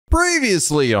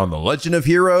Previously on The Legend of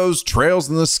Heroes, Trails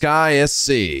in the Sky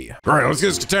SC. All right, let's get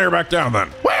this container back down then.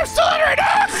 We're still in right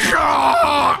now!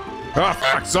 Oh,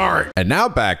 fuck, sorry. And now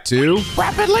back to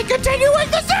Rapidly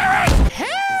continuing the series!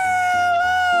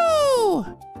 Hello!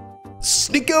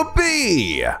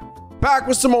 NicoB! Back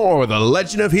with some more of The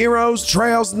Legend of Heroes,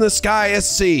 Trails in the Sky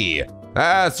SC.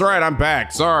 That's right, I'm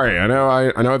back. Sorry, I know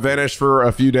I vanished for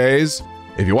a few days.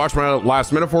 If you watch my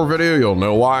last metaphor video, you'll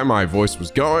know why my voice was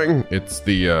going. It's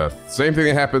the same thing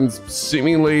that happens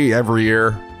seemingly every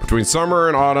year between summer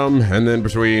and autumn, and then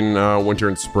between winter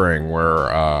and spring, where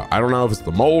I don't know if it's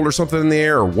the mold or something in the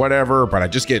air or whatever, but I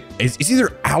just get, it's either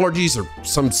allergies or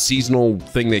some seasonal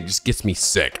thing that just gets me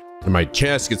sick. And my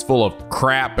chest gets full of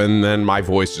crap and then my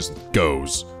voice just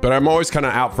goes. But I'm always kind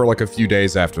of out for like a few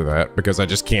days after that because I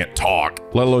just can't talk,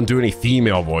 let alone do any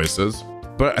female voices.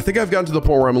 But I think I've gotten to the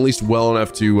point where I'm at least well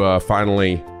enough to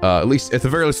finally, at the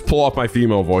very least, pull off my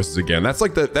female voices again. That's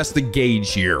like that's the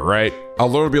gauge here, right? I'll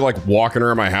literally be like walking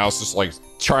around my house, just like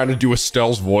trying to do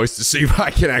Estelle's voice to see if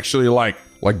I can actually like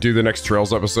do the next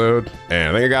Trails episode. And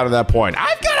I think I got to that point.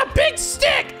 I've got a big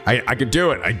stick! I could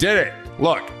do it. I did it.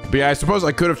 Look. But yeah, I suppose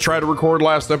I could have tried to record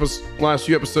last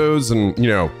few episodes and, you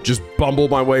know, just bumble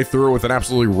my way through it with an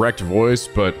absolutely wrecked voice,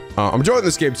 but I'm enjoying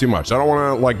this game too much. I don't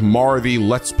want to, like, mar the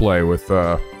Let's Play with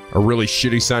a really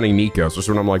shitty sounding Nico,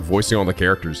 especially when I'm, like, voicing all the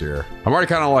characters here. I'm already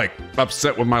kind of, like,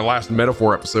 upset with my last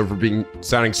metaphor episode for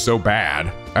sounding so bad.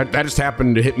 That just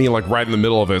happened to hit me, like, right in the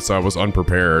middle of it, so I was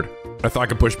unprepared. I thought I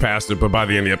could push past it, but by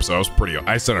the end of the episode,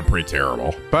 I sounded pretty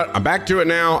terrible. But I'm back to it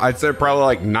now. I'd say probably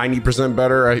like 90%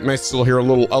 better. I might still hear a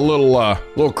little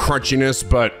crunchiness,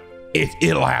 but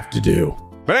it'll have to do.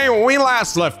 But anyway, when we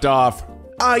last left off,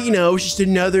 you know, it's just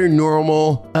another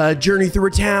normal journey through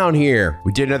a town here.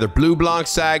 We did another Blue Blanc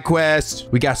side quest.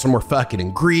 We got some more fucking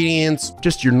ingredients.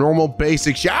 Just your normal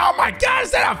basic shit. Oh my god, is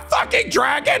that a fucking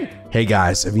dragon? Hey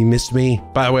guys, have you missed me?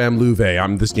 By the way, I'm Luve.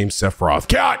 I'm this game's Sephiroth.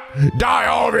 Cut! Die,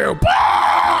 all of you!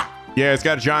 Bah! Yeah, it's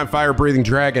got a giant fire-breathing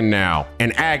dragon now.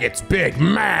 And Agate's big,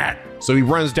 mad. So he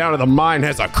runs down to the mine and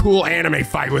has a cool anime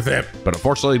fight with him. But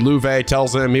unfortunately, Luve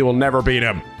tells him he will never beat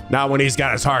him. Not when he's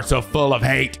got his heart so full of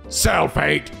hate,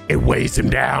 self-hate, it weighs him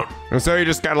down. And so he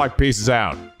just kind of like pieces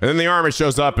out. And then the army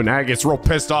shows up and Agate's real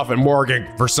pissed off at Morgan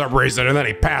for some reason, and then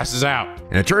he passes out.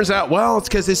 And it turns out, well, it's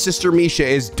because his sister Misha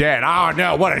is dead. Oh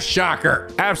no, what a shocker.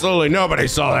 Absolutely nobody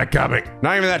saw that coming.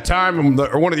 Not even that time,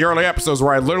 or one of the early episodes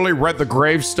where I literally read the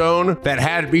gravestone that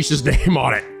had Misha's name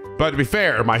on it. But to be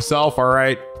fair to myself, all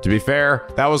right, to be fair,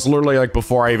 that was literally like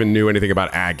before I even knew anything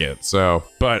about Agate. So,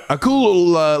 but a cool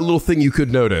little thing you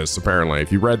could notice, apparently,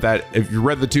 if you read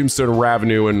the Tombstone of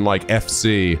Ravenu in like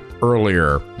FC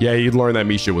earlier, yeah, you'd learn that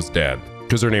Misha was dead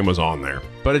because her name was on there.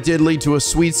 But it did lead to a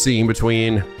sweet scene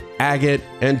between Agate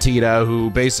and Tita,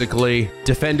 who basically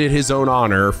defended his own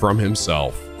honor from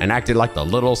himself and acted like the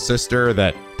little sister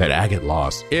that Agate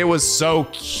lost. It was so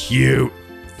cute.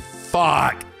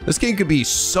 Fuck. This game could be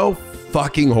so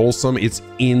fucking wholesome. It's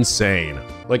insane.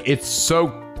 Like, it's so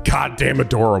goddamn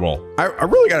adorable. I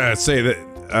really gotta say that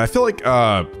I feel like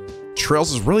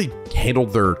Trails has really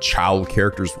handled their child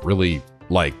characters really,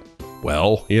 like,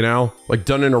 well, you know? Like,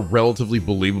 done in a relatively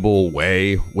believable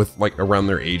way with, like, around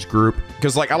their age group.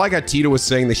 Because, like, I like how Tita was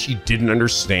saying that she didn't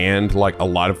understand, like, a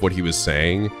lot of what he was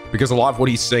saying. Because a lot of what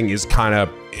he's saying is kind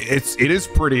of, it is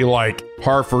pretty, like,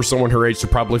 hard for someone her age to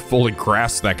probably fully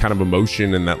grasp that kind of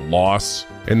emotion and that loss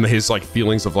and his, like,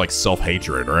 feelings of, like,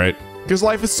 self-hatred, right? Because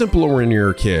life is simpler when you're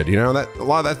a kid, you know? A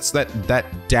lot of that's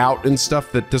that doubt and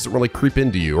stuff that doesn't really creep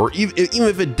into you. Or even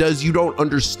if it does, you don't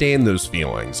understand those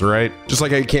feelings, right? Just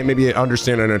like how you can't maybe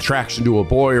understand an attraction to a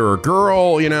boy or a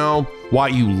girl, you know? Why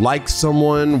you like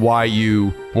someone, why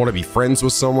you want to be friends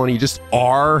with someone, you just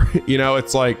are, you know?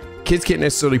 It's like, kids can't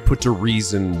necessarily put to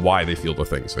reason why they feel the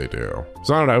things they do.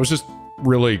 So I don't know, it was just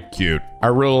really cute. I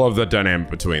really love the dynamic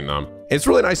between them. It's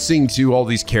really nice seeing too all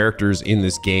these characters in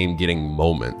this game getting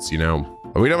moments, you know?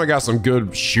 We definitely got some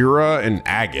good Shira and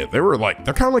Agate. They're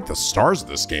kind of like the stars of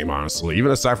this game, honestly,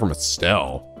 even aside from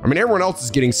Estelle. I mean, everyone else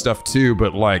is getting stuff too,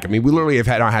 but like, I mean, we literally have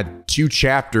had 2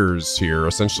 chapters here,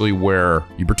 essentially, where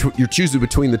you're choosing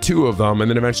between the 2 of them and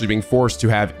then eventually being forced to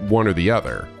have one or the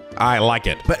other. I like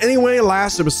it. But anyway,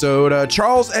 last episode,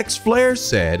 Charles X Flair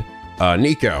said,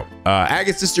 Nico,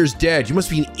 Agate's sister's dead. You must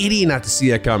be an idiot not to see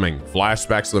that coming.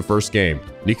 Flashbacks to the first game.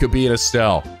 NicoB and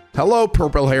Estelle. Hello,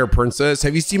 purple hair princess.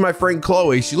 Have you seen my friend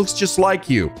Chloe? She looks just like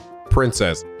you.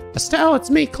 Princess. Estelle,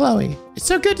 it's me, Chloe. It's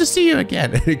so good to see you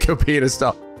again. NicoB and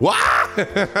Estelle. What?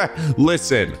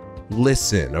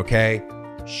 Listen, okay?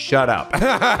 Shut up.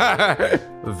 A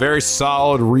very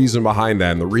solid reason behind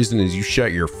that, and the reason is you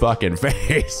shut your fucking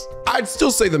face. I'd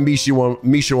still say the Misha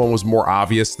one was more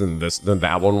obvious than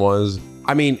that one was.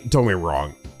 I mean, don't get me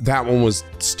wrong. That one was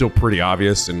still pretty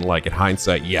obvious, and like in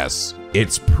hindsight, yes,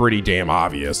 it's pretty damn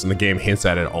obvious, and the game hints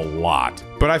at it a lot.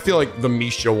 But I feel like the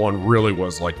Misha one really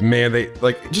was like, man, they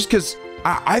like, just because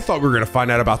I thought we were gonna find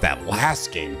out about that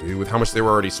last game, dude, with how much they were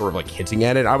already sort of like hinting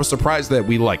at it. I was surprised that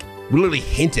we literally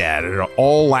hinted at it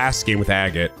all last game with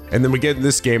Agate, and then we get in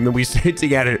this game, then we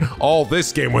hinting at it all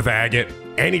this game with Agate.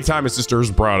 Anytime his sister is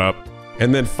brought up,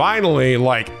 and then finally,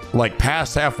 like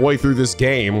past halfway through this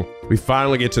game, we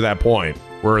finally get to that point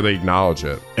where they acknowledge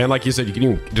it. And like you said, you can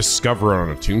even discover it on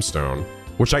a tombstone,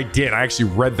 which I did. I actually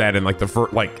read that in like the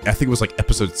first, I think it was like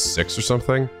episode 6 or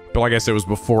something. But like I said, it was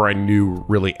before I knew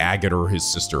really Agate or his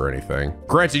sister or anything.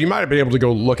 Granted, you might have been able to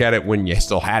go look at it when you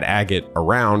still had Agate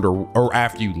around, or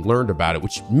after you learned about it,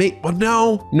 which well,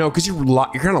 no, because you're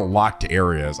kind of locked to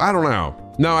areas. I don't know.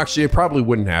 No, actually, it probably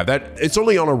wouldn't have. It's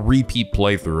only on a repeat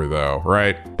playthrough though,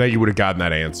 right? That you would have gotten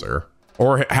that answer.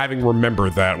 Or having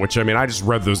remembered that, which I mean, I just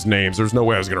read those names. There's no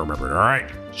way I was gonna remember it, all right?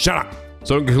 Shut up.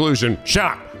 So in conclusion, shut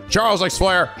up. Charles X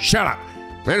Flair, shut up.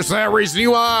 And it's that reason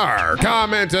you are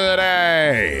comment of the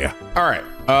day. All right,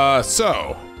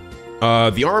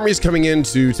 the army's coming in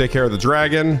to take care of the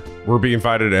dragon. We're being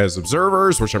invited as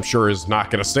observers, which I'm sure is not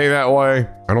gonna stay that way.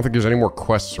 I don't think there's any more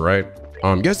quests, right?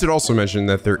 You guys did also mention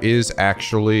that there is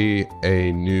actually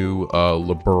a new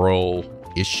Liberl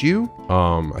issue.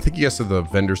 I think you guys said the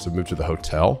vendors have moved to the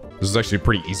hotel. This is actually a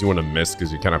pretty easy one to miss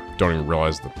because you kind of don't even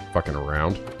realize they're fucking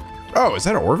around. Oh, is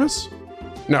that Orvis?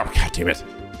 No, god damn it.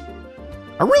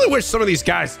 I really wish some of these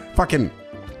guys fucking,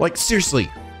 like, seriously.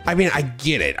 I mean, I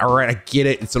get it, all right? I get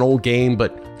it. It's an old game,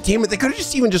 but damn it, they could have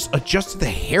just even just adjusted the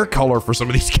hair color for some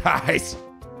of these guys.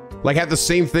 Like, had the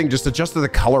same thing, just adjusted the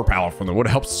color palette for them. Would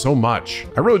have helped so much.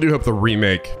 I really do hope the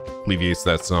remake alleviates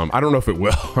that some. I don't know if it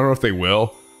will. I don't know if they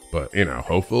will, but, you know,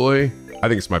 hopefully. I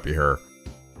think this might be her.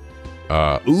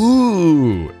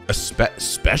 Ooh, a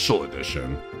special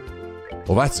edition.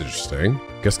 Well, that's interesting.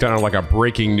 Guess kind of like a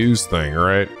breaking news thing,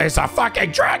 right? It's a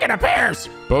fucking dragon appears!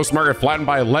 Boast market flattened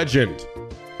by a legend.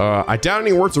 I doubt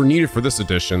any words are needed for this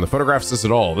edition. The photograph says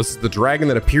it all. This is the dragon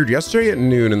that appeared yesterday at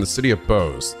noon in the city of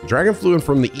Bose. The dragon flew in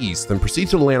from the east, then proceeded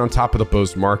to land on top of the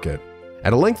Bose market.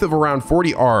 At a length of around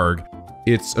 40 arg,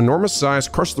 its enormous size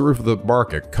crushed the roof of the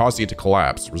market, causing it to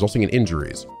collapse, resulting in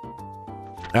injuries.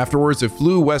 Afterwards, it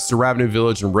flew west to Ravenu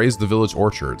village and razed the village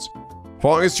orchards.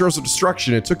 Following its trails of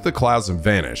destruction, it took the clouds and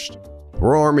vanished. The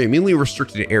Royal Army immediately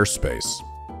restricted airspace.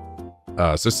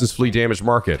 Assistance fleet damaged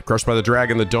market. Crushed by the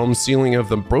dragon, the dome ceiling of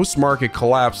the Bose market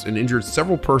collapsed and injured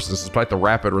several persons despite the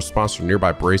rapid response from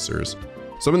nearby bracers.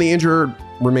 Some of the injured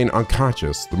remain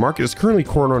unconscious. The market is currently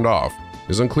cordoned off. It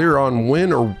is unclear on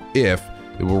when or if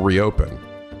it will reopen.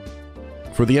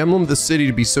 For the emblem of the city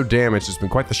to be so damaged has been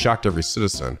quite the shock to every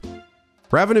citizen.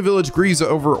 Ravenu village grieves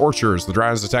over orchards. The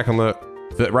dragon's attack on the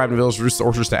Ravenu village reduced the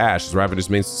orchards to ash. As Ravenu's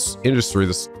main industry,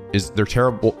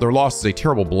 their loss is a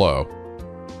terrible blow.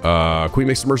 Queen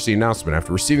makes an emergency announcement.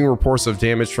 After receiving reports of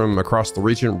damage from across the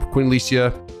region, Queen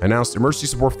Alicia announced emergency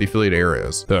support for the affiliate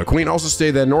areas. The Queen also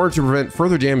stated that in order to prevent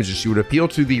further damages, she would appeal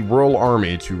to the Royal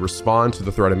Army to respond to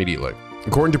the threat immediately.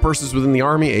 According to persons within the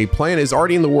army, a plan is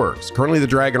already in the works. Currently, the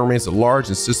dragon remains at large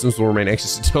and systems will remain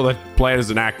anxious until that plan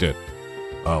is enacted.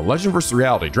 Legend versus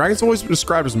reality. Dragons always been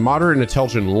described as moderate and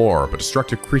intelligent in lore, but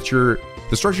destructive creature.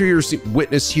 The structure you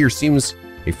witness here seems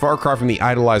a far cry from the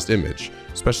idolized image.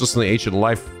 Specialists in the ancient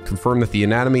life confirm that the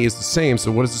anatomy is the same,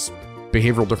 so what does this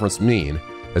behavioral difference mean?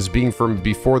 As being from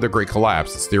before the Great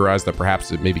Collapse, it's theorized that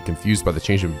perhaps it may be confused by the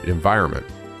change of environment.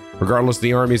 Regardless,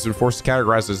 the army has been forced to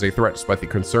categorize it as a threat despite the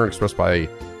concern expressed by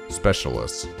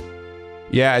specialists.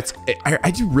 Yeah,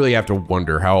 I do really have to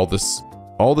wonder how all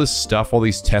this stuff, all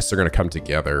these tests are going to come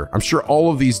together. I'm sure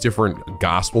all of these different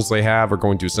gospels they have are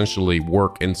going to essentially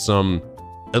work in some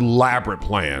elaborate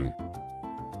plan,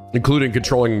 including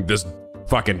controlling this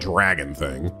fucking dragon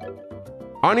thing.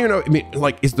 I don't even know, I mean,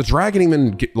 like, is the dragon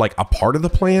even like a part of the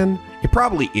plan? It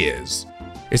probably is.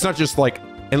 It's not just like,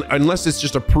 unless it's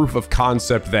just a proof of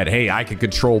concept that, hey, I can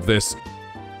control this,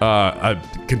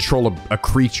 control a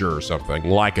creature or something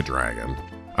like a dragon.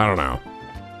 I don't know.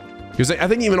 Because I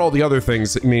think even all the other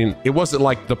things, I mean, it wasn't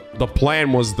like the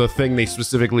plan was the thing they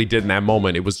specifically did in that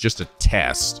moment. It was just a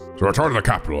test. To return to the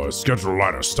capital is scheduled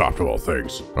line of stop to all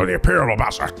things. Or the Imperial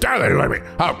Ambassador. How dare they let me?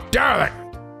 How dare they?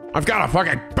 I've got a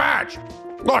fucking badge.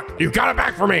 Look, you got it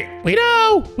back for me. We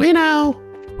know,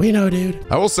 dude.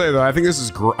 I will say though, I think this is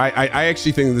I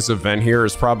actually think this event here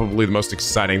is probably the most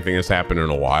exciting thing that's happened in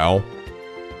a while.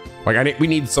 Like we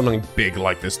need something big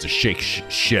like this to shake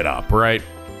shit up, right?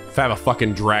 have a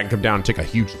fucking dragon come down and take a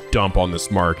huge dump on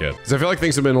this market. Because I feel like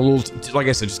things have been a little, like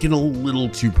I said, just getting a little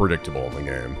too predictable in the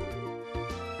game.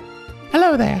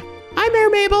 Hello there. I'm Mayor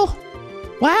Mabel.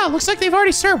 Wow, looks like they've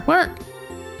already started work.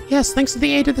 Yes, thanks to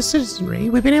the aid of the citizenry,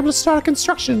 we've been able to start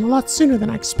construction a lot sooner than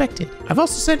I expected. I've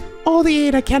also sent all the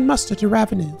aid I can muster to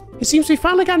Revenue. It seems we've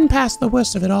finally gotten past the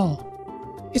worst of it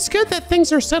all. It's good that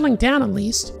things are settling down at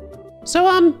least. So,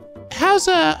 how's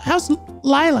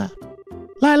Lila?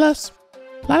 Lila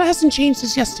hasn't changed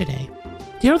since yesterday.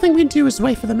 The only thing we can do is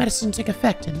wait for the medicine to take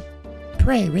effect and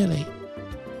pray, really.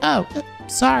 Oh,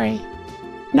 sorry.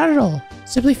 Not at all.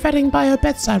 Simply fetting by her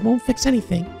bedside won't fix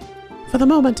anything. For the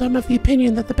moment, I'm of the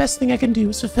opinion that the best thing I can do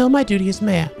is fulfill my duty as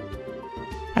mayor.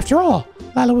 After all,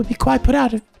 Lila would be quite put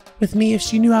out with me if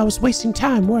she knew I was wasting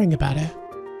time worrying about her.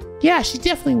 Yeah, she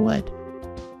definitely would.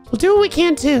 We'll do what we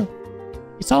can too.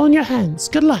 It's all in your hands.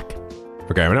 Good luck.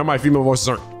 Okay, I know my female voices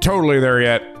aren't totally there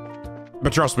yet,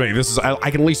 but trust me, this is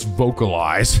I can at least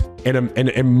vocalize and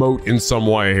emote in some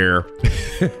way here.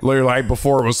 Literally, like,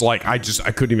 before it was like I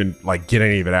couldn't even like get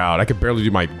any of it out. I could barely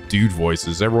do my dude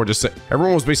voices. Everyone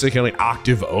was basically an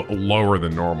octave lower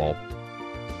than normal.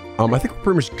 I think we're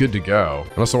pretty much good to go,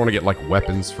 unless I want to get like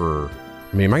weapons for.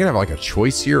 I mean, am I gonna have like a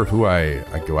choice here of who I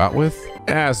go out with?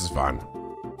 This is fine.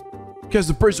 Guess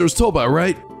the person I was told about,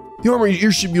 right? The armored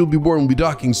airship you'll be boarding will be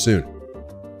docking soon.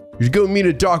 You should go meet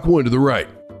at Dock 1 to the right.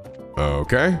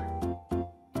 Okay.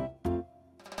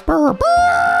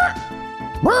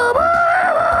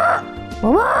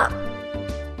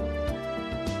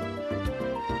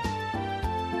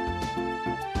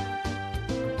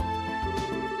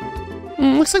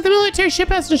 Looks like the military ship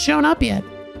hasn't shown up yet.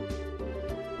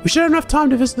 We should have enough time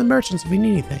to visit the merchants if we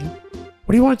need anything.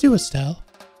 What do you want to do, Estelle?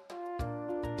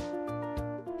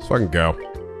 So I can go.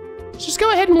 Just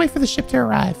go ahead and wait for the ship to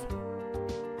arrive.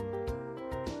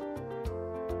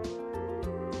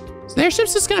 So the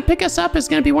airship's just gonna pick us up is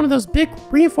gonna be one of those big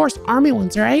reinforced army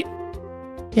ones, right?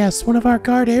 Yes, one of our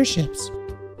guard airships.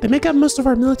 They make up most of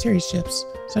our military ships,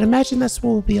 so I'd imagine that's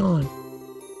what we'll be on.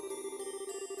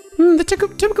 The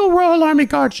typical Royal Army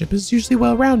guard ship is usually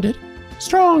well-rounded.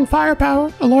 Strong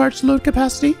firepower, a large load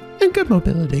capacity, and good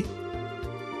mobility.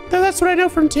 Though that's what I know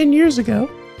from 10 years ago.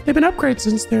 They've been upgraded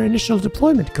since their initial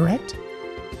deployment, correct?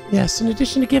 Yes, in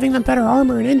addition to giving them better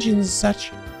armor and engines and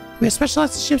such, we have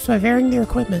specialized the ships by varying their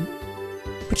equipment.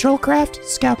 Patrol craft,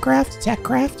 scout craft, attack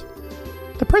craft.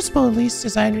 The principle, at least,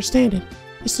 as I understand it,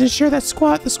 is to ensure that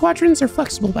the squadrons are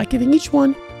flexible by giving each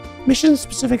one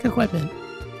mission-specific equipment.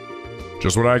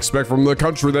 Just what I expect from the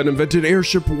country that invented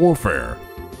airship warfare.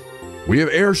 We have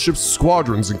airship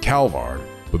squadrons in Calvard,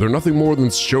 but they're nothing more than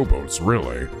showboats,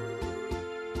 really.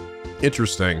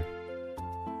 Interesting.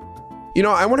 You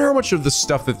know, I wonder how much of the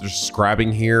stuff that they're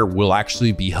describing here will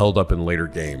actually be held up in later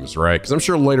games, right? Because I'm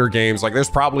sure later games, like there's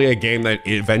probably a game that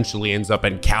eventually ends up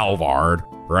in Calvard,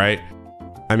 right?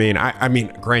 I mean,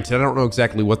 granted, I don't know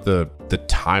exactly what the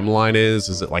timeline is.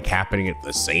 Is it like happening at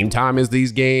the same time as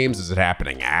these games? Is it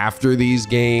happening after these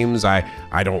games? I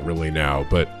don't really know,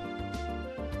 but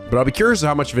I'll be curious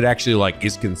how much of it actually like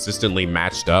is consistently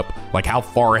matched up. Like how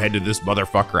far ahead did this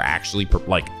motherfucker actually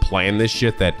like plan this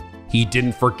shit that he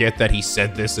didn't forget that he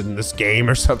said this in this game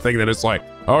or something? That it's like,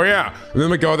 oh yeah, and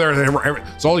then we go there and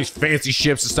it's all these fancy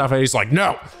ships and stuff, and he's like,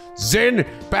 no, Zin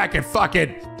back in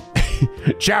fucking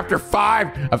chapter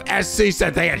 5 of SC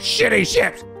said they had shitty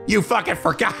ships. You fucking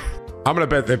forgot. I'm gonna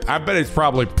bet I bet it's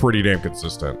probably pretty damn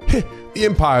consistent. The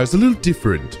Empire's a little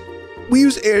different. We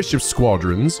use airship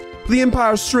squadrons, but the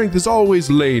Empire's strength has always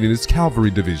lain in its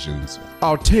cavalry divisions,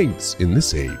 our tanks in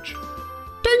this age.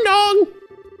 Ding dong!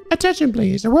 Attention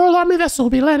please, a Royal Army vessel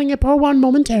will be landing at Port 1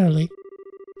 momentarily.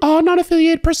 All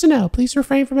non-affiliated personnel, please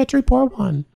refrain from entering Port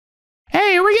 1.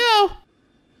 Hey, here we go!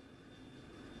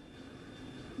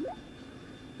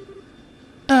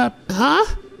 Huh?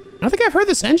 I don't think I've heard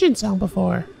this engine sound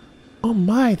before. Oh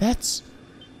my, that's...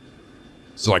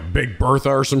 It's like Big Bertha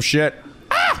or some shit.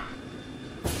 Ah!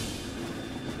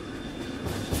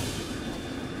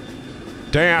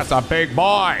 Damn, it's a big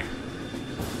boy.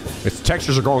 Its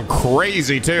textures are going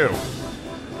crazy too.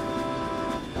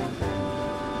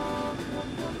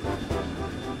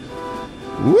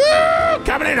 Woo!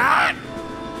 Coming in hot.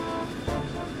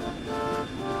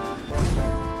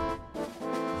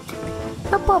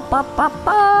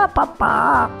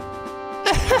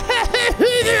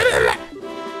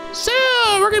 So,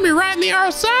 we're gonna be riding the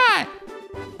RSI.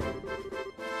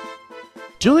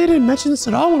 Julia didn't mention this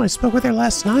at all when I spoke with her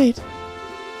last night.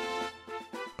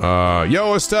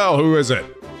 Yo, Estelle, who is it?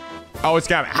 Oh, it's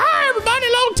got. Hi, everybody,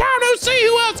 long time no see.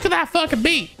 Who else could that fucking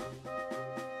be?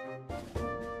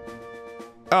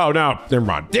 Oh, no, never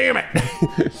mind. Damn it.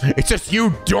 It's just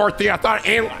you, Dorothy. I thought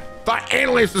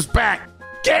Annalise was back.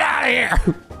 Get out of here.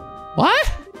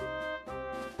 What?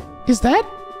 Is that?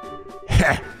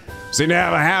 Seem to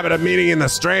have a habit of meeting in the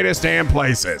straightest damn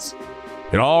places.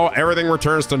 Everything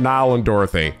returns to Niall and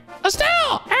Dorothy.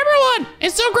 Estelle, everyone,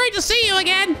 it's so great to see you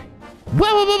again.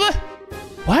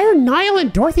 Why are Niall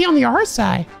and Dorothy on the R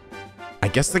side? I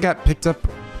guess they got picked up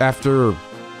after the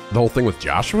whole thing with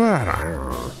Joshua? I don't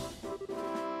know.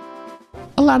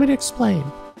 Allow me to explain.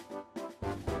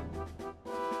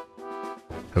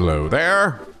 Hello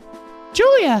there.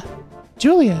 Julia,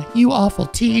 you awful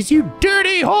tease, you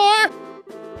dirty whore.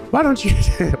 Why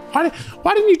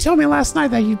didn't you tell me last night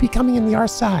that you'd be coming in the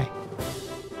RSI?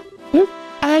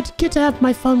 I'd get to have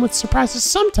my fun with surprises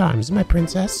sometimes, my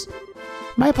princess.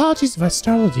 My apologies if I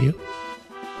startled you.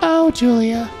 Oh,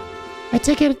 Julia, I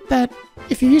take it that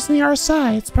if you're using the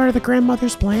RSI, it's part of the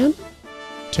grandmother's plan?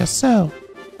 Just so.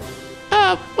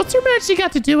 What's her marriage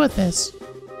got to do with this?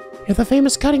 If the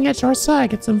famous cutting-edge RSI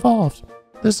gets involved,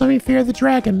 those living fear the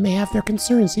dragon may have their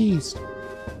concerns eased.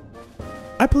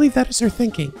 I believe that is her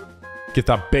thinking. Get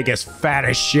the biggest,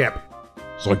 fattest ship.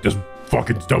 It's like this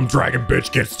fucking dumb dragon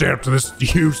bitch can't stand up to this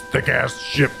huge, thick-ass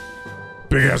ship.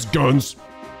 Big-ass guns.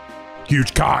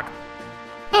 Huge cock.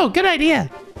 Oh, good idea.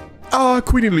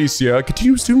 Queen Alicia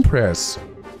continues to impress.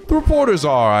 The reporters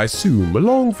are, I assume,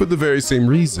 along for the very same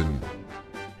reason.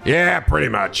 Yeah, pretty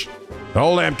much. The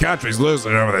whole damn country's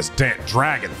losing over this damn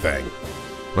dragon thing.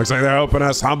 Looks like they're hoping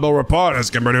us humble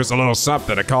reporters can produce a little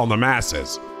something to calm the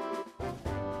masses.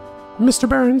 Mr.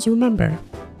 Burns, remember.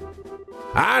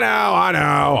 I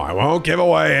know. I won't give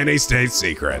away any state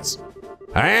secrets.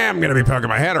 I am gonna be poking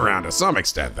my head around to some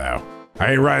extent, though.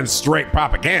 I ain't running straight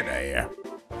propaganda here.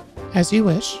 As you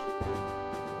wish.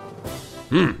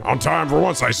 On time for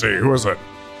once, I see. Who is it?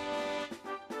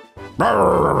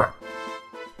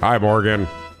 Hi, Morgan.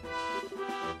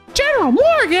 General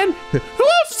Morgan? Who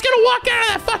else is gonna walk out of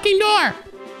that fucking door?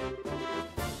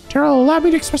 General, allow me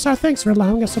to express our thanks for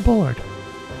allowing us aboard.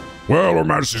 Well, Her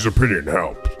Majesty's opinion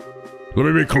helped. Let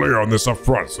me be clear on this up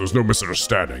front so there's no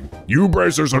misunderstanding. You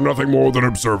bracers are nothing more than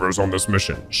observers on this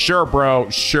mission. Sure, bro.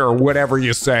 Sure, whatever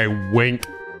you say, wink.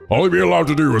 All you'd be allowed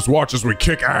to do is watch as we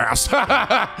kick ass.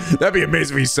 That'd be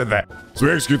amazing if he said that. So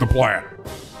we execute the plan.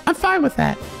 I'm fine with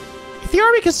that. If the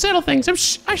army can settle things,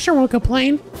 I sure won't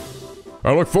complain.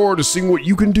 I look forward to seeing what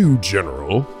you can do,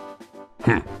 General.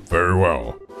 Very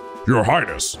well. Your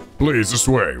Highness, please, this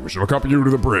way. We shall accompany you to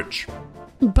the bridge.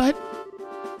 But...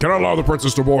 Cannot allow the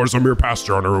princess to board as a mere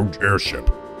passenger on her own airship.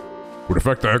 Would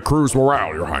affect the crew's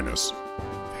morale, Your Highness.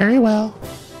 Very well.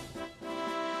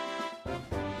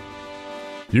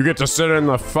 You get to sit in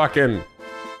the fucking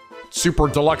super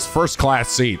deluxe first class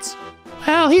seats.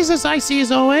 Well, he's as icy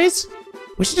as always.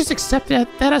 We should just accept that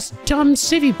us dumb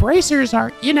civvy bracers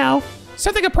are,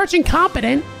 something approaching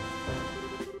competent.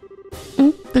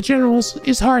 The general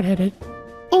is hard-headed.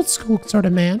 Old school sort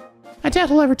of man. I doubt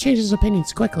he'll ever change his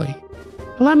opinions quickly.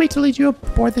 Allow me to lead you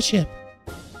aboard the ship.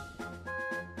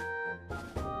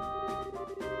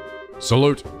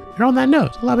 Salute. And on that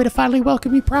note, allow me to finally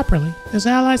welcome you properly as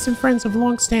allies and friends of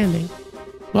long standing.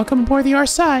 Welcome aboard the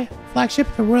Arsai, flagship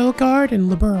of the Royal Guard in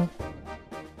Liberl.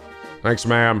 Thanks,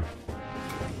 ma'am.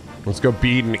 Let's go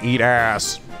beat and eat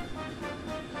ass.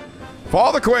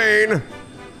 For the Queen!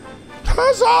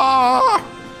 Huzzah!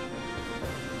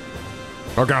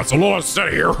 Oh god, it's a little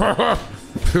unsteady here.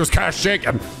 It was kind of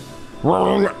shaking.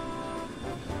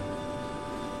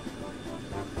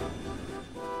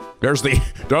 There's the...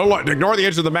 ignore the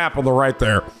edge of the map on the right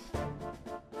there.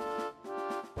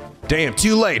 Damn,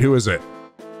 too late. Who is it?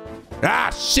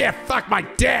 Ah, shit. Fuck my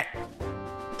dick.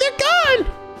 They're gone!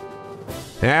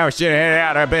 Yeah, we should have headed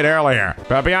out a bit earlier.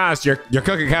 But I'll be honest, your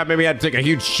cooking cup made me have to take a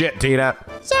huge shit, Tina.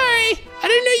 Sorry. I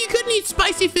didn't know you couldn't eat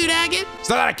spicy food, Agate. It's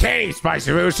not that I can't eat spicy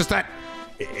food. It's just that...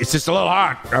 It's just a little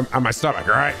hard on my stomach,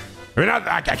 all right? I mean,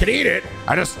 I can eat it.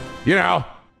 I just,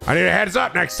 I need a heads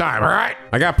up next time, all right?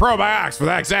 I got probiotics for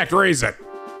that exact reason.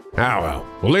 Oh, well.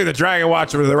 We'll leave the Dragon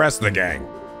Watcher to the rest of the gang.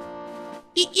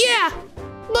 Yeah,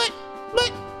 but,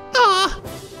 I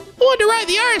wanted to ride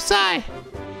the RSI.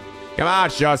 Come on,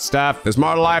 short stuff. There's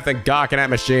more to life than gawking at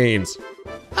machines.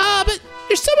 But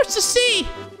there's so much to see.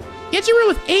 Get your room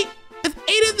with eight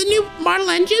of the new model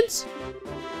engines.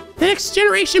 The next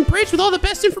generation bridge with all the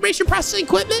best information processing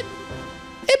equipment.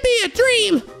 It'd be a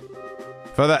dream.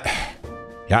 For the...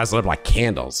 You guys live like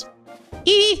candles.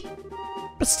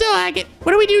 But still, Agate,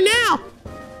 what do we do now?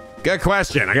 Good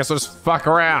question. I guess we'll just fuck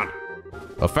around.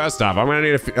 Well, first off, I'm gonna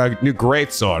need a new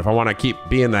greatsword if I want to keep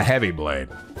being the heavy blade.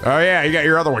 Oh yeah, you got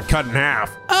your other one cut in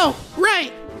half. Oh,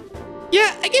 right.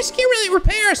 Yeah, I guess you can't really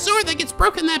repair a sword that gets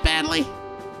broken that badly.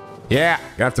 Yeah,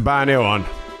 you have to buy a new one.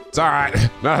 It's all right.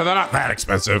 No, they're not that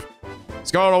expensive.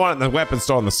 Let's go to one at the weapons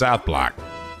store in the South Block.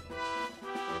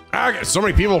 I get so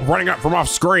many people running up from off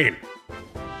screen.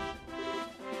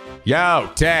 Yo,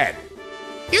 Ted.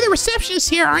 You're the receptionist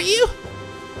here, aren't you?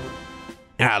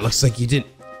 Looks like you didn't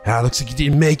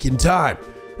make it in time.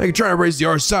 I can try and raise the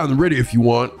RSI on the radio if you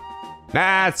want.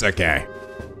 Nah, it's okay.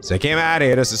 So I came out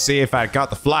here just to see if I got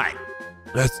the flight.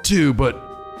 That's two, but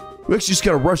we actually just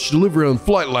got a rush delivery on the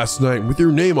flight last night with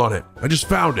your name on it. I just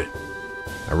found it.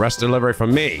 A rush delivery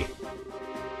from me.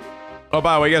 Oh,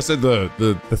 by the way, you guys said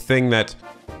the thing that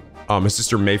his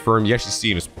sister made for him. You actually see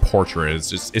in his portrait.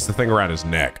 It's the thing around his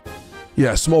neck.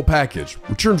 Yeah, small package.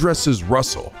 Return address says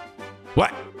Russell.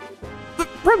 What?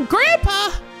 From Grandpa?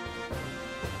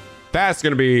 That's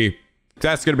gonna be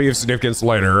of significance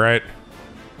later, right?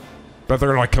 Bet they're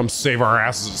gonna like come save our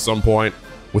asses at some point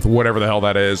with whatever the hell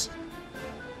that is.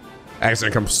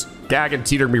 Accident comes, Gag and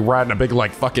Teeter gonna be riding a big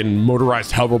like fucking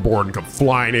motorized hoverboard and come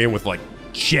flying in with like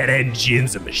jet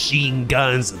engines and machine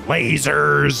guns and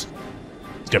lasers.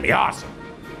 It's gonna be awesome.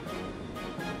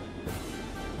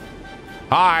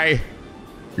 Hi,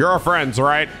 you're our friends,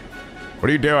 right? What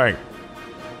are you doing?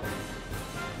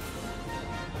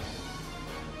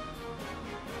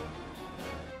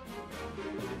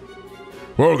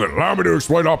 Well then, allow me to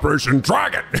explain Operation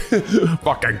Dragon.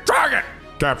 Fucking Dragon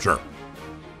Capture.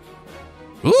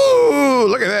 Ooh,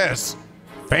 look at this.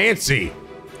 Fancy.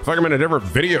 I feel like I'm in a different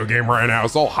video game right now.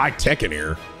 It's all high tech in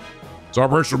here. This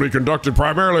operation will be conducted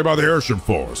primarily by the airship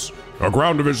force. Our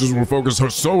ground divisions will focus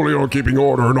solely on keeping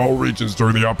order in all regions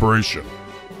during the operation.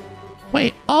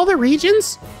 Wait, all the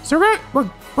regions? So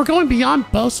we're going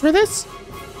beyond Bose for this?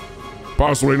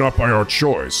 Possibly not by our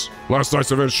choice. Last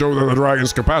night's event showed that the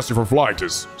Dragon's capacity for flight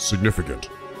is significant.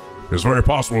 It's very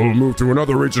possible we'll move to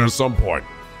another region at some point.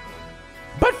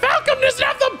 But Falcom doesn't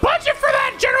have the budget for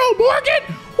that, General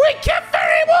Morgan! We can't fit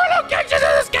any more locations in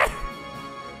this game!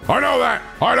 I know that!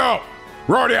 I know!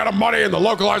 We're already out of money and the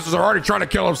localizers are already trying to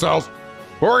kill themselves.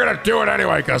 But we're gonna do it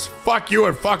anyway, because fuck you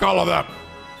and fuck all of them.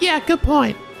 Yeah, good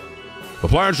point. The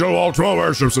plan showed all 12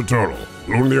 airships in total,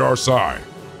 including the RSI,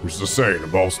 which is to say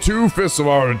involves 2/5 of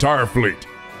our entire fleet.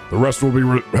 The rest will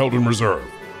be held in reserve.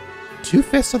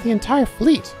 2/5 of the entire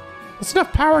fleet? That's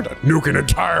enough power to Nuke an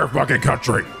entire fucking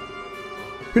country.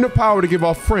 Enough power to give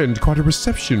our friend quite a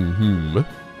reception,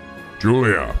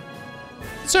 Julia.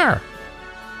 Sir.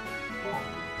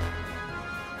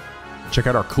 Check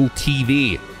out our cool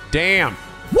TV. Damn.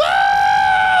 Woo!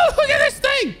 Look at this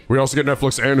thing! We also get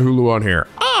Netflix and Hulu on here.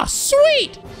 Oh,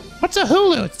 sweet! What's a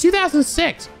Hulu? It's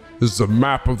 2006. This is a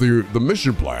map of the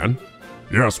mission plan.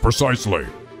 Yes, precisely.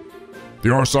 The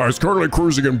RSI is currently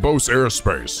cruising in Bose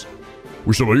airspace.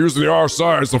 We shall be using the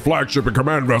RSI as the flagship and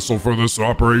command vessel for this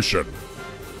operation.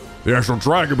 The actual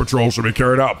Dragon patrol should be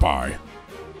carried out by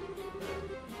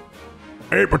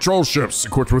 8 patrol ships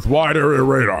equipped with wide area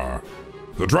radar.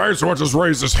 The Dragon so much as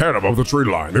raised his head above the tree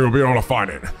line, they will be able to find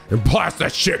it and blast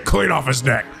that shit clean off his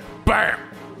neck. Bam!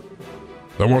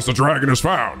 Then once the Dragon is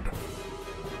found,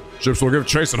 ships will give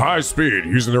chase at high speed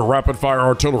using their rapid-fire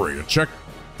artillery and check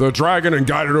the Dragon and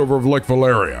guide it over Lake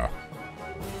Valeria.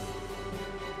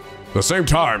 At the same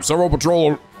time, several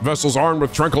patrol vessels armed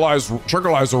with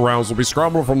tranquilizer rounds will be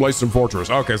scrambled from Lacen Fortress.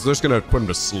 Okay, so they're just gonna put him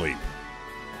to sleep.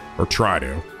 Or try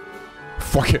to.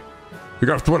 Fuck it. You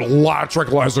gotta put a lot of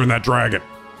tranquilizer in that Dragon.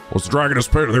 Once the Dragon is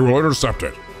pinned, they will intercept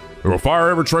it. They will fire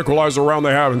every tranquilizer round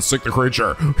they have and sink the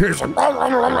creature. He's like...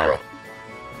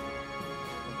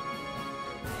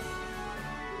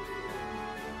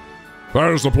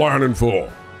 That is the plan in full.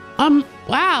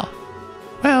 Wow.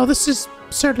 Well, this is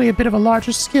certainly a bit of a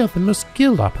larger scale than most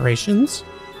guild operations.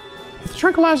 If the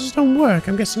tranquilizers don't work,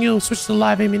 I'm guessing you'll switch to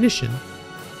live ammunition.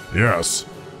 Yes.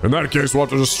 In that case, we'll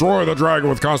have to destroy the Dragon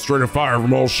with concentrated fire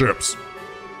from all ships.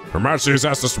 Her Majesty has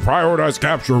asked us to prioritize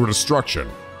capture over destruction.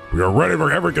 We are ready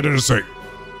for every contingency.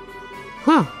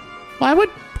 Huh. Why would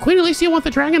Queen Alicia want the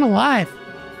Dragon alive?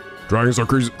 Dragons are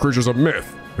creatures of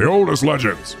myth, the oldest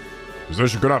legends.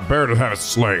 Position could not bear to have it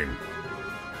slain.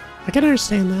 I can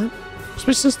understand that,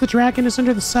 especially since the Dragon is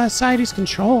under the society's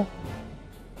control.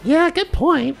 Yeah, good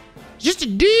point. Just a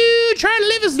dude trying to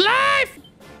live his life.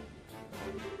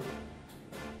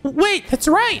 Wait, that's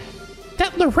right.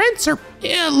 That Lorenz or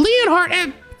Leonhardt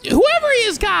and whoever he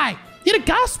is guy did a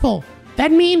gospel.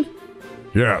 That mean?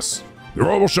 Yes. The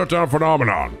Ouroboros shutdown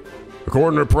phenomenon.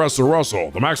 According to Professor Russell,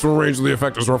 the maximum range of the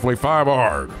effect is roughly 5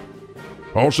 ARG.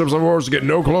 All ships have orders to get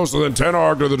no closer than 10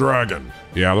 ARG to the Dragon.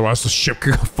 Yeah, otherwise the ship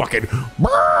could go fucking...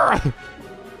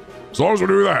 As long as we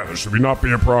do that, there should not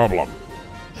be a problem.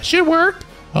 That should work,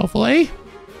 hopefully.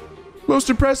 Most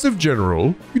impressive,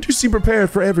 General. You do seem prepared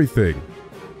for everything.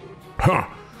 Huh.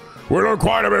 We learned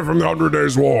quite a bit from the 100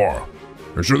 Days War.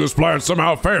 And should this plan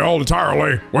somehow fail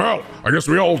entirely, well, I guess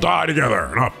we all die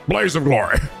together in a blaze of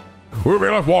glory. We'll be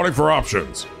left wanting for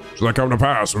options. Should that come to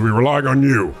pass, we'll be relying on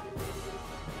you.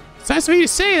 It's nice of you to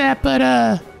say that, but,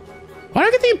 why do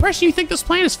I get the impression you think this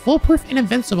plan is foolproof and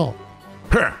invincible?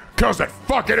 Heh, 'cause it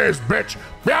fucking is, bitch!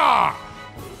 Yeah!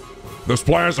 This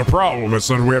plan's a problem, it's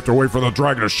that we have to wait for the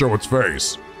dragon to show its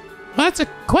face. Well, that's a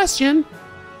question.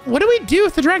 What do we do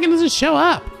if the dragon doesn't show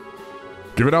up?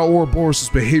 Given how Ouroboros has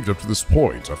behaved up to this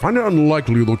point, I find it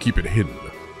unlikely they'll keep it hidden.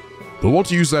 They'll want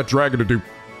to use that dragon to do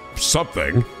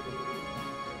something.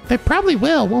 They probably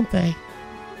will, won't they?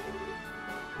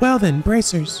 Well then,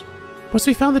 bracers. Once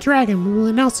we found the dragon, we will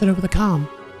announce it over the comm.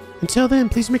 Until then,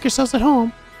 please make yourselves at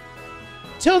home.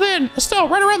 Till then, Estelle,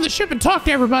 run around the ship and talk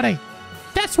to everybody.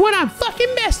 That's what I'm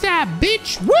fucking best at,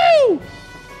 bitch! Woo!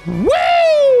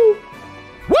 Woo!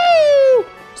 Woo!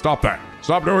 Stop that.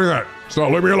 Stop doing that.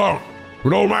 Stop, leave me alone.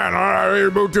 An old man,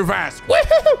 you move too fast. Woo!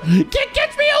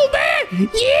 Catch me, old man!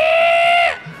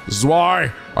 Yeah! This is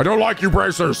why I don't like you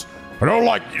bracers. I don't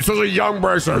like, especially young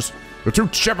bracers. They're too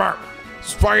chipper.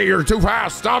 Spaggy, you're too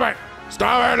fast. Stop it.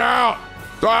 Stop it now.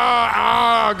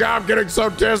 God, I'm getting so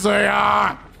dizzy.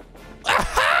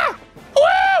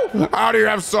 Woo! How do you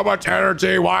have so much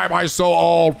energy? Why am I so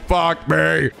old? Fuck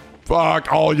me.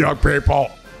 Fuck all young people.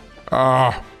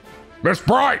 Miss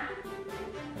Bright.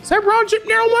 Is that wrong,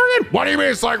 General Morgan? What do you mean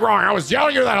it's like wrong? I was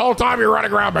yelling at you that whole time you were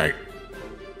running around me.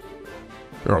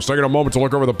 I was taking a moment to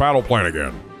look over the battle plan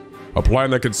again. A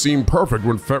plan that can seem perfect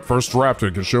when first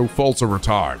drafted can show faults over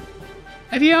time.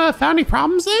 Have you found any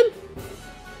problems then?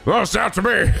 Well, it's out to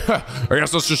me. I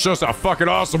guess this just shows how fucking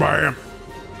awesome I am.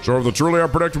 Short of the truly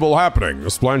unpredictable happening,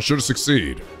 this plan should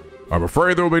succeed. I'm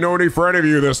afraid there will be no need for any of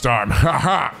you this time.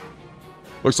 Haha.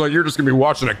 Looks like you're just gonna be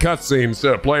watching a cutscene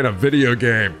instead of playing a video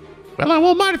game. Well, I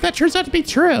won't mind if that turns out to be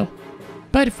true.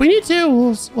 But if we need to,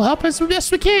 we'll help as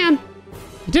best we can.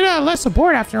 You did less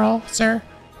aboard after all, sir.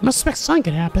 I must expect something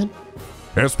could happen.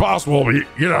 It's possible, but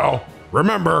you know,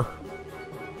 remember,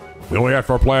 we only have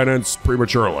our plan ends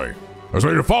prematurely. As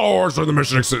we need to follow orders of the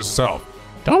mission itself.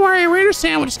 Don't worry, we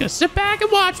understand. We're just gonna sit back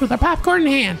and watch with our popcorn in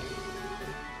hand.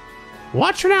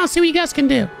 Watch for now and see what you guys can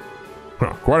do.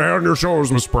 Huh, quite a head on your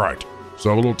shoulders, Miss Bright.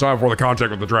 So a little time for the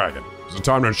contact with the dragon. It's a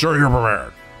time to ensure you're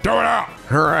prepared. Do it out!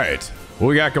 All right, what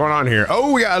we got going on here?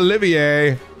 Oh, we got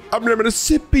Olivier. I'm having a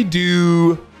sippy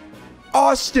doo.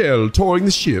 Estelle touring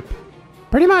the ship.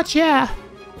 Pretty much, yeah.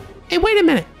 Hey, wait a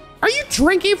minute. Are you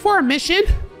drinking for a mission?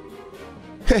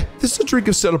 Heh, this is a drink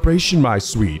of celebration, my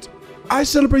sweet. I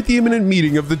celebrate the imminent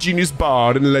meeting of the genius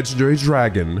bard and the legendary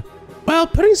dragon. Well,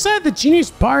 putting aside the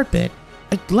genius bard bit,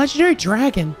 a legendary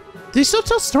dragon. Do you still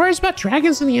tell stories about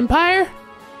dragons in the Empire?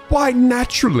 Why,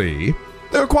 naturally.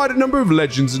 There are quite a number of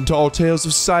legends and tall tales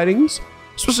of sightings,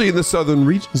 especially in the southern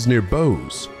regions near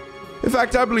Bose. In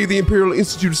fact, I believe the Imperial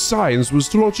Institute of Science was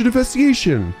to launch an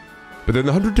investigation, but then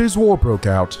the 100 Days War broke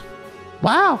out.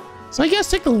 Wow, so you guys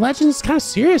take the legends kind of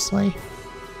seriously.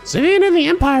 So even in the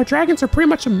Empire, dragons are pretty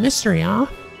much a mystery, huh?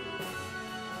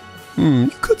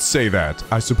 You could say that,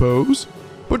 I suppose.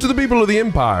 But to the people of the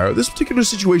Empire, this particular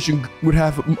situation would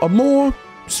have a more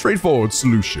straightforward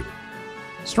solution.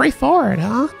 Straightforward,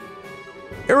 huh?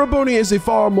 Erebonia is a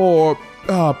far more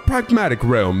pragmatic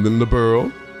realm than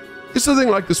Liberl. If something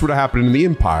like this were to happen in the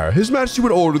Empire, His Majesty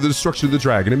would order the destruction of the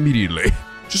dragon immediately.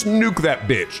 Just nuke that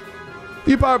bitch.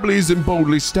 The Empire believes in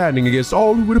boldly standing against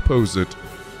all who would oppose it.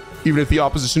 Even if the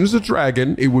opposition is a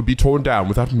dragon, it would be torn down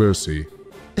without mercy.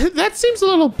 That seems a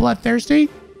little bloodthirsty.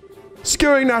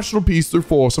 Securing national peace through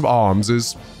force of arms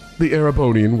is the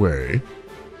Erebonian way.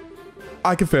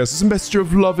 I confess, as a messenger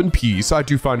of love and peace, I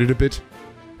do find it a bit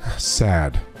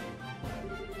sad.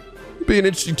 It'd be an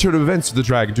interesting turn of events for the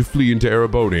dragon to flee into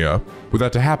Erebonia. Were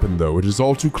that to happen, though, it is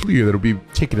all too clear that it will be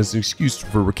taken as an excuse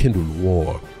for a rekindled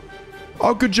war.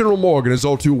 Our good General Morgan is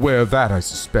all too aware of that, I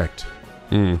suspect.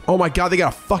 Oh my god, they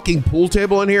got a fucking pool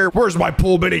table in here? Where's my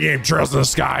pool minigame, Trails in the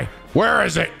Sky? Where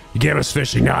is it? You gave us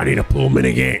fishing, now I need a pool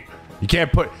minigame. You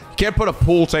can't put a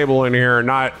pool table in here and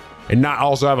not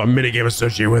also have a minigame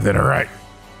associated with it, alright?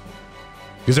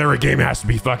 Because every game has to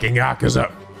be fucking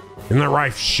Yakuza. Isn't that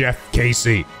right, Chef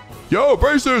Casey? Yo,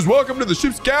 Bracers, welcome to the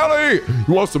ship's galley!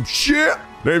 You want some shit?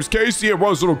 Name's Casey, I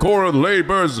run this little corner of the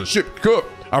Ladybirds as a ship cook.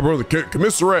 I run the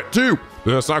commissariat too,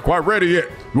 but that's not quite ready yet.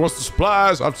 You want some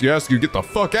supplies? I'm just asking you to get the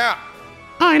fuck out.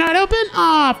 Oh, you're not open?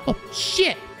 Oh,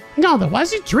 shit. Hang on, though. Why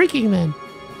is he drinking then?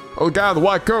 Oh, the guy in the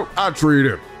white coat, I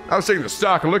treated him. I was taking the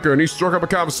stock of liquor and he struck up a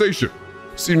conversation.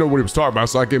 Seemed to know what he was talking about,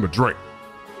 so I gave him a drink.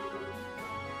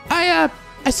 I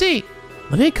see.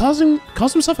 Olivier calls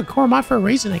himself a gourmand for a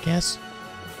reason, I guess.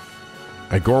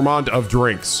 A gourmand of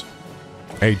drinks.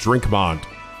 A drinkmond.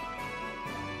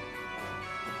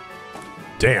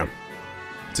 Damn.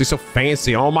 Is he so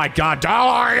fancy? Oh my god.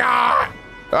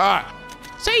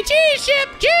 Say cheese, ship!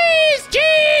 Cheese!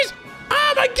 Cheese!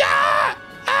 Oh my god!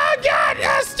 Oh god!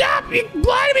 Stop! You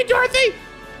blinded me, Dorothy!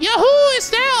 Yahoo,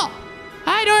 Estelle!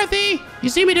 Hi, Dorothy. You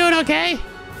see me doing okay?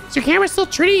 Is your camera still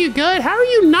treating you good? How are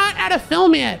you not out of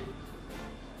film yet?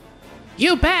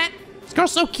 You bet. This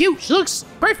girl's so cute. She looks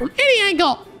great from any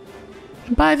angle.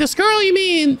 And by this girl, you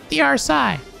mean the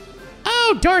RSI.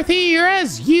 Oh, Dorothy, you're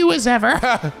as you as ever.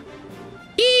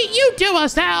 You too,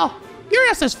 Estelle. You're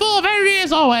just as full of energy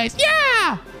as always.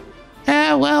 Yeah!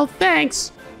 Well,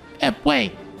 thanks.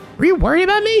 Wait, were you worried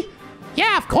about me?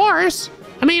 Yeah, of course.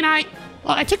 I mean, I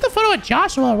took the photo of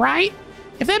Joshua, right?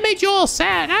 If that made you all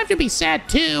sad, I have to be sad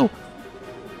too.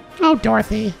 Oh,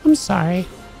 Dorothy, I'm sorry.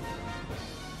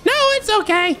 No, it's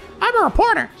okay. I'm a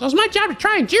reporter, so it's my job to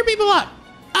try and cheer people up.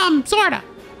 Sorta.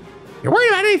 You're worried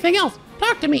about anything else?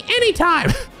 Talk to me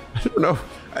anytime.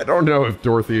 I don't know if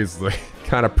Dorothy is the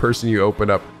kind of person you open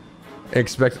up and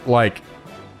expect, like,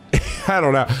 I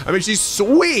don't know. I mean, she's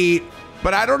sweet,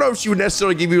 but I don't know if she would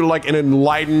necessarily give you like an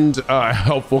enlightened,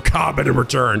 helpful comment in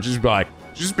return. Just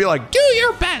be like, do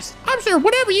your best. I'm sure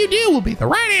whatever you do will be the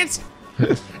right answer.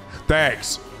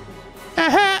 thanks.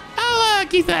 I'll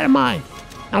keep that in mind.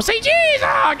 Now say cheese.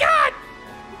 Oh God.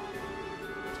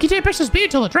 You can take pictures of me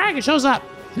until the dragon shows up.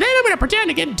 And then I'm gonna pretend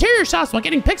to get interior shots while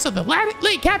getting pics of the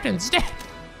lead captain instead.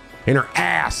 In her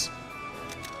ass.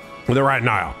 With the right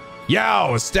Nile.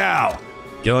 Yo, Estelle.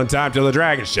 Killing time till the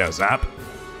dragon shows up.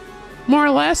 More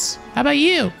or less. How about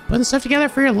you? Putting stuff together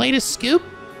for your latest scoop?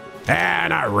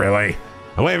 Not really.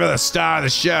 I'm waiting for the star of the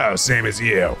show, same as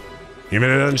you. Even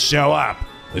if it doesn't show up,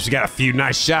 at least we got a few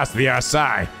nice shots of the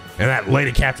RSI and that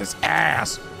lady captain's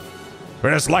ass.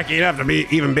 We're just lucky enough to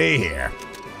even be here.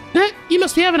 You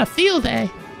must be having a field day.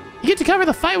 You get to cover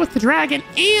the fight with the dragon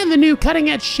and the new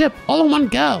cutting-edge ship all in one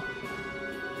go.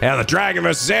 Yeah, the dragon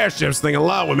versus airships thing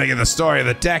alone would make it the story of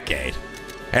the decade.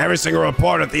 Every single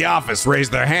reporter at the office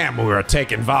raised their hand when we were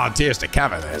taking volunteers to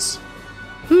cover this.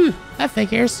 That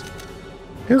figures.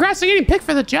 Congrats on getting picked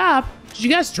for the job. Did you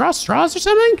guys draw straws or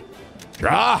something?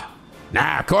 Draw?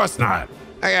 Nah, of course not.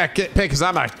 I got picked because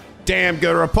I'm a damn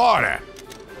good reporter.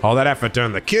 All that effort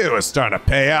during the queue is starting to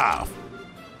pay off.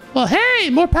 Well, hey,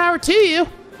 more power to you.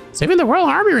 So even the Royal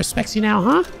Army respects you now,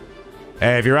 huh?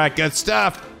 Hey, if you write good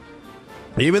stuff,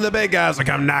 even the big guys will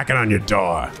come knocking on your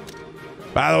door.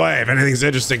 By the way, if anything's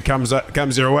interesting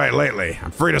comes your way lately,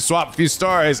 I'm free to swap a few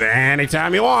stories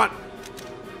anytime you want.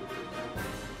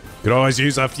 Could always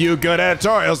use a few good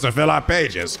editorials to fill our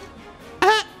pages.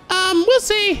 We'll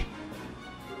see.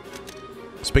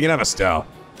 Speaking of Estelle,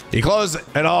 you close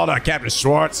at all to Captain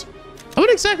Schwartz? I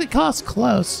wouldn't exactly call us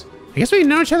close. I guess we've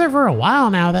known each other for a while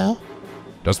now, though.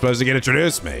 Don't suppose you can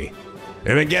introduce me.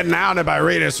 We've been getting hounded by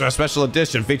readers for a special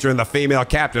edition featuring the female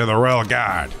captain of the Royal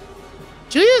Guard.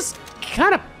 Julia's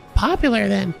kind of popular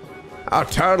then. Oh,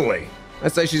 totally.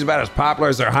 I'd say she's about as popular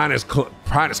as Her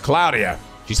Highness Claudia.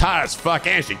 She's hot as fuck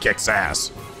and she kicks ass.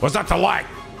 What's not to like?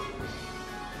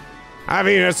 I've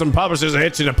even heard some publishers are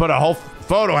itching to put a whole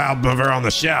photo album of her on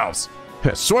the shelves.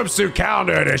 Swimsuit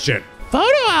calendar edition.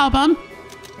 Photo album?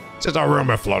 Just a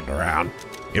rumor floating around.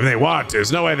 If they want to,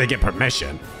 there's no way they get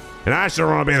permission. And I sure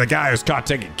want to be the guy who's caught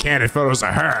taking candid photos of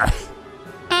her.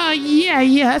 Yeah,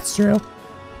 that's true.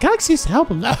 Galaxy used to help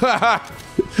him, though.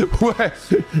 What?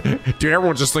 Dude,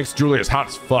 everyone just thinks Julia's hot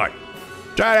as fuck.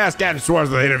 Try to ask Captain Schwartz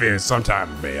in the interview sometime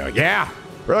with me. Yeah?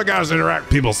 Real guys interact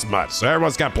with people so much, so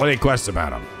everyone's got plenty of questions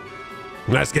about them.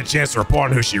 Let's get a chance to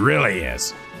report on who she really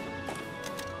is.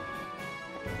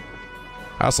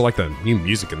 I also like the new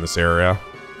music in this area.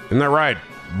 Isn't that right?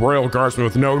 Royal Guardsmen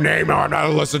with no name are not to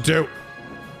listen to.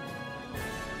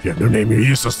 If you have no name, you're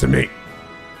useless to me.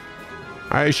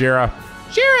 Hi, Shira.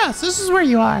 Shira, so this is where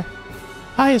you are.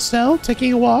 Hi, Estelle.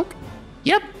 Taking a walk?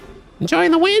 Yep.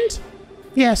 Enjoying the wind?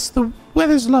 Yes, the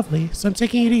weather's lovely, so I'm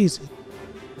taking it easy.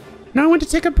 Knowing when to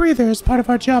take a breather is part of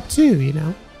our job too, you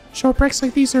know. Short breaks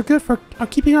like these are good for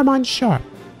keeping our minds sharp.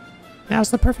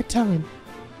 Now's the perfect time.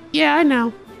 Yeah, I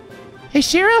know. Hey,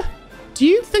 Shira, do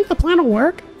you think the plan will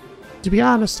work? To be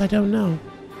honest, I don't know.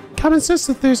 Common sense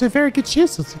that there's a very good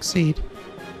chance it'll succeed.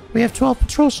 We have 12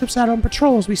 patrol ships out on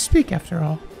patrol as we speak, after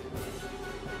all.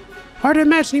 Hard to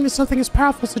imagine even something as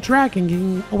powerful as a dragon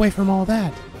getting away from all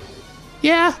that.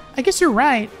 Yeah, I guess you're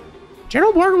right.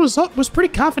 General Morgan was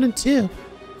pretty confident too.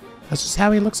 That's just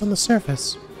how he looks on the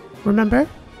surface. Remember?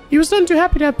 He was none too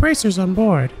happy to have bracers on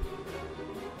board.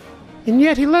 And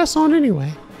yet he let us on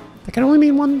anyway. That can only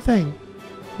mean one thing.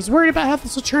 He's worried about how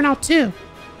this will turn out too.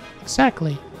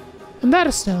 Exactly. And that,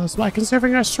 Estelle, is why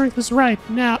conserving our strength is right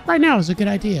now is a good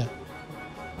idea.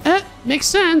 Makes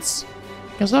sense.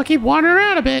 Guess I'll keep wandering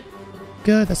around a bit.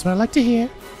 Good, that's what I like to hear.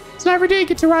 It's not every day you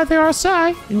get to ride the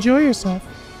RSI. Enjoy yourself.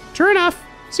 True enough.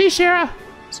 See you, Shara.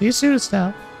 See you soon,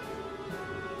 Estelle.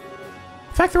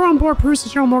 The fact they're on board proves that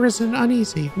General Morgan's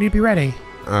uneasy. We need to be ready.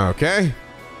 Okay.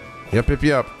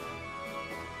 Yep.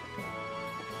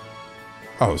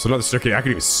 Oh, there's another staircase. I can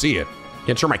even see it.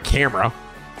 Can't turn my camera.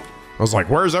 I was like,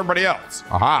 where's everybody else?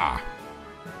 Aha.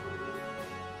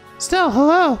 Estelle,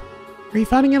 hello. Are you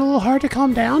finding it a little hard to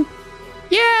calm down?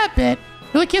 Yeah, a bit.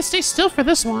 Really can't stay still for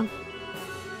this one.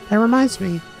 That reminds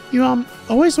me, you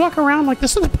always walk around like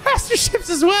this on the passenger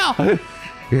ships as well.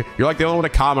 You're like the only one to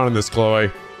comment on this, Chloe.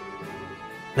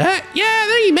 Yeah,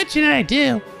 now you mention it, I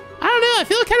do. I don't know, I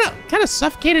feel kind of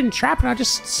suffocated and trapped, and I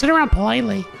just sit around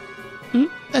politely.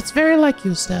 That's very like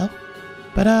you, Estelle.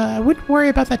 But I wouldn't worry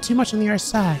about that too much on the other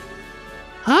side.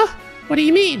 Huh? What do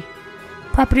you mean?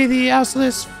 Property of the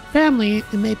Auslis family,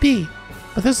 it may be,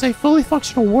 but this is a fully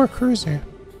functional war cruiser.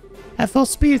 At full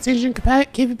speed, its engine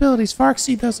capabilities far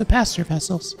exceed those of passenger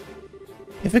vessels.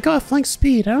 If it go at flank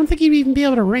speed, I don't think you'd even be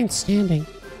able to remain standing.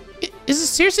 Is it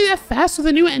seriously that fast with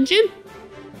a new engine?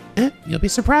 You'll be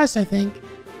surprised, I think.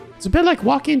 It's a bit like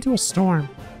walking into a storm.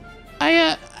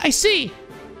 I see.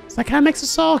 So that kind of makes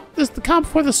us all the calm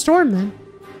before the storm, then.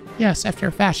 Yes, after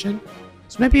a fashion.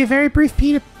 So maybe a very brief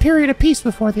period of peace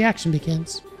before the action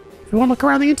begins. If you want to look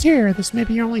around the interior, this may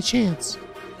be your only chance.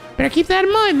 Better keep that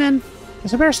in mind, then.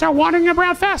 Guess I better start wandering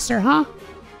around faster, huh?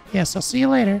 Yes, I'll see you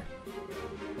later.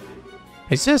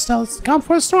 Hey, Estelle, it's the calm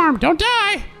before the storm. Don't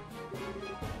die!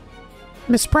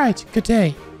 Miss Bright, good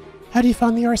day. How do you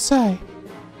find the RSI?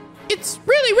 It's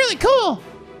really, really cool!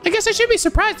 I guess I should be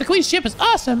surprised. The Queen's ship is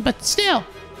awesome, but still.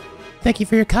 Thank you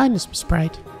for your kindness, Miss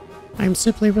Bright. I am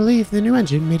simply relieved the new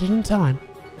engine made it in time.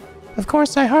 Of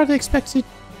course, I hardly expected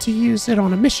to use it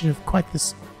on a mission of quite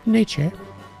this nature.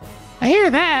 I hear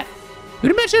that.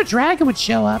 Who'd imagine a dragon would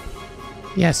show up?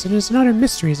 Yes, it is another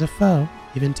mystery as a foe,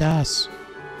 even to us.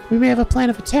 We may have a plan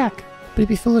of attack, but it'd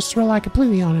be foolish to rely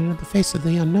completely on it in the face of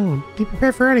the unknown. Be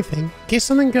prepared for anything, in case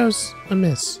something goes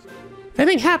amiss. If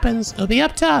anything happens, it'll be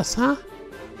up to us, huh?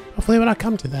 Hopefully it will not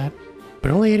come to that,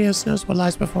 but only Idios knows what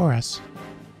lies before us.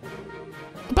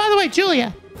 By the way,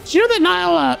 Julia, did you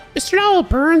know that Mr. Niall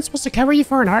Burns wants to cover you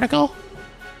for an article?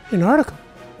 An article?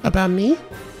 About me?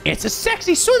 It's a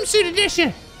sexy swimsuit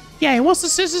edition! Yeah, he wants the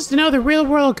citizens to know the real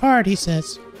world card, he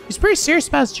says. He's pretty serious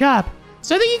about his job,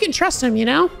 so I think you can trust him, you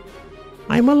know?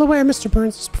 I'm well aware of Mr.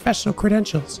 Burns' professional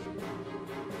credentials.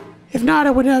 If not,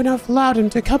 I would have allowed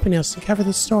him to accompany us to cover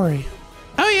this story.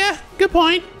 Oh yeah, good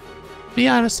point. To be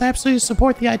honest, I absolutely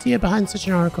support the idea behind such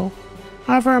an article.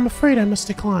 However, I'm afraid I must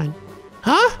decline.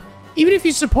 Huh? Even if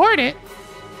you support it?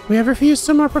 We have refused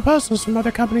similar proposals from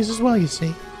other companies as well, you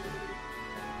see.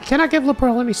 I cannot give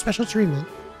Liberl any special treatment.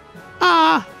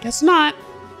 Guess not.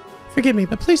 Forgive me,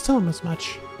 but please tell him as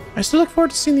much. I still look forward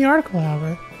to seeing the article,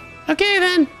 however. Okay,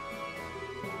 then.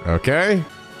 Okay.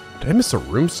 Did I miss a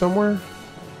room somewhere?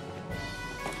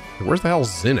 Where's the hell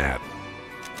Zin at?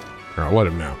 Here, I'll let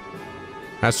him know.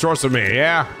 That's short of me,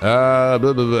 yeah? Blah,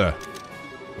 blah, blah.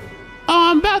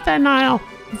 Oh, about that, Niall.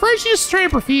 I'm afraid she just straight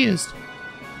up refused.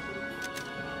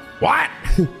 What?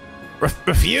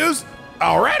 Refused?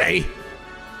 Already?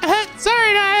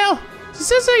 Sorry, Niall. She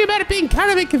said something about it being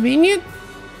kind of inconvenient.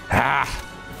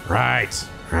 Right.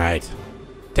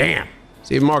 Damn.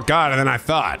 It's even more gaudy than I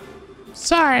thought.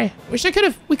 Sorry. Wish we could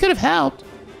have helped.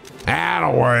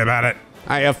 Don't worry about it.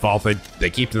 I have fault they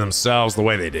keep to themselves the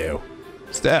way they do.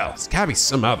 Still, there's gotta be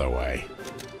some other way.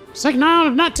 It's like Niall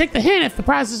would not take the hint if the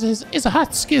prize is a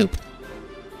hot scoop.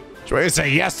 So we say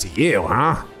yes to you,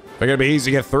 huh? Figured it'd be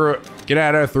easy to get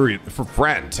out of there for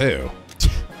friend, too.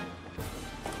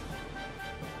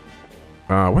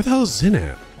 Where the hell is Zin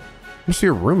at? Must be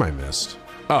a room I missed.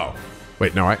 Oh,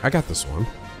 wait, no, I got this one.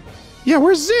 Yeah,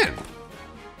 where's Zin?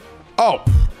 Oh,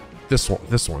 this one.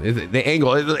 The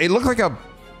angle, it looked like a...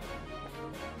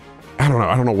 I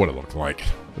don't know what it looked like.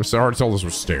 It's hard to tell this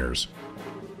was stairs.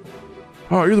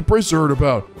 Oh, you're the bracer I heard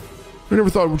about. I never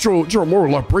thought General Moore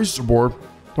would let braces aboard.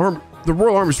 The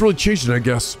Royal Army's really changing, I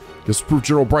guess. Guess proof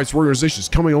General Bright's organization is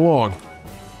coming along.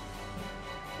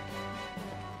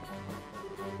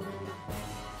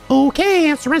 Okay,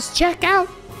 instruments, check out.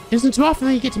 It isn't too often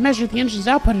that you get to measure the engine's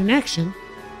output in action.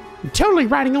 I'm totally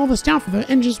writing all this down for the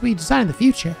engines we design in the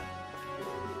future.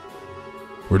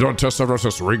 We're done test after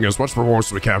test, rigging as much performance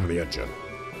as we can for the engine.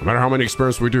 No matter how many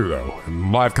experiments we do, though,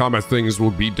 in live combat things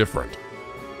will be different.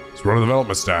 As one of the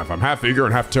development staff, I'm half eager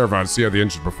and half terrified to see how the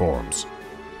engine performs.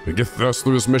 To get us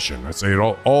through this mission, I'd say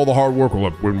all the hard work will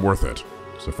have been worth it.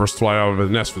 It's the first flight out of the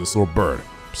nest for this little bird.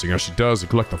 Seeing how she does and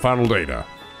collect the final data.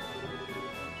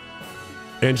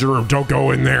 Engine room, don't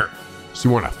go in there. So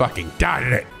you want to fucking die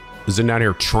today. Is it down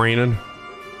here training?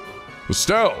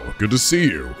 Estelle, good to see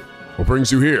you. What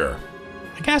brings you here?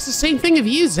 I guess the same thing of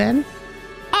you, Zen.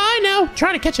 I know,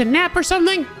 trying to catch a nap or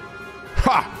something?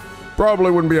 Ha!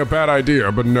 Probably wouldn't be a bad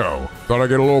idea, but no. Thought I'd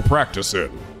get a little practice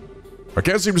in. I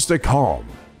can't seem to stay calm.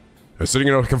 And sitting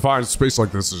in a confined space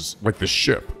like this is like this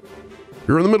ship.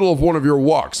 You're in the middle of one of your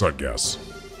walks, I guess.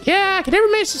 Yeah, I can never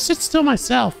manage to sit still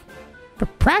myself.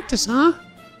 But practice, huh?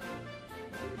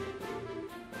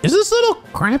 Is this a little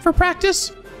cramped for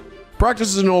practice? Practice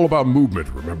isn't all about movement,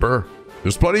 remember?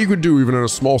 There's plenty you can do even in a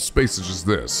small space such as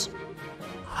this.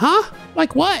 Huh?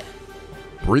 Like what?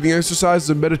 Breathing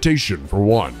exercises and meditation, for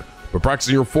one. But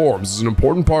practicing your forms is an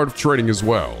important part of training as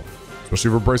well. Especially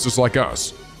for bracers like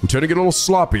us, who tend to get a little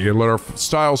sloppy and let our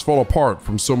styles fall apart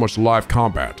from so much live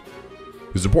combat.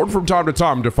 It's important from time to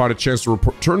time to find a chance to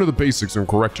return to the basics and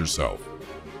correct yourself.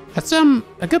 That's, a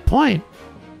good point.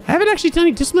 I haven't actually done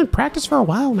any disciplined practice for a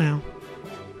while now.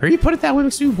 Or you put it that way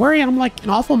makes me worry I'm like an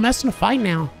awful mess in a fight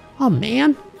now. Oh,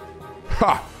 man.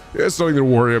 Ha! It's nothing to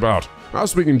worry about. I'm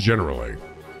speaking generally.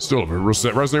 Still, if it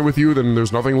resonates with you, then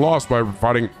there's nothing lost by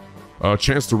providing a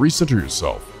chance to recenter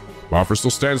yourself. My offer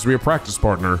still stands to be a practice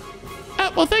partner.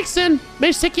 Well, thanks, then. May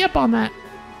just take you up on that.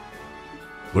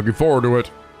 Looking forward to it.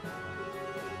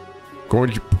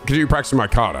 Going to continue practicing my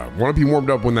kata. Want to be warmed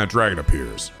up when that dragon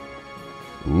appears.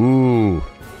 Ooh.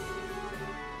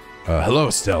 Hello,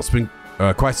 Estelle. It's been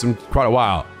quite a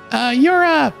while. You're,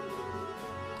 I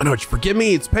know, forgive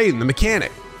me, it's Peyton, the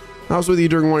mechanic. I was with you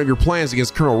during one of your plans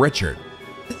against Colonel Richard.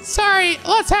 Sorry,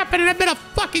 lots happened and I've been a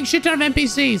fucking shit ton of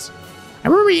NPCs. I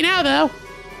remember you now, though.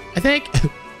 I think.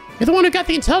 You're the one who got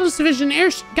the Intelligence Division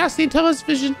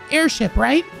airship,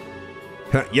 right?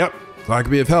 Yep, glad I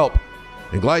could be of help.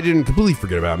 And glad you didn't completely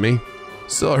forget about me.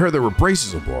 Still, I heard there were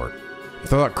braces aboard. The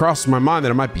thought crossed my mind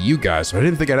that it might be you guys, so I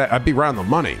didn't think I'd be around the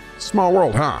money. Small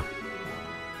world, huh?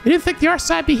 We didn't think the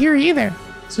R-Side would be here either.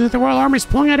 So that the Royal Army's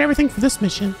pulling out everything for this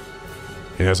mission.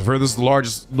 Yes, I've heard this is the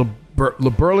largest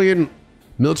Liberlian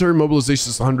military mobilization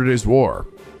since the 100 Days War.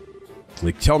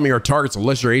 They tell me our target's a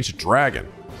lesser ancient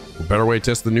dragon. A better way to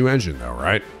test the new engine, though,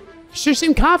 right? You sure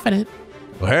seem confident.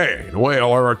 Well, hey, in a way,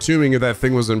 all our tuning of that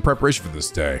thing was in preparation for this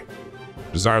day.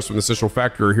 Desires from the Central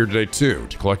Factory are here today, too,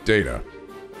 to collect data.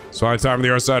 It's finally time for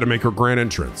the R-Side to make her grand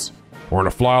entrance. We're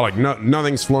gonna fly like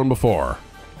nothing's flown before.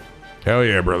 Hell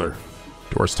yeah, brother.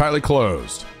 Doors tightly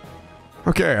closed.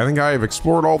 Okay, I think I have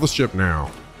explored all the ship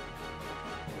now.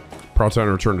 Probably time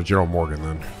to return to General Morgan,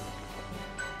 then.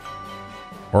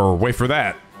 Or wait for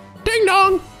that. Ding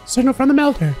dong! Signal from the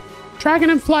melter. Dragon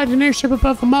in flight, an airship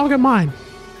above the Malga mine.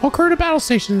 All crew to battle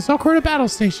stations, all crew to battle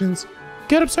stations.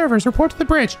 Get observers, report to the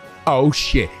bridge. Oh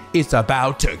shit, it's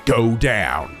about to go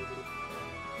down.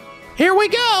 Here we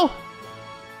go!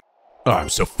 Oh, I'm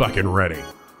so fucking ready.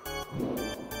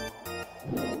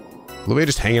 Louis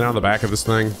just hanging out on the back of this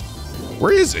thing.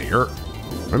 Where is he? Or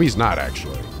maybe he's not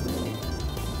actually.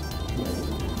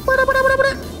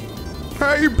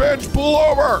 Hey, bitch, pull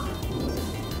over!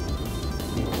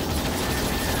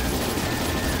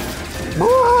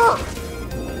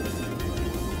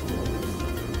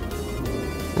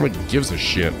 Nobody gives a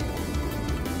shit.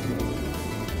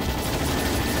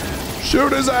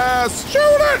 Shoot his ass! Shoot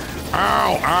it!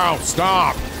 Ow, ow,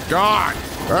 stop! God!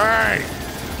 Hey!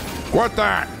 Quit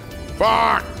that!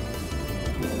 Fuck!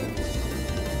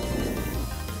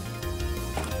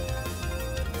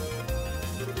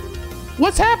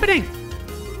 What's happening?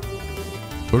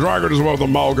 The dragon is above the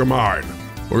Malga mine.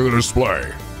 Look at the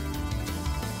display.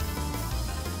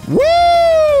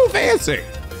 Woo! Fancy!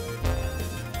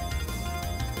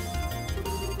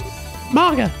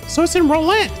 Malga, so it's in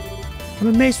Roland. I'm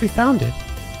amazed we found it.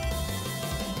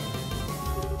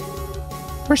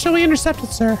 Where shall we intercept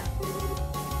it, sir?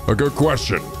 A good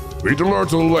question. We need to lure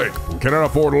to the lake. We cannot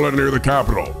afford to land near the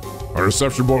capital. Our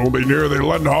reception point will be near the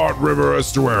Lendhard River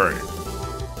estuary.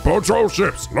 Patrol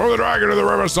ships, lure the dragon to the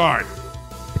riverside.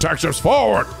 Attack ships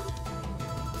forward.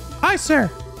 Aye, sir.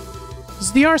 This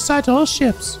is the R-Side to all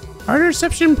ships. Our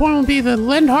interception point will be the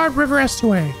Lendhard River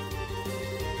estuary.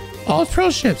 All patrol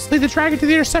ships, lead the dragon to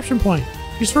the interception point.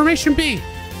 Use formation B.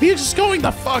 We are just going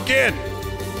the fuck in.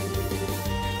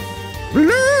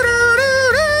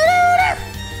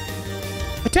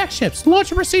 Attack ships,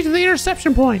 launch and proceed to the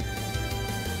interception point.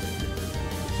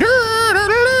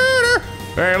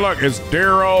 Hey, look, it's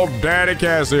dear old Daddy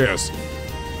Cassius.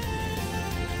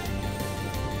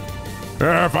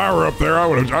 If I were up there,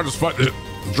 I'd just fight the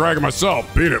dragon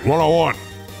myself. Beat it, one-on-one.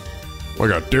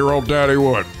 like a dear old daddy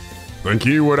would. Think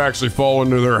he would actually fall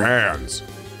into their hands.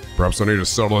 Perhaps I need to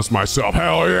settle this myself.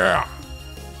 Hell yeah!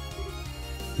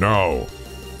 No.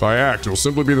 If I act, it'll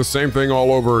simply be the same thing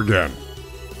all over again.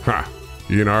 Ha!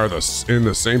 He and I are in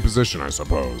the same position, I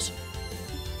suppose.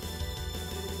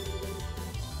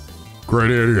 Great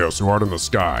idiots who aren't in the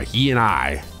sky. He and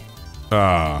I.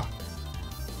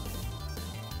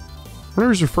 What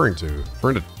are you referring to?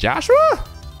 Referring to Joshua?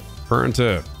 Referring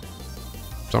to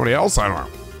somebody else? I don't know.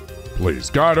 Please,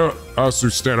 guide us who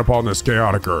stand upon this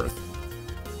chaotic earth.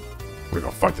 We're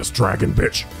gonna fight this dragon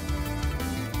bitch.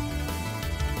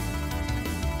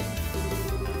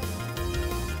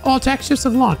 All attack ships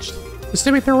have launched.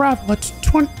 Estimate their arrival at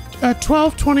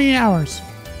 1220 hours.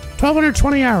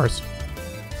 1220 hours.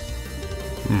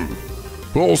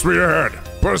 Full speed ahead.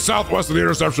 Put us southwest of the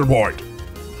interception point.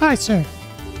 Aye, sir.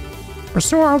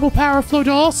 Restore orbital power flow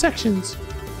to all sections.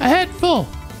 Ahead, full.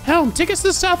 Helm, take us to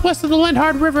the southwest of the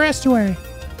Lindhard River estuary.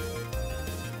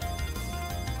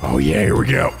 Oh yeah, here we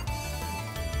go.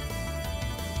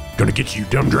 Gonna get you,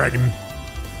 dumb dragon.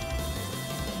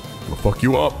 Gonna fuck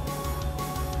you up.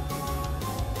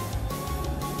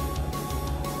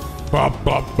 Bop,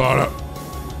 bop, bada.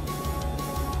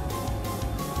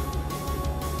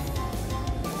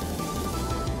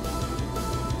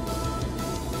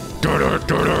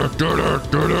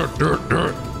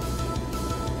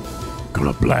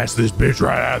 Gonna blast this bitch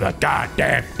right out of the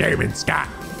goddamn demon sky.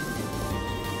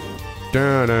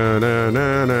 Da, da, da,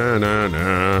 da, da, da,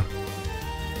 da.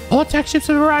 All attack ships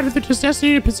have arrived at their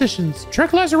designated positions.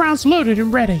 Tranquilizer rounds loaded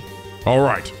and ready.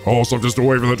 Alright, also just to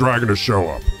wait for the dragon to show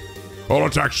up. All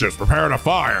attack ships prepare to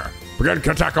fire. Begin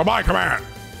attack on my command.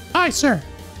 Aye, sir.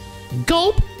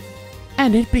 Gulp.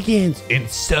 And it begins. And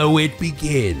so it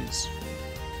begins.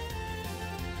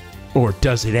 Or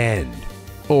does it end?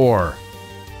 Or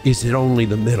is it only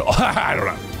the middle? I don't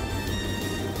know.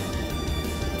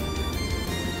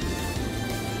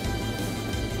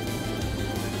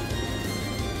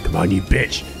 Come on, you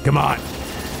bitch. Come on.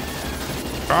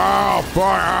 Oh,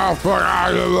 fuck, oh,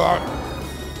 fuck.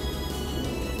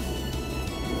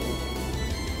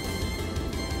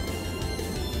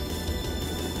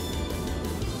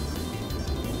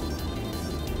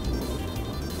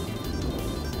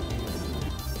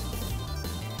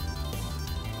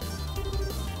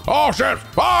 Oh shit!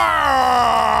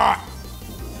 Fire!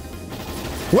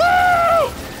 Woo!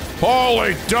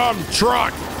 Holy dumb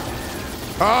truck!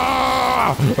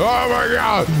 Ah! Oh my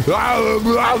god!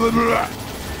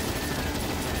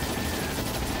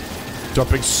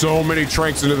 Dumping so many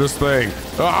tranks into this thing.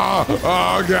 Ah!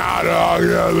 Oh god! Oh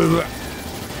god!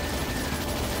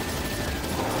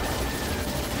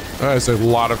 That is a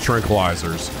lot of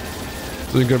tranquilizers.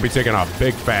 So he's gonna be taking a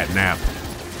big fat nap.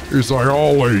 He's like,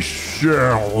 holy shit!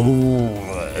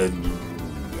 And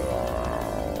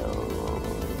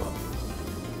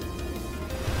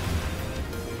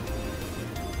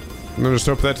then just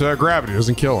hope that gravity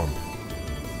doesn't kill him.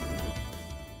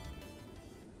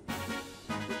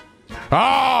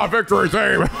 Ah, victory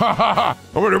theme! I'm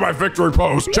gonna do my victory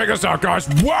pose. Check this out, guys.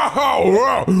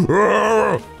 Whoa!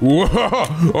 Whoa!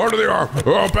 Whoa! Onto the arm.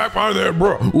 Oh, back behind the head,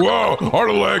 bro. Whoa!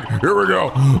 Onto the leg. Here we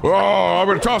go. Oh, I'm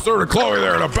gonna toss over to Chloe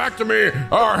there. Now back to me.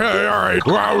 All right.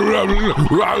 Gerald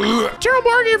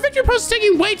Morgan, your victory post is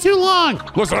taking way too long.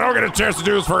 Listen, I don't get a chance to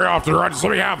do this very often, right? Just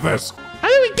let me have this. I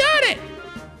think we got it.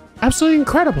 Absolutely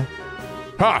incredible.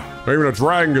 Ha! Even a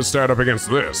dragon can stand up against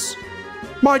this.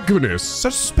 My goodness,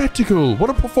 such a spectacle.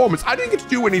 What a performance. I didn't get to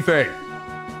do anything.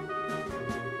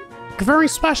 Confirming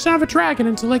splashdown of a dragon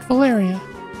into Lake Valeria.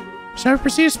 Shall we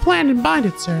proceed as planned and bind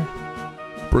it, sir?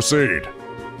 Proceed.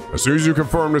 As soon as you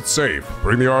confirm it's safe,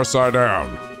 bring the R side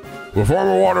down. We'll form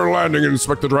a water landing and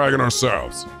inspect the dragon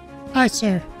ourselves. Aye,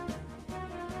 sir.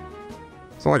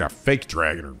 It's not like a fake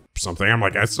dragon or something. I'm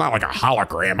like, it's not like a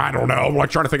hologram. I don't know. I'm like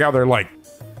trying to think how they're like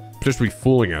potentially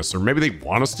fooling us. Or maybe they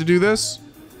want us to do this?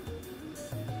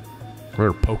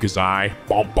 Or poke his eye.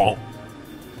 Bonk, bonk.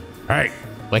 Hey,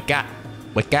 wake up.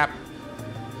 Wake up.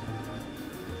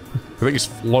 I think he's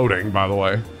floating, by the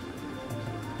way.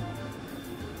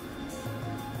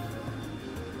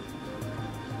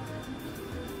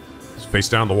 His face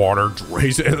down in the water.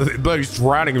 He's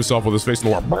drowning himself with his face in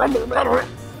the water.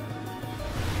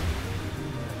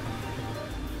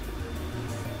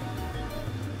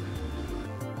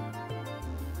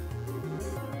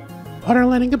 Water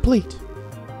landing complete.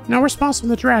 No response from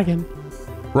the dragon.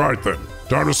 Right then.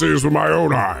 Time to see this with my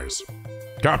own eyes.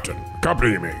 Captain,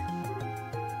 accompany me.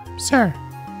 Sir.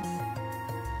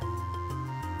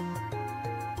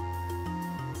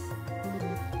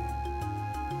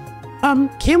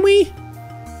 Can we?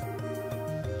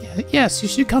 Yes, you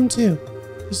should come too.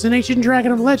 It's an ancient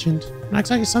dragon of legend. Looks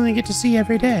like it's something you get to see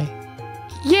every day.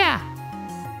 Yeah.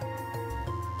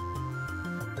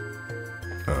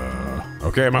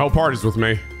 Okay, my whole party's with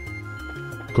me,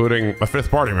 including a 5th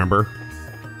party member.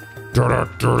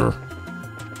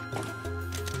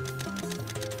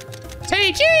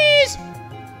 Say cheese!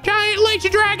 Giant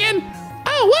legion dragon!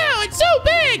 Oh wow, it's so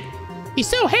big! He's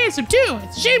so handsome too.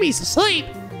 It's a shame he's asleep.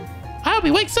 I hope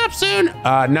he wakes up soon.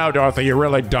 No, Dorothy, you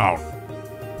really don't.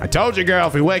 I told you, girl,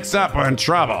 if he wakes up, we're in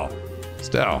trouble.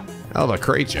 Still, hell of a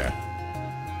creature.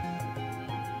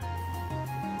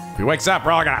 If he wakes up,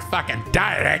 we're all gonna fucking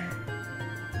die today.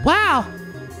 Wow.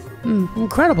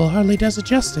 Incredible. Hardly does it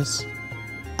justice.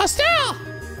 Estelle!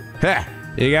 Heh,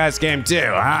 you guys came too,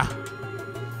 huh?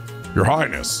 Your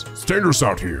Highness, it's dangerous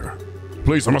out here.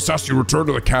 Please, I must ask you to return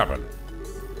to the cabin.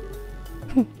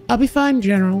 I'll be fine,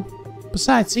 General.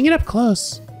 Besides, seeing it up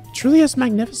close, it truly is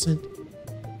magnificent.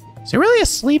 Is it really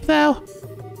asleep, though?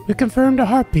 We confirmed a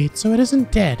heartbeat, so it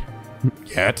isn't dead.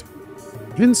 Yet?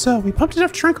 Even so, we pumped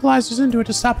enough tranquilizers into it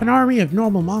to stop an army of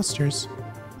normal monsters.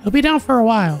 It'll be down for a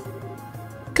while.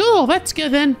 Cool, that's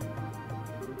good then.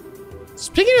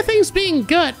 Speaking of things being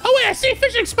good. Oh wait, I see a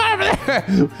fishing spot over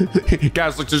there.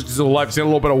 Guys, look just to the left. See a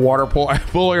little bit of water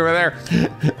pulling over there.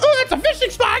 Oh, that's a fishing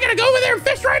spot. I gotta go over there and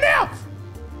fish right now.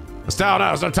 Estelle, no,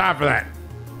 there's no time for that.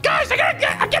 Guys, I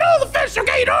get all the fish,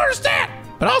 okay? You don't understand.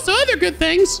 But also other good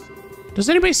things. Does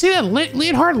anybody see that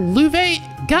Leonhard Louvet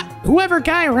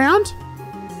guy around?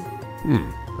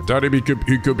 I doubt he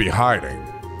could be hiding.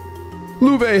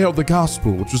 Louvet held the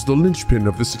gospel, which was the linchpin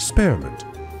of this experiment.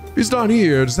 If he's not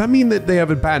here, does that mean that they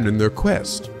have abandoned their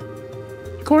quest?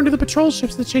 According to the patrol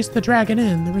ships that chased the dragon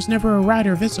in, there was never a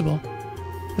rider visible.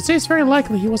 I'd say it's very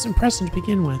likely he wasn't present to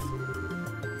begin with.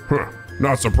 Huh,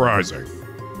 not surprising.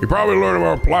 He probably learned of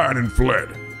our plan and fled.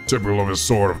 Typical of his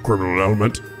sort of criminal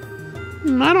element.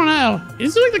 I don't know. He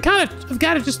doesn't look the kind of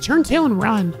guy to just turn tail and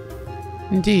run.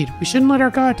 Indeed, we shouldn't let our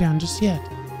guard down just yet.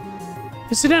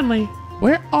 Incidentally,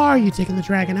 where are you taking the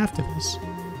dragon after this?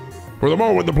 For the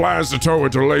moment, the plan is to tow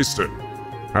it to Leyston.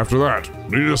 After that,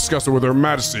 we need to discuss it with Her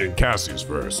Majesty and Cassius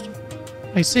first.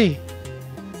 I see.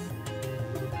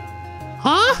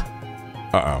 Huh?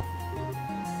 Uh-oh.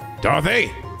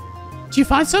 Dorothy? Did you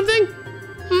find something?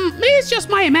 Maybe it's just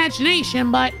my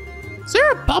imagination, but is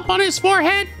there a bump on his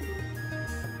forehead?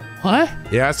 What?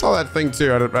 Yeah, I saw that thing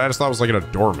too. I just thought it was like an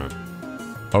adornment.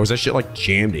 Oh, is that shit like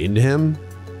jammed into him?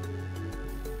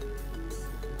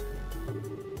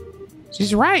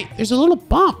 She's right. There's a little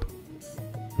bump.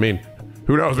 I mean,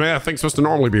 who knows, man? That thing's supposed to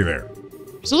normally be there.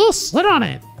 There's a little slit on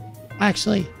it.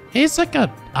 Actually, it's like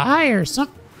a eye or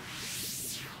something.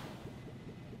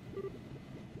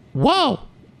 Whoa.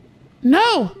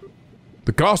 No.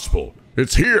 The gospel,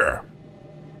 it's here.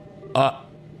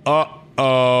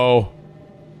 Uh-oh.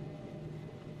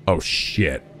 Oh,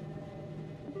 shit.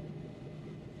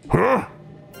 Huh?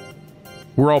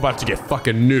 We're all about to get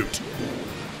fucking nuked.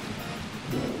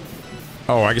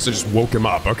 Oh, I guess I just woke him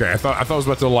up. Okay, I thought I was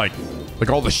about to like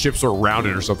all the ships are around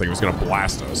it or something. It was gonna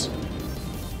blast us.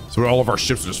 So all of our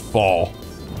ships just fall.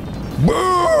 Boom!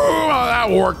 Oh,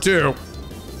 that worked too.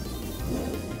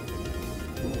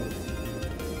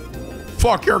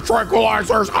 Fuck your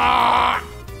tranquilizers! Ah!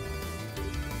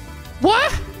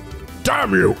 What?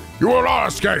 Damn you! You will not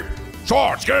escape!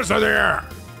 Sarge, get us in the air!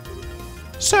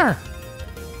 Sir.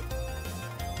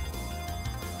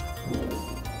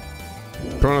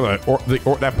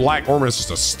 That black ornament is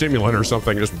just a stimulant or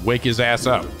something. Just wake his ass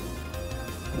up.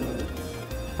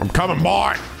 I'm coming,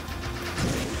 boy!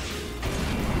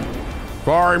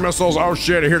 Fire missiles! Oh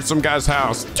shit, I hit some guy's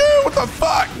house. Dude, what the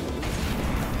fuck?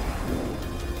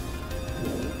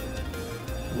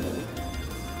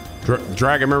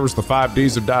 Dragon remembers the 5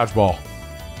 Ds of dodgeball.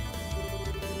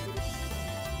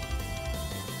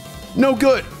 No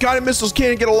good. Guided missiles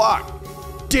can't get a lock.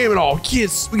 Damn it all.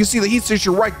 Kids, we can see the heat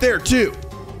station right there, too.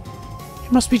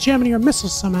 It must be jamming your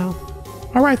missiles somehow.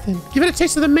 All right, then. Give it a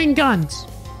taste of the main guns.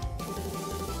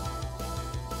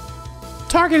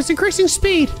 Target is increasing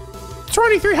speed.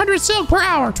 2,300 silk per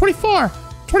hour. 24,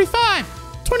 25,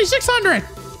 2,600.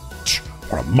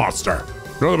 What a monster!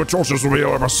 None of the patrol ships will be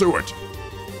able to pursue it.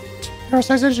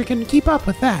 Aerospace engine can keep up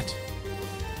with that.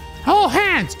 All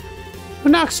hands!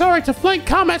 We'll now accelerate to flank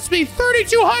combat speed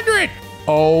 3,200!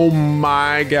 Oh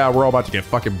my god, we're all about to get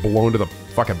fucking blown to the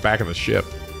fucking back of the ship.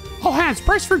 All hands,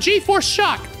 brace for G-force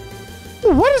shock.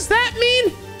 What does that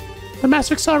mean? The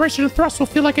massive acceleration and thrust will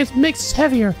feel like it makes us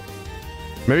heavier.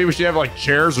 Maybe we should have like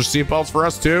chairs or seatbelts for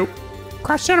us too?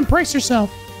 Crouch down and brace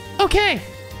yourself. Okay.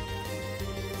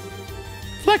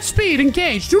 Flex speed,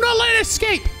 engage. Do not let it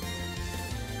escape.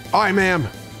 Aye, ma'am.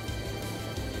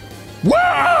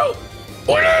 Whoa!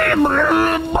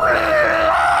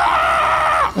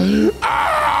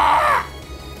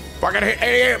 Fucking hit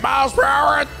 88 miles per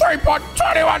hour at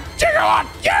 3.21 gigawatt.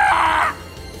 Yeah!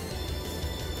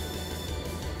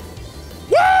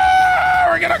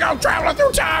 Woo! We're gonna go traveling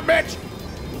through time, bitch.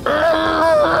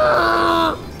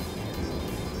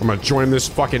 I'm gonna join this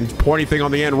fucking pointy thing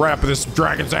on the end right up this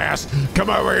dragon's ass.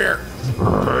 Come over here.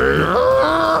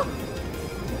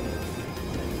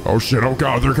 Oh shit, oh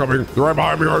god, they're coming. They're right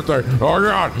behind me, aren't they? Oh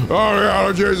god, oh god,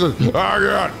 oh Jesus, oh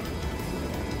god.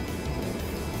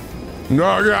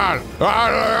 No god,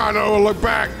 I know, look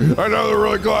back. I know they're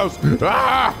really close.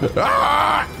 Ah,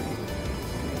 ah.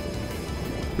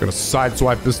 I'm gonna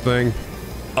sideswipe this thing.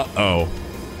 Uh-oh.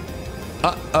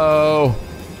 Uh-oh.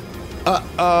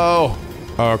 Uh-oh.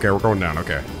 Oh, okay, we're going down,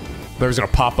 okay. They're just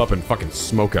gonna pop up and fucking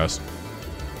smoke us.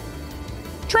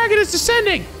 Dragon is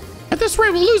descending! At this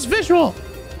rate, we'll lose visual!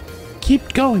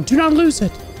 Keep going, do not lose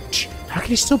it. Shh, how can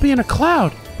he still be in a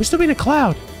cloud? We're still be in a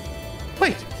cloud.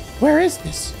 Wait, where is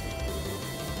this?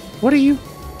 What are you?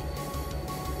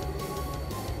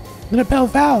 Liberl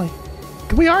Valley.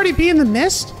 Could we already be in the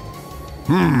mist?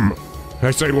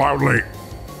 I say loudly.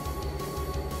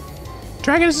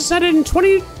 Dragon is descended in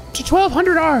 20 to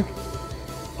 1200 ARG.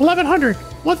 1100,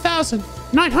 1000,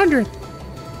 900.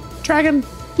 Dragon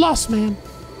lost, man.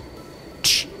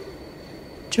 Shh.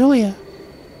 Julia.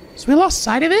 So we lost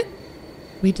sight of it?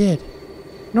 We did.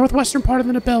 Northwestern part of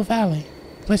the Liberl Valley.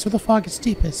 The place where the fog is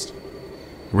deepest.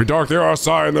 We docked the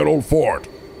RSI in that old fort.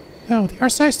 Oh, the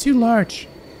RSI is too large.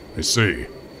 I see.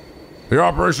 The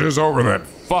operation is over then.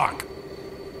 Fuck.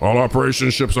 All operation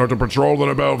ships are to patrol the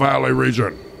Liberl Valley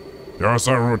region. The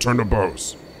RSI will return to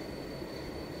Bose.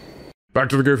 Back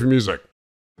to the goofy music.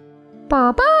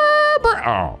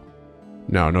 Oh.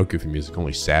 No, no goofy music,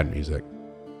 only sad music.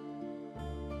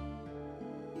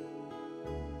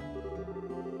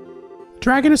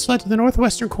 Dragon has fled to the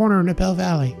northwestern corner of Liberl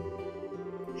Valley.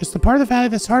 It's the part of the valley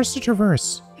that's hardest to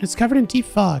traverse, and it's covered in deep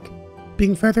fog,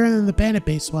 being further in than the bandit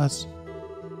base was.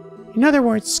 In other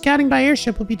words, scouting by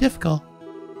airship will be difficult.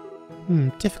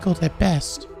 Difficult at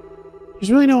best. There's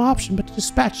really no option but to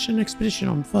dispatch an expedition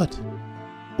on foot.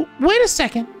 Wait a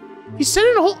second! If you send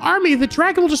in a whole army, the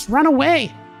dragon will just run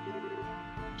away!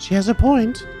 She has a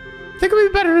point. I think it would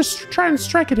be better to try and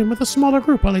strike at him with a smaller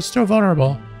group while he's still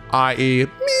vulnerable. I.e.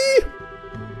 me.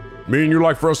 Mean you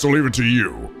like for us to leave it to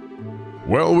you?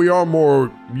 Well, we are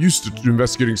more used to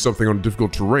investigating something on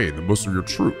difficult terrain than most of your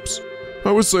troops.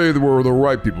 I would say that we're the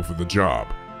right people for the job.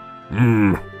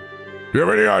 Do you have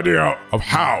any idea of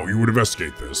how you would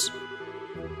investigate this?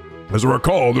 As I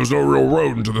recall, there's no real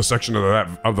road into the section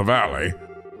of the valley.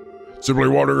 Simply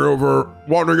wandering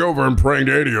over and praying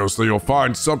to Adios that you'll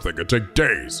find something could take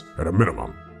days at a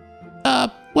minimum.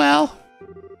 Well...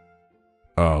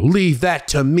 Leave that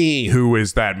to me. Who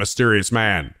is that mysterious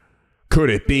man?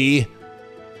 Could it be?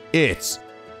 It's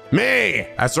Me!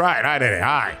 That's right, I did it.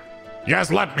 Hi. You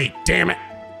guys let me, damn it.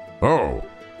 Oh.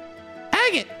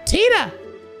 Agate! Tina!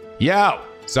 yo.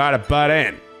 Sorry to butt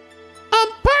in.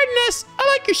 Pardon us. I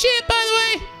like your shit, by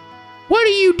the way. What are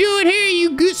you doing here,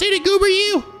 you goosey goober,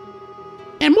 you?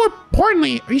 And more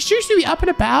importantly, are you seriously be up and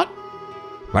about?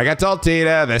 Like I told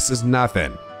Tina, this is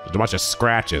nothing. Just a bunch of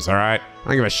scratches, all right? I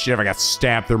don't give a shit if I got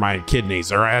stabbed through my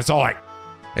kidneys, all right? That's all like,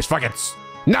 it's fucking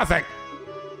nothing.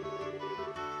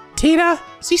 Tina,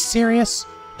 is he serious?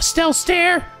 Estelle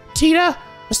stare? Tina?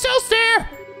 Estelle stare?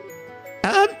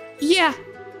 Yeah.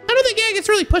 I don't think Agate's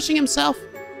really pushing himself.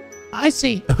 I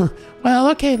see.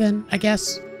 Well, okay then, I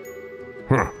guess.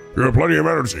 Huh. You have plenty of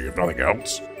energy, if nothing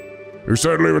else. You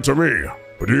said leave it to me,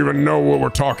 but do you even know what we're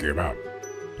talking about?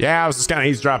 Yeah, I was just kind of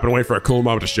eavesdropping and waiting for a cool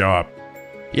moment to show up.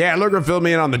 Yeah, Luger filled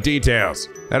me in on the details.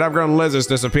 That upgrown lizards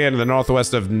disappeared in the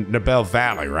northwest of Liberl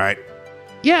Valley, right?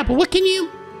 Yeah, but what can you...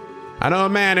 I know a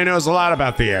man who knows a lot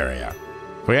about the area.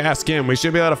 If we ask him, we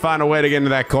should be able to find a way to get into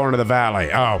that corner of the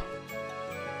valley. Oh.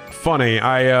 Funny,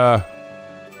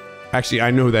 Actually,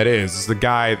 I know who that is. It's the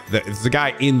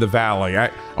guy in the valley.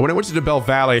 When I went to Liberl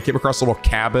Valley, I came across a little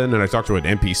cabin and I talked to an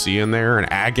NPC in there, an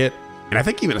Agate. And I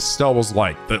think even Estelle was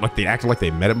like they acted like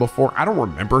they met him before. I don't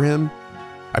remember him.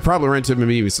 I probably ran into him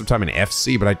maybe sometime in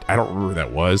FC, but I don't remember who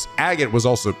that was. Agate was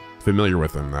also familiar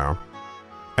with him though.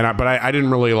 But I didn't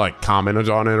really like comment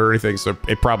on it or anything, so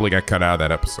it probably got cut out of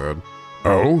that episode.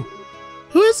 Oh?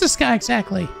 Who is this guy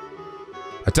exactly?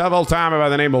 A tough old timer by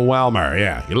the name of Welmer,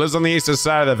 yeah. He lives on the eastern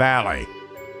side of the valley.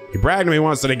 He bragged to me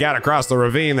once that he got across the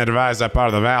ravine that divides that part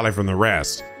of the valley from the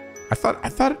rest. I thought,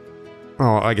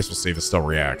 oh, I guess we'll see if it still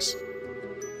reacts.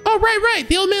 Oh, right.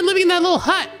 The old man living in that little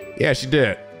hut. Yeah, she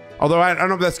did. Although I don't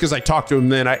know if that's because I talked to him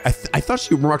then. I thought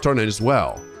she remarked on it as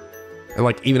well.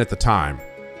 Like, even at the time.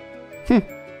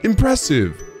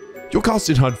 Impressive. Your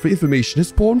constant hunt for information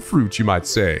has borne fruit, you might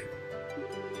say.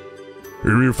 If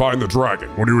you find the dragon,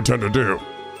 what do you intend to do?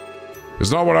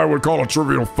 It's not what I would call a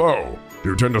trivial foe. Do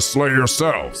you intend to slay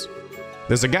yourselves?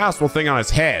 There's a gospel thing on his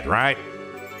head, right?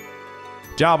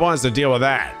 Job wants to deal with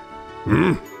that.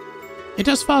 It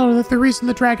does follow that the reason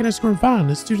the dragon has grown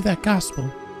violent is due to that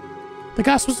gospel. The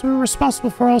gospel's been responsible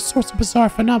for all sorts of bizarre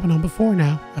phenomena before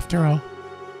now, after all.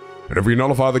 And if we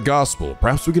nullify the gospel,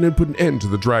 perhaps we can put an end to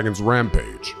the dragon's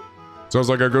rampage. Sounds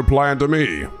like a good plan to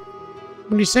me.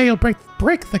 When you say you'll break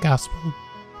the gospel,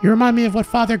 you remind me of what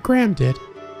Father Graham did.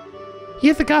 He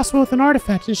hit the gospel with an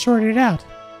artifact and shorted it out.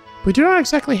 We do not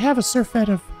exactly have a surfeit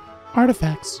of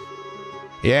artifacts.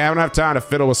 Yeah, I don't have time to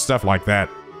fiddle with stuff like that.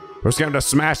 We're just going to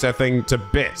smash that thing to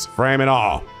bits, frame and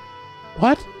all.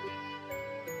 What?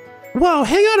 Whoa,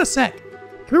 hang on a sec.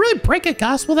 Can we really break a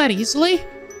gospel that easily?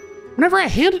 Whenever I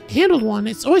handled one,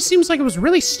 it always seems like it was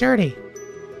really sturdy.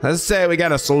 Let's say we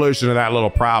got a solution to that little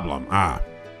problem.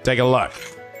 Take a look.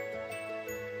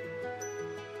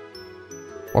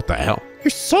 What the hell? Your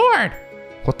sword!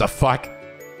 What the fuck?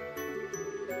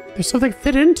 There's something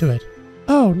fit into it.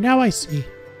 Oh, now I see.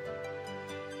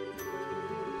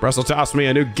 Russell tossed me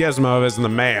a new gizmo of his in the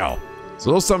mail. It's a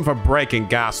little something for breaking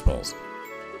gospels.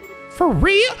 For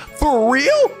real? For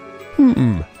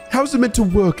real? How's it meant to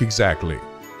work exactly?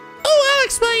 Oh, I'll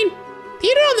explain. The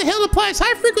unit on the hill applies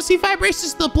high-frequency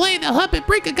vibrations to the blade that'll help it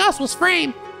break a gospel's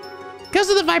frame. Because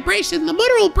of the vibration, the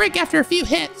motor will break after a few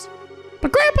hits.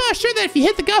 But Grandpa is sure that if you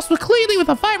hit the gospel cleanly with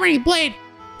a vibrating blade,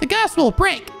 the gospel will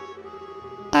break.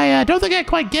 I don't think I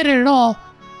quite get it at all,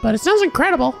 but it sounds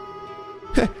incredible.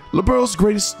 Liberl's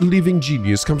greatest living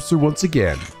genius comes through once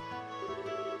again.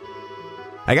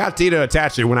 I got T to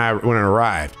attach it when it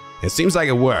arrived. It seems like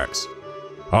it works.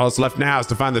 All that's left now is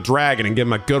to find the dragon and give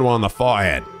him a good one on the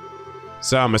forehead.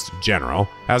 So, Mr. General,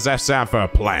 how's that sound for a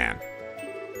plan?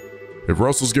 If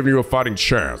Russell's giving you a fighting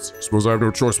chance, I suppose I have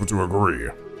no choice but to agree.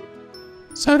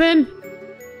 So then,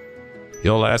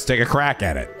 You'll let us take a crack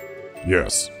at it.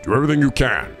 Yes, do everything you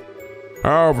can.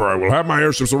 However, I will have my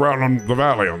airships around on the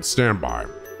valley on standby.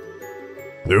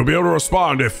 They will be able to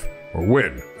respond if, or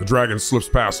when, the dragon slips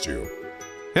past you.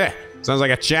 Heh, sounds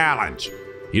like a challenge.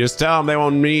 You just tell them they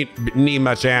won't need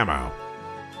much ammo.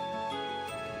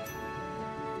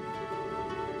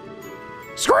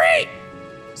 scream!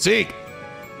 Seek!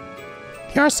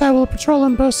 The RSI will patrol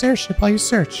on Bo's airship while you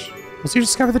search. Once you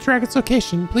discover the dragon's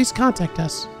location, please contact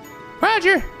us.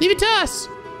 Roger, leave it to us.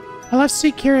 I'll have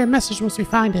Seek carry a message once we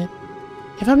find it.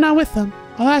 If I'm not with them,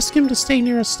 I'll ask him to stay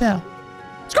near Estelle.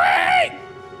 Scream!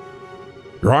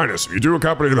 Your Highness, if you do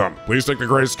accompany them, please take the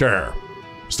greatest care.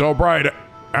 Estelle Bride,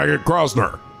 Agate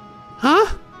Krosner.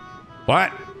 Huh?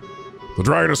 What? The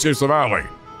dragon escapes the valley.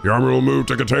 The army will move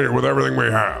to contain it with everything we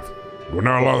have. We will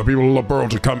not allow the people of Liberl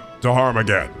to come to harm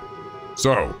again.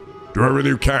 So, do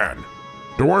everything you can.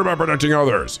 Don't worry about protecting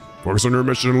others. Focus on your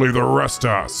mission and leave the rest to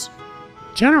us.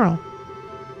 General.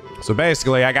 So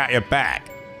basically, I got your back.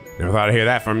 Never thought I'd hear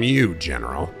that from you,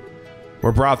 General.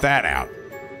 What brought that out?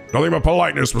 Nothing but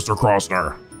politeness, Mr.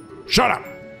 Krosner. Shut up!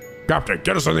 Captain,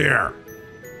 get us in the air.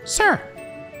 Sir.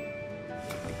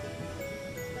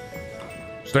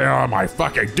 Stay on my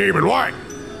fucking demon way!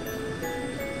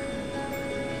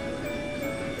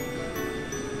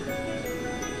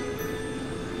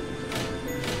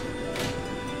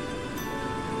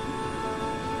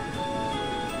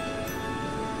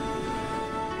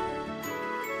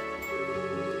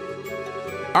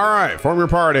 All right, form your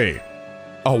party.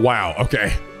 Oh, wow,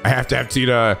 okay. I have to have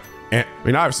Tita, and, I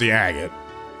mean, obviously Agate.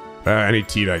 I need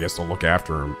Tita, I guess, to look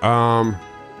after him.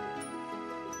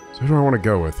 So who do I want to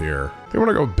go with here? I think I want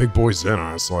to go with Big Boy Zen,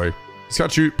 honestly. He's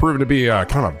got proven to be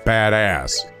kind of a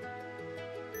badass.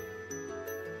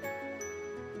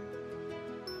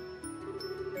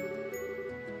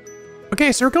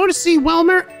 Okay, so we're going to see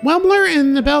Welmler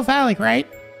in the Bell Valley, right?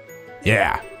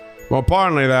 Yeah. Well,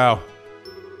 importantly, though,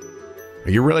 are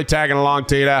you really tagging along,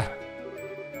 Tita?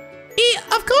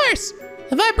 Yeah, of course!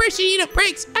 The vibration unit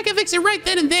breaks, I can fix it right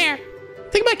then and there.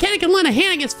 Think my cat can lend a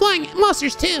hand against flying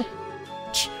monsters, too.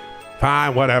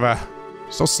 Fine, whatever.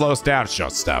 So slow us down,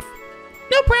 short stuff.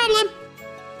 No problem.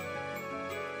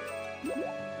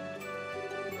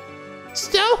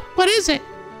 Still, what is it?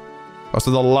 What's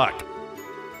with the luck?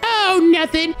 Oh,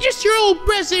 nothing. Just your old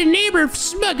resident neighbor,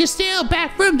 Smug Estelle,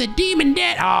 back from the demon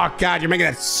den. Oh, God, you're making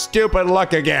that stupid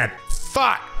luck again.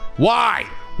 Fuck. Why?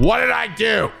 What did I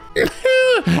do?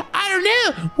 I don't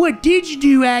know. What did you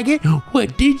do, Agate?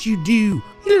 What did you do? You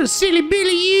little silly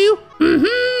Billy, you?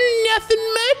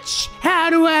 Nothing much. How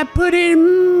do I put it?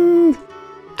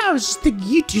 I was just thinking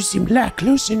you two seem a lot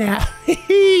closer now. Yeah.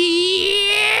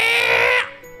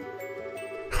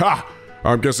 Ha!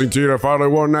 I'm guessing Tina finally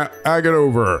won that agate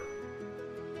over.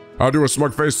 I'll do a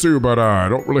smug face too, but I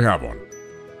don't really have one.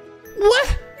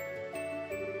 What?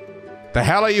 The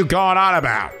hell are you going on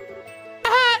about?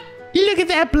 Look at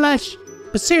that blush.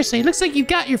 But seriously, it looks like you've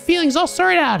got your feelings all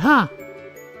sorted out, huh?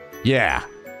 Yeah,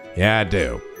 I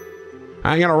do.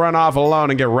 I ain't gonna run off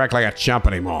alone and get wrecked like a chump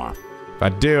anymore. If I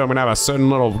do, I'm gonna have a certain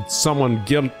little someone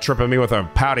guilt tripping me with a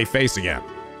pouty face again.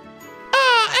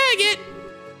 Oh, agate.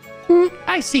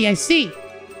 I see.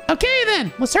 Okay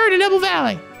then, let's hurry to Noble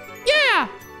Valley. Yeah!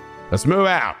 Let's move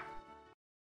out.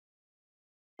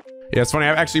 Yeah, it's funny.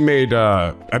 I've actually made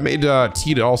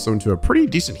Tita also into a pretty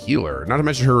decent healer. Not to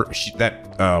mention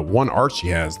that one art she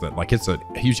has that like hits a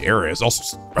huge area. It's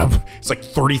also it's like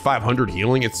 3,500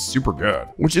 healing. It's super good,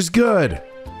 which is good.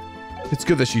 It's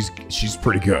good that she's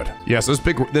pretty good. Yeah, so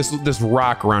this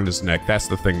rock around his neck. That's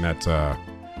the thing that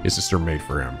his sister made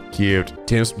for him. Cute.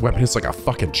 Damn, this weapon hits like a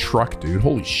fucking truck, dude.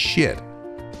 Holy shit.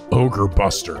 Ogre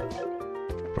Buster.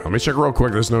 Well, let me check real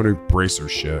quick. There's no new bracer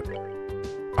shit.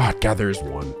 Oh god, there's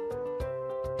one.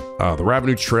 The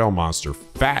Ravenue Trail Monster.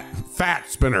 Fate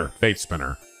Spinner.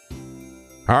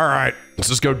 All right, let's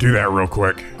just go do that real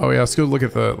quick. Oh yeah, let's look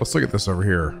at this over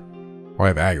here. Oh, I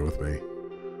have Agate with me.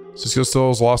 Let's just go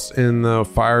souls lost in the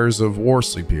fires of war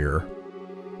sleep here.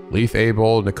 Leaf,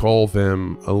 Abel, Nicole,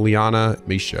 Vim, Liana,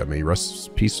 Misha may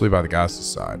rest peacefully by the goddess'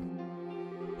 side.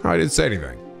 Oh, I didn't say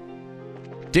anything.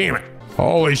 Damn it.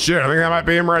 Holy shit, I think that might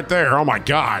be him right there. Oh my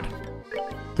god.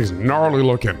 He's gnarly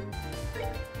looking.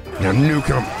 Now nuke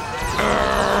him.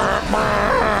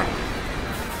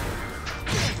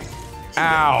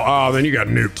 Ow. Oh, then you got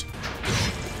nuked.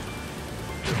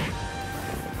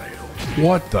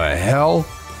 What the hell?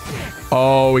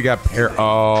 Oh, we got we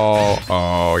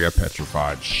got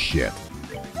petrified. Shit.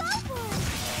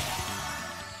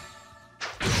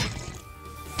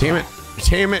 Damn it.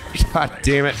 God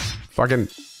damn it. Fucking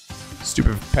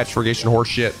stupid petrification horse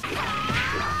shit.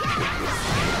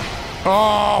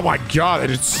 Oh my god, that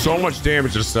did so much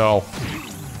damage to Estelle.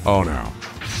 Oh no.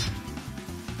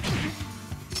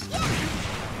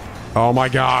 Oh my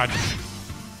god.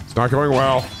 It's not going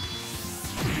well.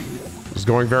 It's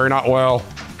going very not well.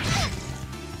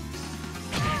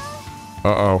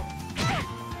 Uh-oh.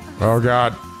 Oh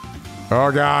god.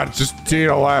 Oh god, it's just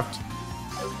Tina left.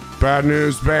 Bad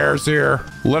news bears here.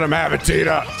 Let him have it,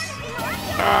 Tina.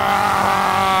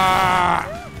 Ah!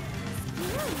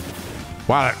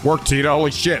 Wow, that worked, Tina.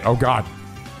 Holy shit. Oh god.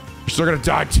 You're still gonna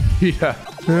die, Tina.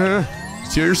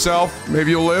 Heal yourself.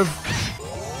 Maybe you'll live.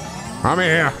 I'm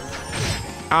here.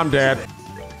 I'm dead.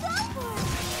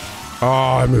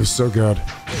 Oh, that moves so good.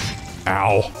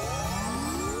 Ow.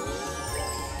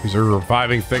 Here's a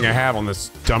reviving thing I have on this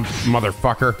dumb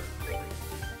motherfucker.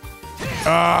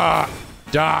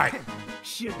 Die.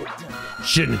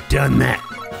 Shouldn't have done that.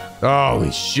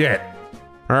 Holy shit.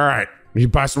 All right. You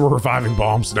buy some more reviving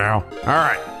bombs now. All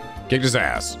right. Kicked his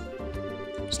ass.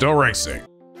 Still racing.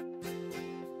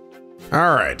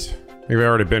 All right. I think we've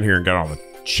already been here and got all the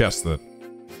chests that,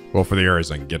 well, for the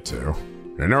areas I can get to.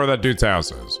 I know where that dude's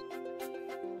house is.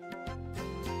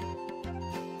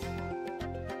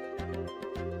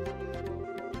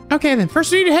 Okay then,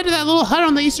 first we need to head to that little hut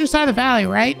on the eastern side of the valley,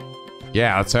 right?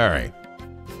 Yeah, let's hurry.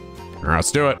 All right,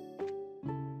 let's do it.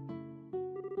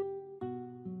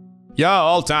 Yo,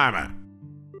 old timer.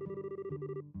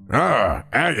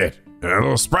 Agate, a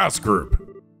little Sprouts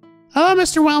group. Hello,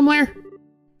 Mr. Whelmler.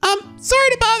 Sorry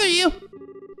to bother you.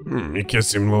 You kids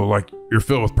seem a little like you're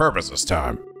filled with purpose this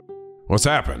time. What's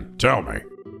happened? Tell me.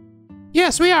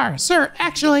 Yes, we are, sir,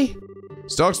 actually.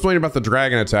 Still explain about the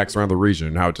dragon attacks around the region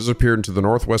and how it disappeared into the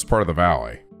northwest part of the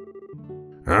valley.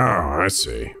 Oh, I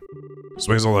see.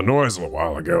 Explains all the noise a little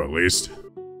while ago, at least.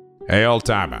 Hey, old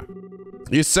timer.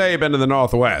 You say you've been to the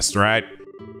northwest, right?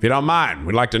 If you don't mind,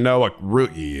 we'd like to know what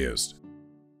route you used.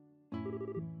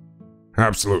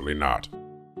 Absolutely not.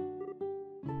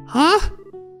 Huh?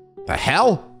 The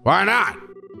hell? Why not?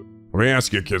 Let me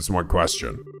ask you kids one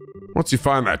question. Once you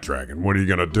find that dragon, what are you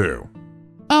gonna do?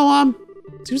 Oh,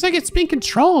 seems like it's being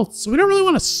controlled, so we don't really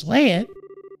want to slay it.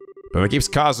 But if it keeps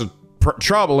causing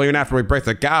trouble even after we break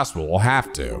the gospel, we'll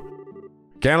have to.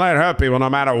 Can't let it hurt people no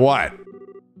matter what.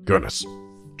 Goodness.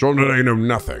 Told them they know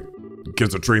nothing. You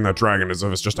kids are treating that dragon as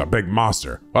if it's just a big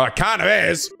monster. Well, it kind of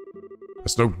is.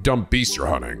 It's no dumb beast you're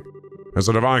hunting. It's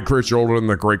a divine creature older than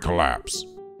the Great Collapse.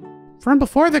 From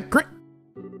before the great...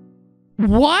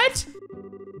 What?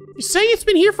 You saying it's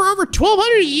been here for over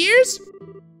 1,200 years?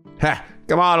 Ha!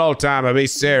 Come on, old timer, be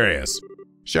serious.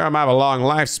 Sure, I might have a long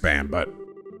lifespan, but...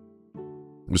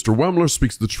 Mr. Whelmler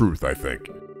speaks the truth, I think.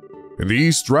 In the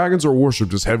East, dragons are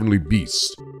worshipped as heavenly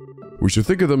beasts. We should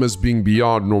think of them as being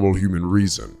beyond normal human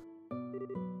reason.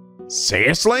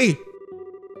 Seriously?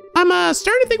 I'm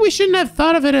starting to think we shouldn't have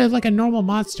thought of it as like a normal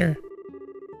monster.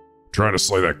 Trying to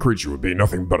slay that creature would be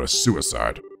nothing but a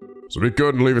suicide. So be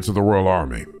good and leave it to the Royal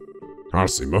Army.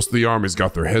 Honestly, most of the armies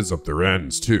got their heads up their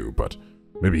ends too, but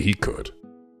maybe he could.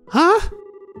 Huh?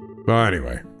 Well,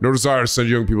 anyway, no desire to send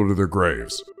young people to their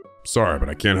graves. Sorry, but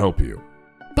I can't help you.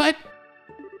 But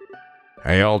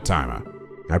Hey, old timer.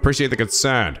 I appreciate the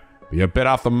concern, but you're a bit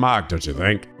off the mark, don't you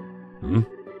think?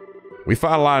 We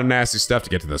fought a lot of nasty stuff to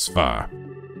get to this far.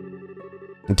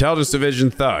 Intelligence Division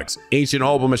thugs, ancient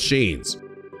horrible machines.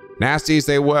 Nasty as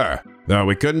they were, though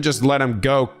we couldn't just let them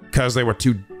go because they were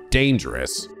too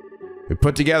dangerous. We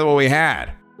put together what we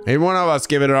had. Every one of us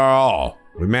gave it our all.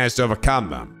 We managed to overcome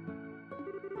them.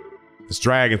 This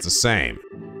dragon's the same.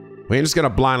 We ain't just gonna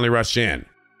blindly rush in.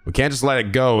 We can't just let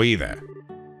it go either.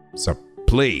 So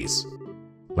please,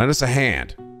 lend us a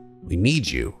hand. We need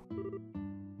you.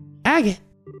 Agate.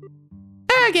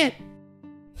 Agate!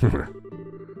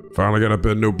 Finally got a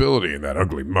bit of nobility in that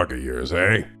ugly mug of yours,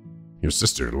 eh? Your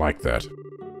sister didn't like that.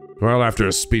 Well, after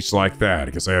a speech like that,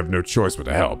 I guess I have no choice but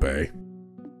to help, eh?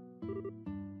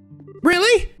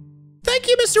 Really? Thank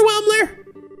you, Mr. Wemler.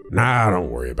 Nah,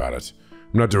 don't worry about it.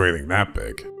 I'm not doing anything that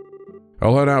big.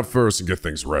 I'll head out first and get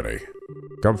things ready.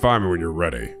 Come find me when you're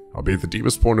ready. I'll be at the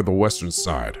deepest point of the western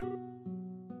side.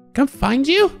 Come find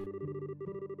you?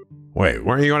 Wait,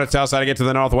 weren't you going to tell us how to get to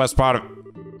the northwest part of...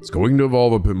 It's going to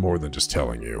involve a bit more than just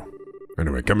telling you.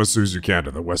 Anyway, come as soon as you can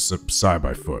to the west side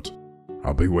by foot.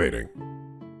 I'll be waiting.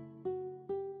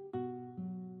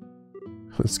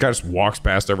 This guy just walks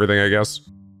past everything, I guess.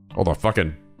 All the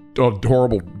fucking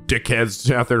adorable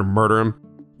dickheads out there to murder him.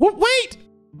 Wait!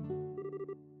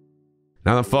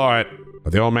 Nothing for it.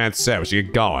 But the old man said we should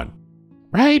get going.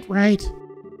 Right.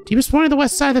 Deepest point of the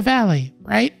west side of the valley,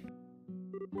 right?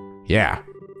 Yeah.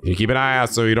 You keep an eye out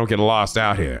so you don't get lost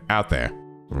out there.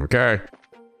 Okay.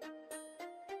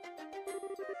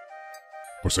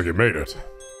 Looks like you made it.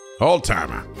 Old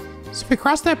timer. So if we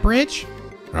cross that bridge,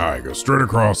 Alright, go straight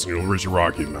across and you'll reach a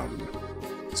rocky mountain.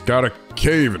 It's got a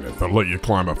cave in it that'll let you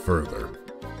climb up further.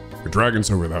 The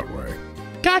dragon's over that way.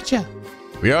 gotcha.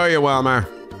 We owe you, Wemler.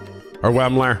 Or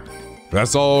Wemler.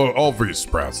 That's all for you,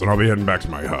 Sprouts, and I'll be heading back to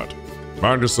my hut.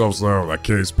 Mind yourselves, though, that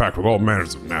cave's packed with all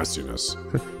manners of nastiness.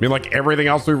 You mean like everything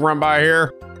else we've run by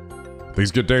here?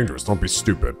 Things get dangerous, don't be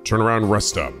stupid. Turn around and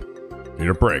rest up. Need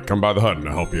a break, come by the hut and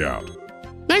I'll help you out.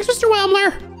 Thanks, Mr.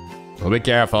 Wemler. Well, be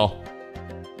careful.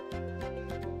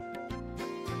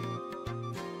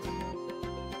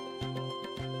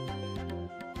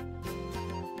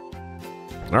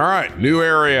 All right, new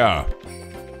area.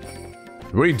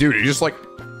 What do you do? Do you just like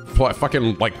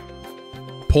fucking like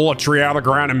pull a tree out of the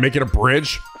ground and make it a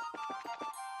bridge?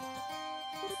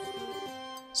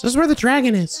 So this is where the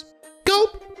dragon is.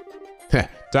 Gulp.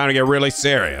 Time to get really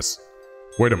serious.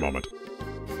 Wait a moment.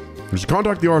 We should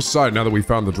contact the R side now that we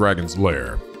found the dragon's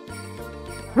lair.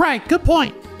 Right, good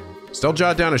point. Still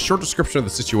jot down a short description of the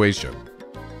situation.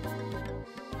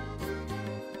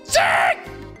 Zing!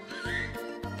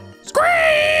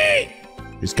 Scream!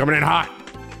 He's coming in hot.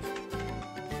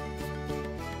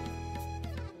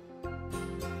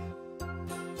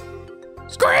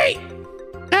 Scream!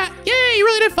 Yay, you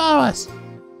really did follow us.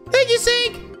 Thank you,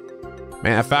 Zeke.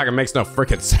 Man, that Falcon makes no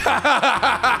freaking sense.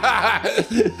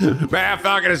 Man, that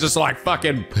Falcon is just like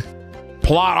fucking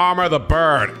plot armor the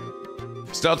bird.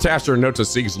 Still attached her note to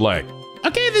Zeke's leg.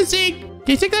 Okay then, Zeke. Can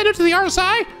you take that up to the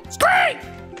RSI? Scream!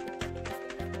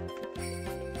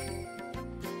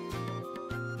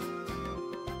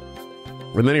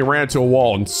 And then he ran into a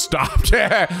wall and stopped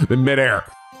in midair.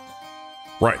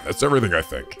 Right, that's everything I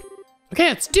think. Okay,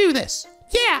 let's do this.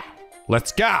 Yeah!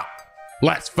 Let's go.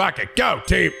 Let's fucking go,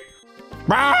 team.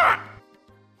 Ah!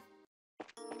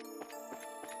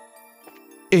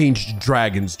 Ancient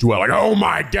dragon's dwelling. Oh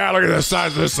my god, look at the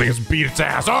size of this thing. It's beat its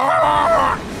ass.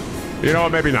 Ah! You know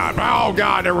what, maybe not. Oh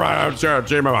god, they're right. I'm sure.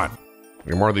 Change my mind.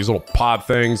 Any more of these little pod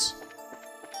things?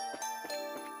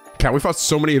 God, we fought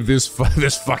so many of this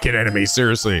fucking enemy,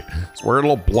 seriously. It's weird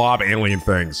little blob alien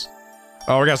things.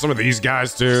 Oh, we got some of these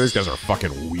guys too. These guys are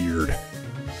fucking weird.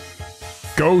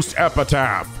 Ghost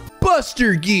Epitaph.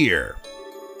 Buster Gear.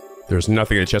 There's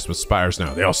nothing in the chest with spiders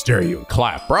now. They all stare at you and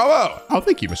clap. Bravo! Oh,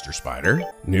 thank you, Mr. Spider.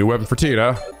 New weapon for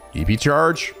Tita. EP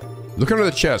charge. Look under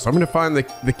the chest. I'm gonna find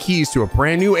the keys to a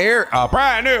brand new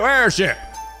airship.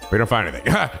 We don't find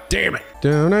anything. Damn it.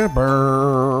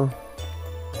 Oh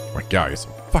my god, there's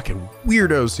some fucking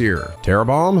weirdos here. Terror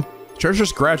bomb.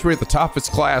 Treasures graduated at the top of its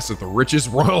class at the richest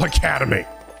Royal Academy.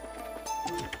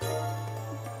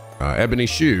 Ebony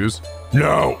shoes.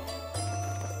 No.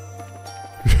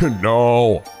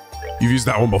 No. You've used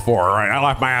that one before, all right? I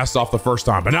laughed my ass off the first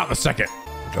time, but not the second.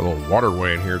 Got a little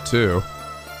waterway in here too.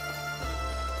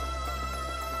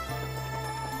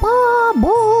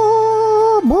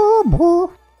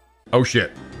 Oh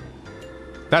shit.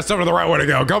 That's definitely the right way to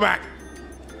go. Go back.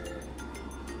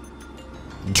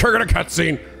 Triggered a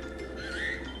cutscene.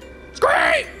 It's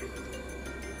great.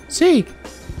 Zeke.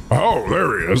 Oh,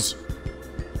 there he is.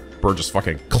 Bird just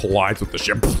fucking collides with the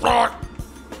ship.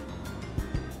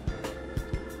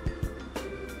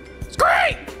 It's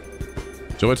great.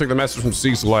 Julie took the message from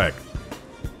Ceke's leg.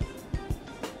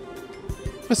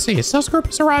 Let's see. Estelle's group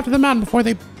has arrived at the mountain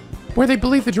where they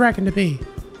believe the dragon to be.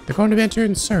 They're going to enter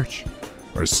in search.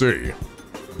 I see.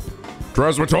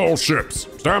 Transmit to all ships.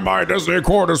 Stand by designated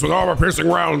quarters with armor-piercing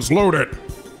rounds loaded.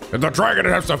 If the dragon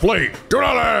attempts to flee, do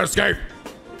not let it escape.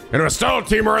 And if Estelle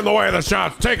team are in the way of the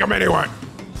shots, take them anyway.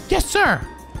 Yes, sir.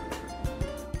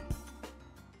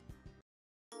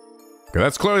 Okay,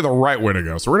 that's clearly the right way to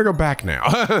go. So we're gonna go back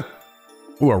now.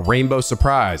 Ooh, a rainbow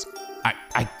surprise.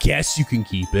 I guess you can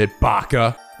keep it,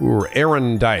 Baka. Ooh,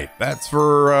 erudite. That's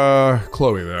for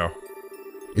Chloe though.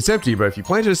 It's empty, but if you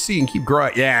plant it a seed and keep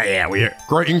growing, yeah, you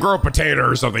can grow potato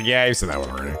or something. Yeah, you said that one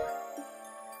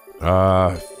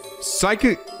already.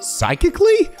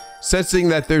 Psychically? Sensing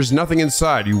that there's nothing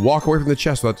inside, you walk away from the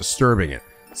chest without disturbing it.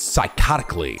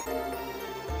 Psychotically.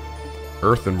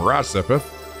 Earth and Mirage Sepith.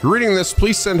 If you're reading this,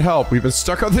 please send help. We've been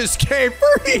stuck on this game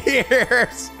for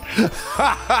years.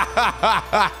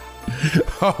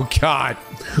 Oh God.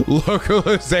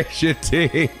 Localization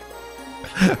team.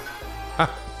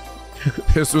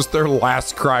 This was their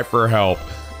last cry for help.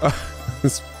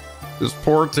 This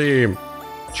poor team.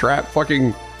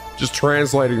 Fucking just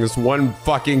translating this one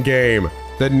fucking game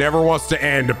that never wants to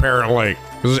end, apparently.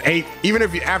 There's even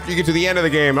if after you get to the end of the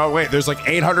game, oh wait, there's like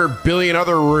 800 billion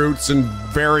other routes and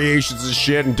variations of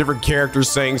shit and different characters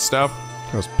saying stuff.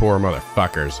 Those poor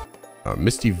motherfuckers.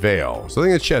 Misty Veil.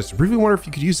 Something in the chest. Briefly wonder if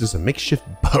you could use this as a makeshift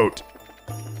boat.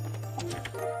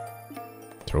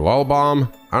 Terlal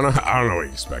Bomb. I don't know what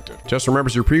you expected. Just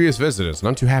remembers your previous visitors, and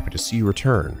I'm too happy to see you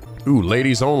return. Ooh,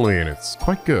 ladies only, and it's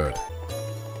quite good.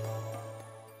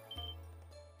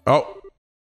 Oh.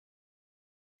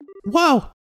 Whoa.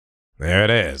 There it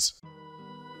is.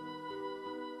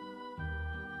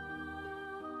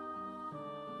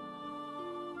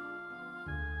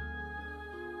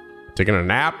 Taking a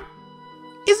nap?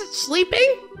 Is it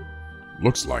sleeping?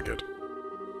 Looks like it.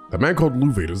 The man called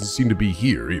Luve doesn't seem to be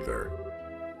here either.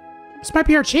 This might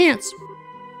be our chance.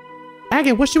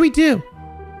 Agate, what should we do?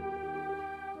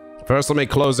 First, let me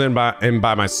close in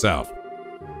by myself.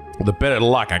 With a bit of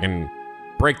luck, I can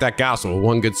break that gospel with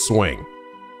one good swing.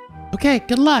 Okay,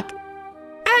 good luck.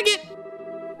 Agate!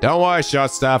 Don't worry, short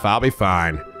stuff. I'll be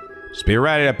fine. Just be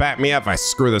ready to back me up if I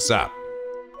screw this up.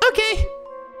 Okay.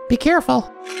 Be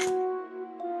careful.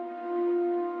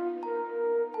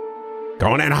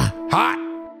 Going in hot.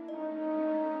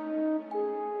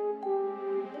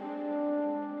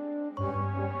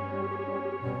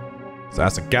 So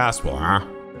that's a gospel, huh?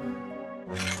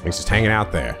 He's just hanging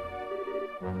out there.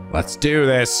 Let's do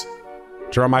this.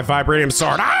 Draw my vibranium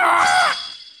sword. Ah!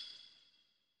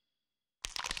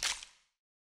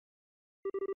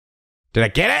 Did I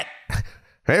get it?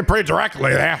 Hey, pretty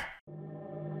directly there.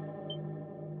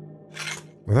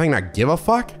 I think not give a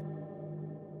fuck?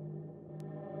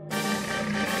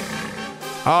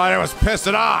 All I did was piss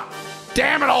it off.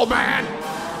 Damn it, old man.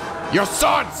 Your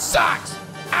sword sucks.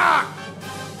 Ah!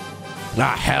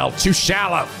 Ah, hell, too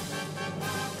shallow.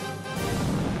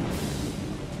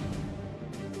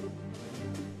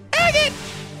 Agate!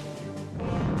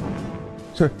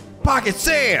 Pocket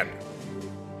sand.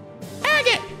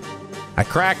 Agate! I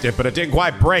cracked it, but it didn't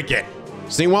quite break it.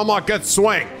 Just need one more good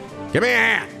swing. Give me a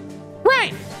hand.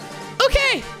 Right.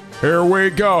 Okay. Here we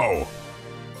go.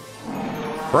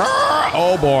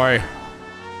 Oh boy.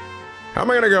 How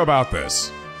am I gonna go about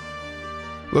this?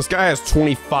 This guy has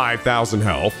 25,000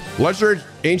 health. Legendary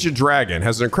Ancient Dragon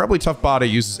has an incredibly tough body,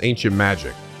 uses ancient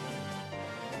magic.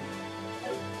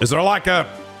 Is there like a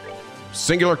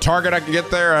singular target I can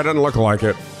get there? It doesn't look like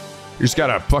it. You just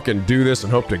gotta fucking do this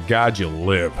and hope to God you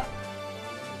live.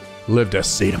 Live to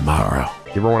see tomorrow.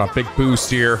 Give everyone a big boost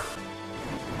here.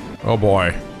 Oh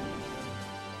boy.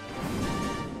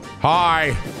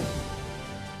 Hi.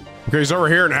 Okay, he's over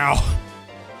here now.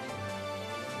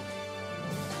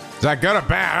 Is that good or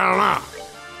bad? I don't know.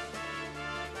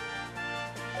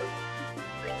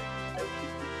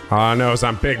 All I know is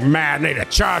I'm big mad, need to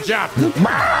charge up.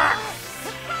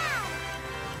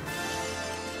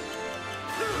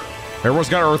 Everyone's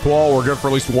got an earth wall. We're good for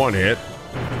at least one hit.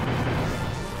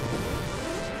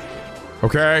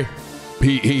 Okay.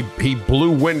 He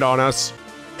blew wind on us.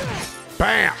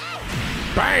 Bam!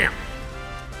 Bam!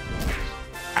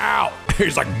 Ow!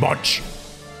 He's like, munch.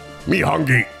 Me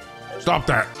hungry. Stop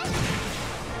that.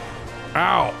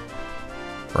 Ow!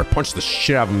 Or I punched the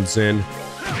shit out of him, Zin.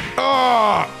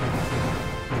 Ah!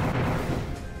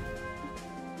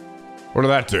 What did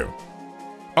that do?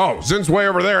 Oh, Zin's way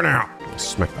over there now.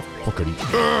 Smack the fucking.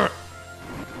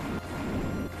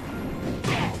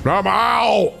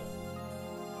 Ow!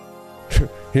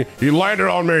 he landed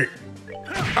on me.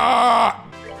 Ah!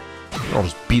 I'm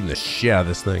just beating the shit out of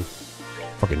this thing.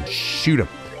 Fucking shoot him.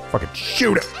 Fucking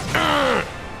shoot him.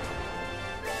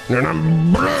 And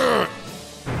I'm.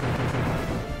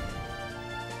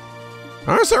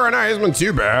 Honestly, right now, he hasn't been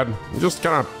too bad. We're just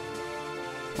kind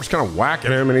of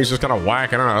whacking him, and he's just kind of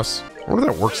whacking us. I wonder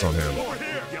if that works on him.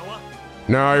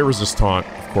 No, he resists taunt.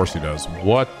 Of course he does.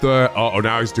 What the? Oh,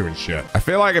 now he's doing shit. I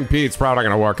feel like Impede's probably not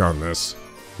gonna work on this.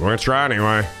 We're gonna try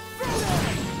anyway.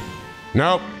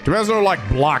 Nope. There's no like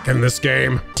block in this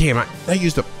game. Damn, I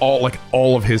used up all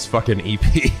of his fucking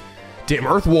EP. Damn,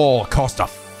 Earth Wall cost a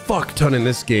fuck ton in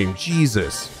this game.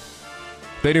 Jesus.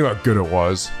 They knew how good it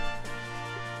was.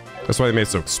 That's why they made it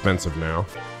so expensive now.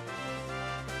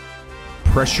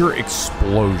 Pressure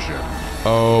explosion.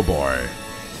 Oh boy.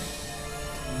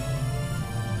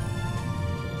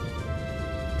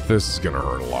 This is gonna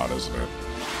hurt a lot, isn't it?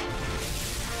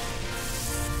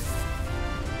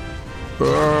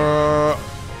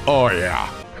 Oh yeah.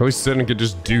 At least Zen could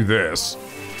just do this.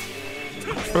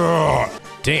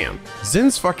 Damn.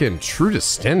 Zen's fucking true to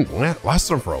stand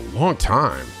lasted him for a long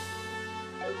time.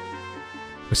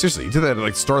 Like, seriously, he did that at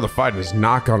like the start of the fight and has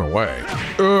not gone away.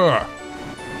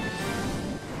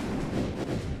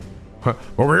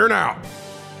 Over here now.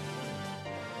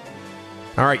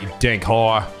 All right, you dank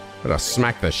whore. I'm gonna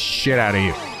smack the shit out of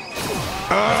you.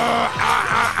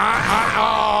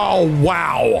 Oh,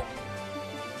 wow.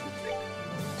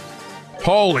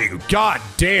 Holy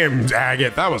goddamn,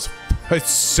 Agate. That was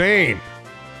insane.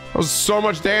 That was so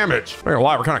much damage. I'm not gonna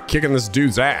lie, we're kind of kicking this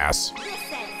dude's ass.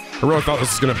 I really thought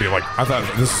this was gonna be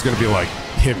like,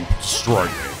 him destroying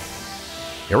me.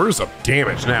 Yeah, we're just up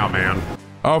damage now, man.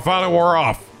 Oh, finally wore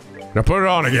off. Now put it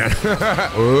on again.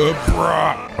 Oh,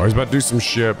 he's about to do some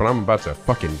shit, but I'm about to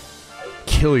fucking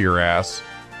kill your ass.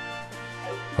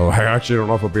 Oh, I actually don't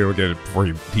know if I'll be able to get it before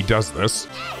he does this.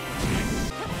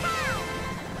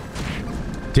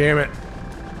 Damn it.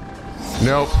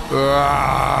 Nope.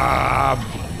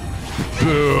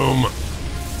 Boom.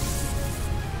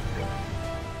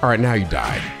 All right, now you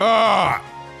die.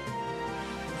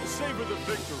 Savor the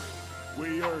victory.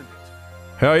 We earned it.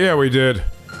 Hell yeah, we did.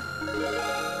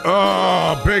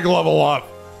 Oh, big level up.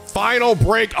 Final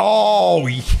break. Oh,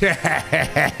 yeah.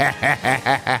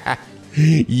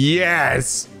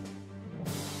 Yes.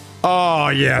 Oh,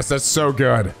 yes, that's so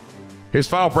good. His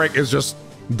final break is just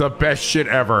the best shit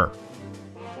ever.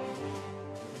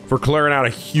 For clearing out a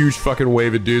huge fucking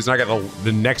wave of dudes. And I got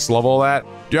the next level of that.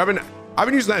 Dude, I've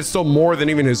been using that still more than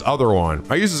even his other one.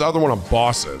 I use his other one on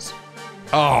bosses.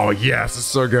 Oh, yes, it's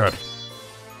so good.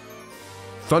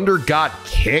 Thunder God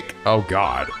Kick? Oh,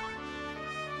 God.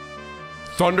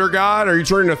 Thunder God? Are you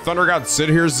turning to Thunder God Sid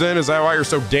here, Zen? Is that why you're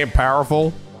so damn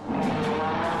powerful?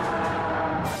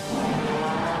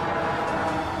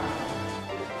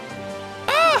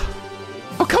 Ah!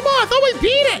 Oh, come on, I thought we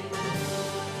beat it!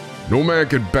 No man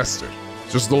can best it.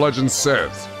 Just the legend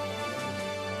says.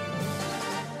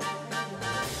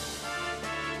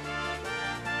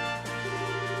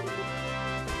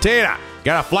 Tina,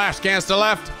 got a flash can still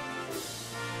left?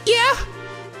 Yeah?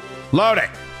 Load it.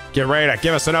 Get ready to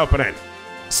give us an opening.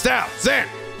 Estelle, Zen,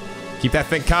 keep that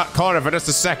thing cornered for just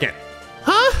a second.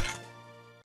 Huh?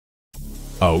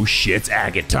 Oh shit, it's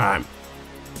Agate time.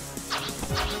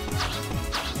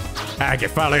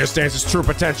 Agate finally understands his true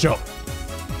potential.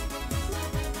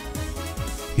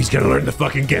 He's gonna learn the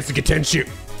fucking Gensu Tenshu.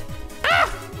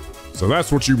 Ah! So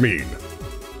that's what you mean.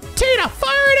 Tina,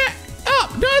 fire it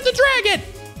up! Not at the dragon!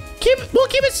 We'll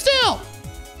keep it still!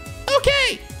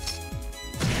 Okay!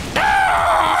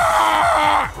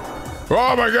 Ah!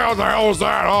 Oh my god, what the hell was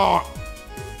that? Oh!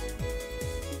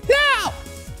 Now!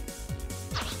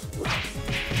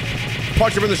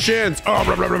 Punch him in the shins. Oh,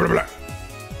 blah, blah, blah, blah, blah.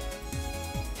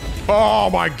 Oh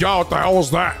my god, what the hell was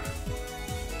that?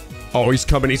 Oh, he's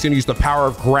coming. He's gonna use the power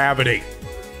of gravity.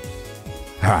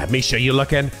 Ah, Misha, you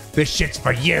looking? This shit's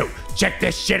for you. Check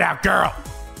this shit out, girl.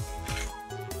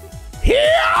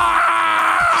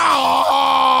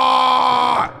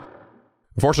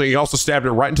 Unfortunately, he also stabbed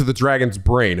it right into the dragon's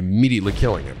brain, immediately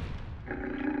killing him.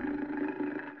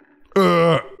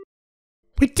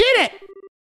 We did it!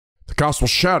 The gospel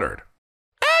shattered.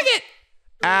 Agate!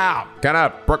 Ow!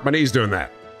 Kinda broke my knees doing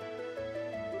that.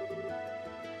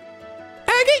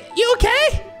 Agate, you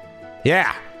okay?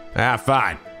 Yeah.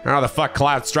 Fine. I don't know how the fuck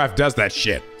Cloud Strife does that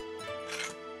shit.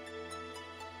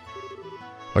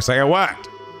 Looks like it worked.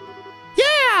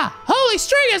 Yeah! Holy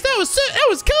stringers, that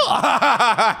was cool!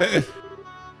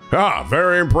 Ah,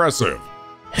 very impressive.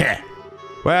 Heh.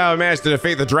 Well, we managed to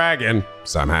defeat the dragon,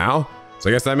 somehow. So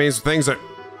I guess that means things are...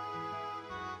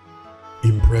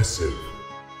 Impressive.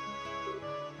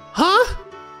 Huh?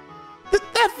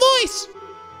 That voice!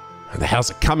 Where the hell's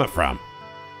it coming from?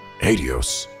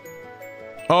 Adios.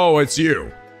 Oh, it's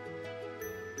you.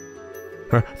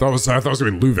 I thought it was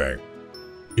gonna be Louve.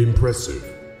 Impressive,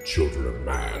 children of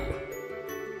man.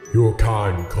 Your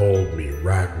kind called me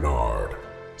Ragnard,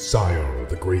 scion of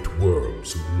the great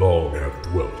worms who long have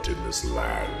dwelt in this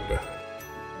land.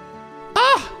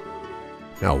 Ah!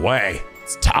 No way.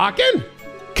 It's talking?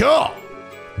 Cool.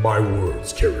 My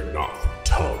words carry not through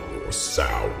tongue or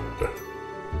sound,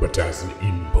 but as an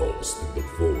impulse through the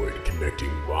void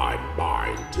connecting my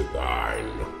mind to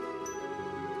thine.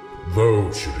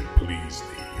 Though should it please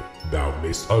thee, thou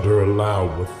mayst utter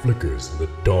aloud what flickers in the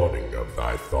dawning of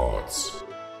thy thoughts.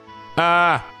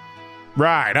 Right,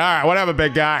 alright, whatever,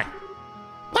 big guy.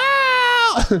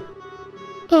 Wow!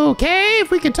 Okay,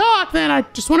 if we can talk, then I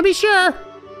just want to be sure.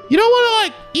 You don't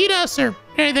want to, eat us or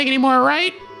anything anymore,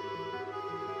 right?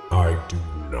 I do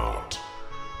not.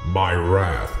 My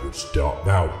wrath, which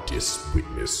thou didst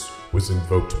witness, was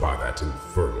invoked by that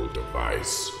infernal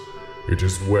device. It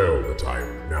is well that I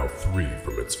am now free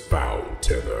from its foul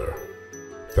tether.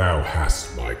 Thou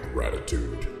hast my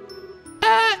gratitude.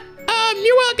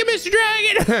 You're welcome, Mr.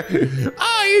 Dragon.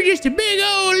 Oh, you're just a big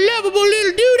old lovable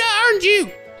little dude, aren't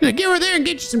you? Gonna get over there and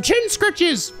get you some chin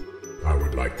scratches. I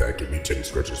would like that. Give me 10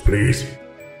 scratches, please.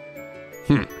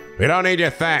 We don't need your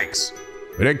thanks.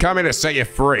 We didn't come here to set you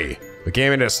free. We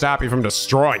came in to stop you from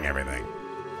destroying everything.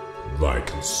 Thy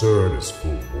concern is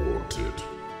full warranted.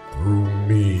 Through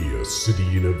me, a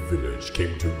city and a village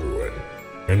came to ruin,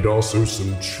 and also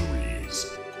some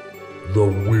trees. The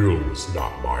will was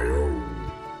not my own,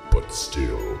 but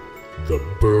still, the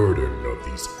burden of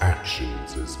these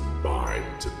actions is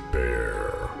mine to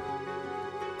bear.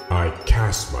 I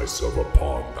cast myself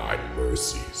upon thy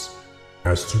mercies,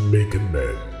 as to make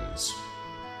amends.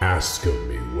 Ask of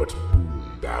me what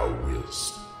boon thou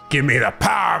wilt. Give me the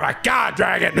power of a god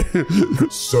dragon!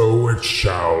 So it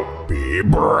shall be.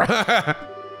 Well,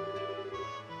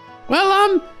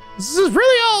 this is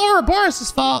really all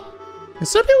Ouroboros' fault. And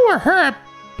some people were hurt,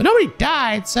 but nobody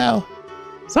died, so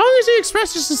as long as you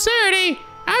express your sincerity,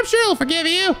 I'm sure he'll forgive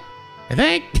you. I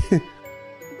think.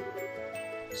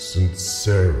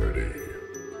 Sincerity.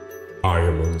 I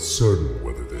am uncertain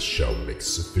whether this shall make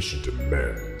sufficient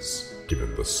amends,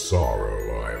 given the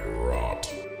sorrow I have wrought.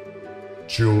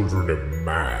 Children of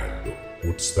man,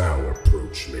 wouldst thou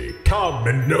approach me? Come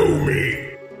and know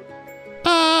me!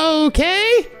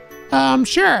 Okay.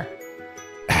 Sure.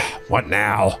 What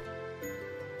now?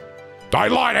 I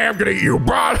lied, I am gonna eat you,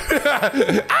 bro!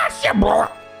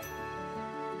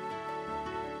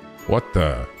 What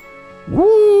the?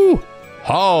 Woo!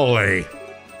 Holy!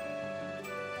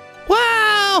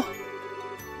 Wow!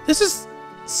 This is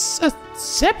a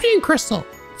Septian crystal.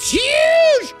 It's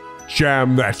huge!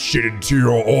 Jam that shit into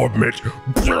your orbit.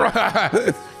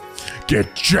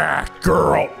 Get jacked,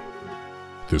 girl!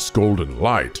 This golden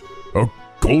light, a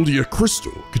goldia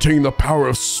crystal containing the power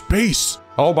of space.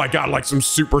 Oh my god, like some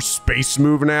super space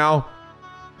move now?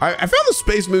 I found the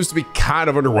space moves to be kind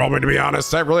of underwhelming, to be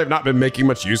honest. I really have not been making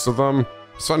much use of them.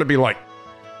 It's fun to be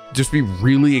just be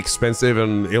really expensive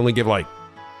and they only give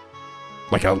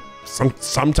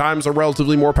sometimes a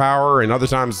relatively more power and other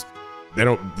times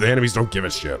the enemies don't give a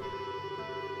shit.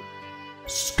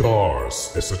 Scars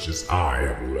such as I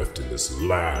have left in this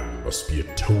land must be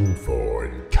atoned for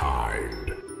in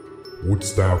kind.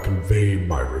 Wouldst thou convey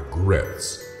my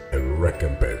regrets and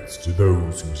recompense to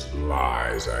those whose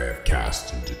lives I have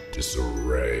cast into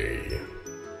disarray?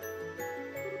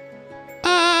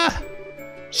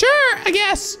 Sure, I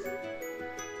guess.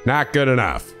 Not good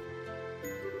enough.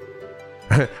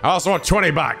 I also want 20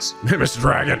 bucks, Mr.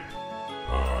 Dragon.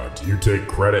 Do you take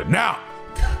credit? No!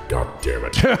 God damn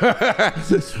it.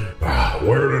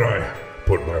 Where did I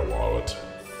put my wallet?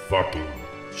 Fucking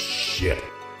shit.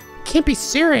 Can't be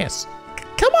serious.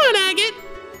 Come on, Agate.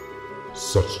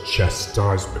 Such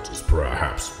chastisement is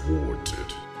perhaps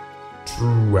warranted.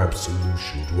 True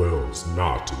absolution dwells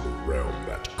not in the realm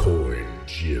that coin,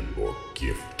 gem, or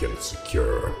gift can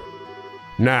secure.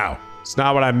 No, it's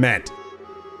not what I meant.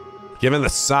 Given the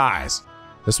size,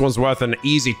 this one's worth an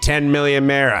easy 10 million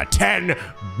mira. 10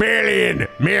 billion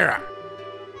mira!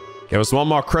 Give us one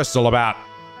more crystal about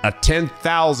a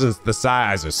 10,000th the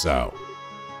size or so.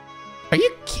 Are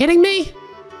you kidding me?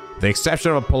 The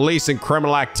exception of police and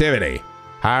criminal activity.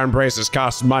 Hiring braces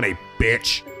costs money,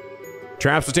 bitch.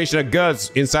 Transportation of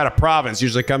goods inside a province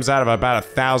usually comes out of about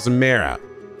 1,000 mira.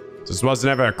 This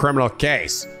wasn't ever a criminal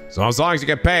case, so as long as you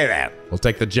can pay that, we'll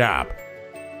take the job.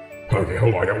 Okay,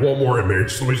 hold on, I got one more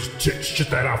image. Let me shit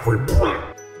that out for you.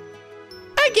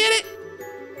 I get it.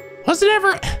 Was it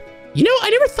ever... You know, I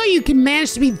never thought you could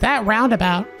manage to be that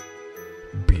roundabout.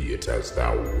 Be it as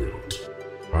thou wilt.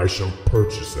 I shall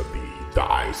purchase of thee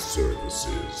thy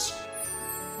services.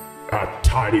 A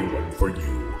tiny one for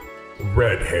you,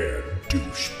 red-haired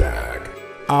douchebag.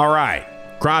 All right,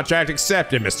 contract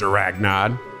accepted, Mr.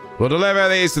 Ragnod. We'll deliver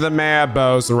these to the mayor of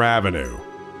Bose Avenue.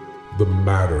 The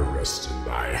matter rests in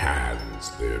thy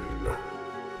hands, then.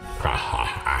 Ha ha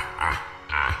ha ha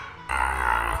ha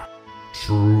ha.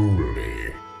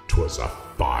 Truly, 'twas a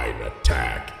fine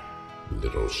attack,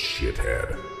 little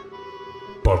shithead.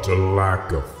 But a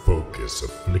lack of focus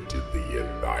afflicted thee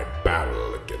in thy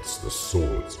battle against the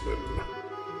swordsman.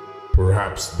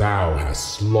 Perhaps thou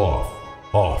hast sloughed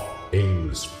off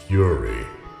aimless fury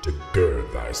to gird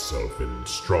thyself in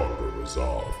stronger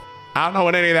resolve. I don't know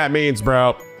what any of that means,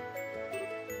 bro.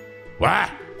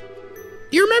 What?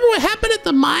 You remember what happened at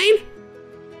the mine?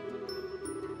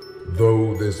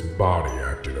 Though this body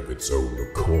acted of its own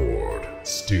accord,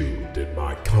 still did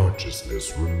my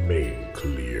consciousness remain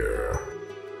clear.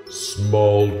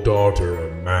 Small daughter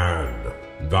of man,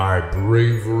 thy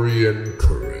bravery and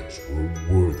courage were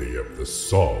worthy of the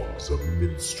songs of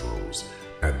minstrels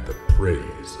and the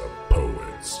praise of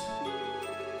poets.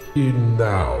 In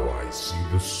thou I see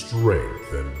the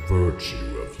strength and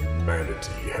virtue of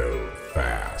humanity held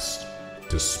fast,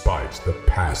 despite the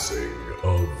passing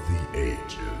of the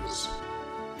ages.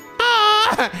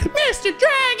 Ah, Mr.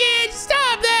 Dragon,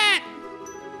 stop that!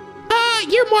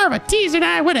 You're more of a tease than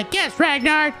I would have guessed,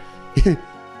 Ragnar. Who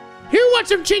wants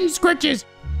some chin scritches?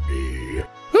 Me.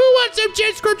 Who wants some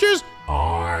chin scritches?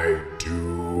 I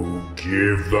do.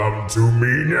 Give them to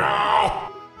me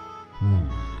now.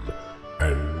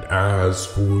 And as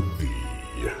for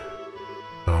thee,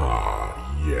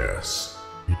 yes,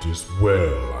 it is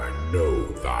well I know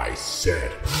thy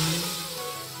set.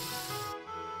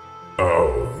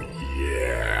 Oh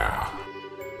yeah,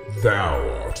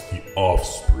 thou art the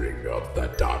offspring of the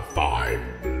divine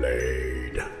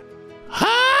blade.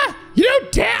 Huh? You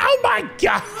don't dare! Oh my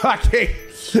God! Okay.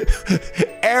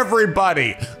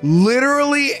 Everybody,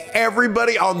 literally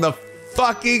everybody on the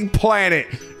fucking planet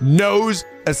knows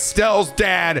Estelle's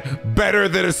dad better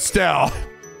than Estelle,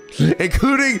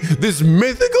 including this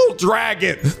mythical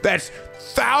dragon that's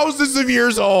thousands of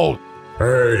years old.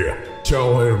 Hey,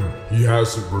 tell him he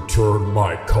hasn't returned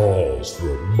my calls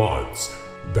for months.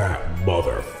 That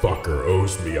motherfucker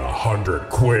owes me 100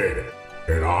 quid,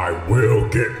 and I will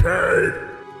get paid.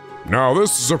 Now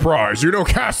this is a surprise. You know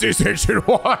Cassie's ancient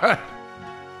what?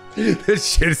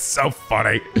 This shit is so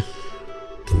funny.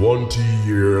 20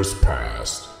 years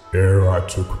passed ere I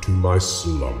took to my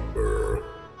slumber.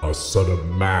 A son of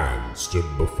man stood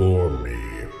before me.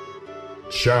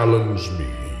 Challenged me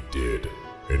he did,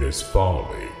 in his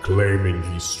folly, claiming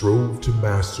he strove to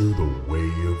master the way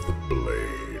of the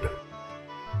blade.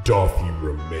 Doth he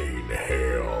remain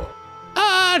hale?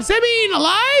 Does that mean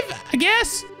alive? I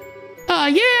guess.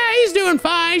 Yeah, he's doing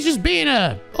fine. He's just being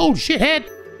a old shithead.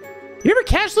 You ever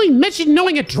casually mention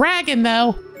knowing a dragon,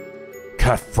 though?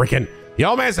 God freaking, the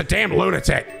old man's a damn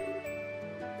lunatic.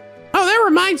 Oh, that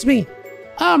reminds me.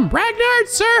 Ragnar,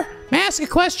 sir, may I ask a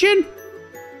question?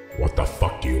 What the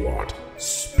fuck do you want?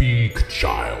 Speak,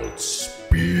 child,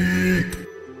 speak.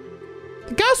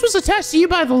 The ghost was attached to you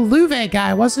by the Louvet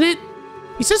guy, wasn't it?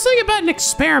 He said something about an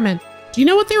experiment. Do you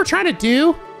know what they were trying to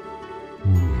do?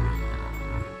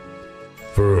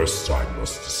 First, I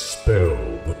must dispel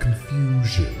the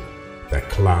confusion that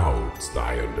clouds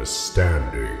thy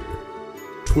understanding.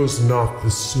 'Twas not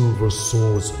the silver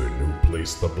swordsman who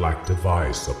placed the black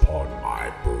device upon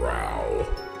my brow.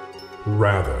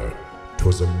 Rather,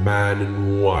 'twas a man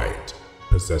in white,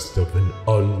 possessed of an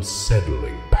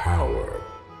unsettling power.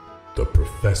 The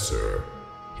professor,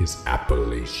 his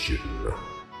appellation.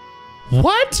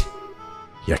 What?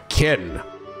 You're kidding.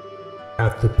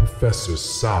 At the professor's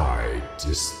side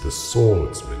did the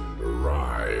swordsman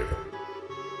arrive.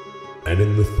 And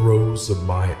in the throes of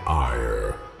my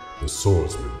ire, the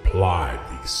swordsman plied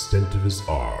the extent of his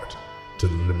art to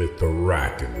limit the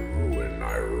rack and ruin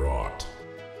I wrought.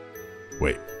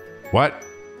 Wait, what?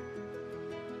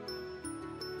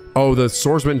 Oh, the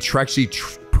swordsman actually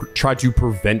tried to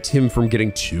prevent him from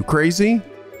getting too crazy?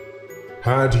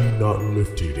 Had he not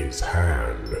lifted his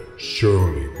hand,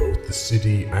 surely both the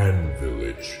city and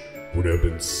village would have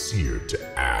been seared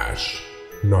to ash,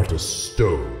 not a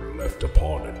stone left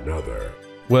upon another.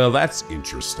 Well, that's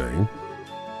interesting.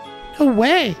 No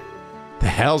way. The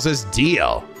hell's his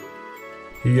deal?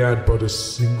 He had but a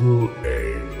single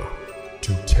aim,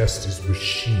 to test his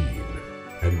machine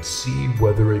and see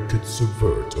whether it could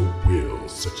subvert a will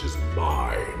such as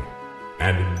mine,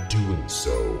 and in doing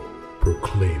so,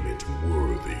 proclaim it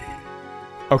worthy.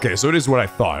 Okay, so it is what I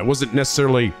thought. It wasn't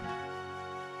necessarily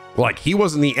like he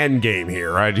wasn't the end game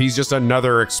here, right? He's just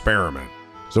another experiment.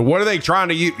 So what are they trying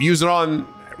to use it on,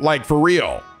 like, for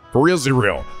real? For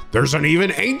real? There's an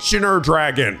even ancienter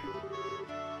dragon.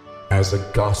 As a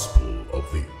gospel of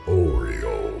the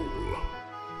Oriole.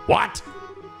 What?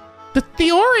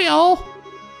 The Oriole?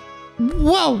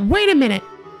 Whoa, wait a minute.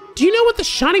 Do you know what the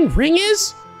Shining Ring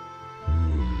is?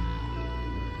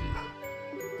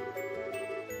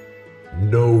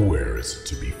 Nowhere is it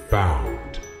to be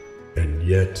found, and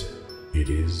yet it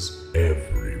is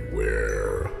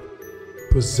everywhere.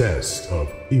 Possessed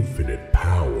of infinite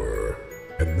power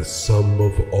and the sum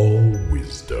of all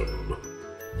wisdom,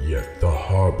 yet the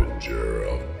harbinger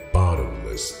of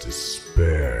bottomless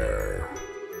despair.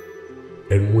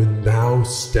 And when thou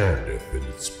standeth in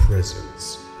its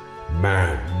presence,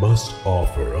 man must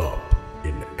offer up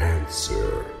an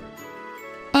answer.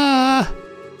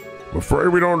 I'm afraid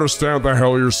we don't understand what the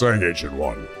hell you're saying, Ancient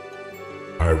One.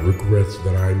 I regret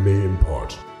that I may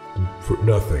impart for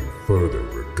nothing further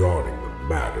regarding the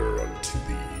matter unto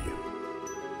thee.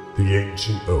 The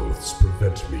ancient oaths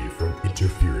prevent me from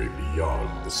interfering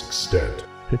beyond this extent.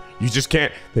 You just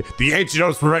can't. The ancient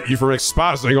oaths prevent you from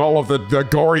exposing all of the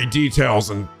gory details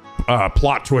and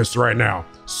plot twists right now.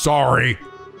 Sorry.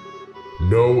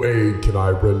 No aid can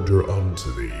I render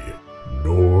unto thee,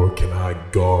 nor can I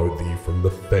guard thee from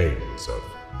the fangs of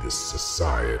this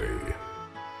society.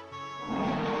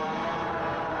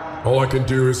 All I can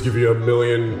do is give you a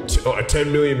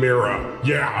 10 million mirror.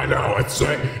 Yeah, I know,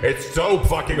 it's so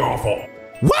fucking awful.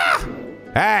 Wah!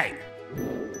 Hey!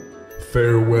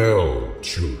 Farewell,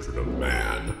 children of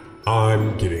man.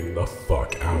 I'm getting the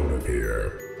fuck out of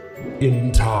here.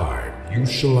 In time, you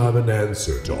shall have an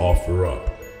answer to offer up,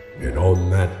 and on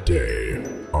that day,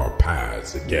 our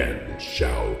paths again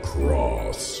shall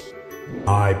cross.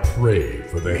 I pray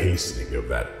for the hastening of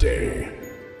that day,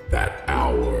 that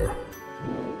hour.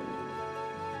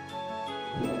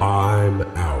 I'm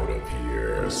out of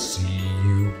here. See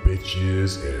you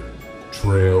bitches in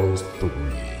Trails 3.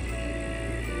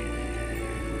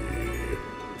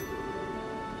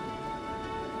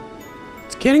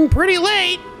 It's getting pretty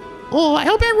late. Oh, I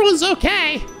hope everyone's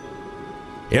okay.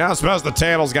 Yeah, I suppose the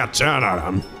tables got turned on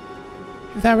them.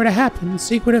 If that were to happen,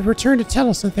 Zeke would have returned to tell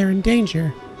us that they're in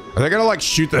danger. Are they gonna, like,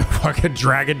 shoot the fucking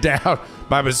dragon down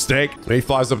by mistake? And he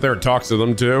flies up there and talks to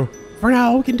them, too? For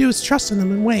now, all we can do is trust in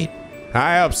them and wait.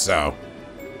 I hope so.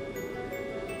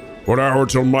 1 hour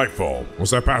till nightfall.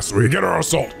 Once that passes, we get our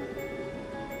assault.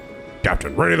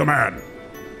 Captain, ready the man.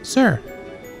 Sir.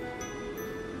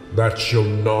 That shall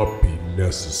not be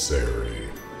necessary.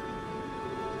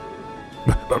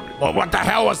 What the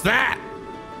hell was that?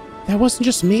 That wasn't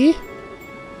just me?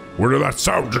 Where did that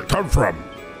sound come from?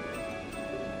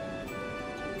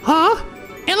 Huh?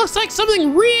 It looks like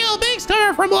something real big's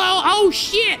coming from below. Oh,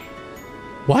 shit.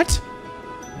 What?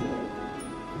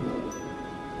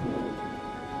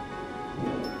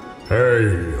 Hey,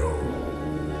 yo.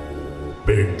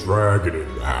 Big dragon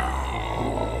in the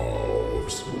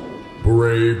house.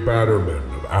 Brave batterman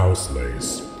of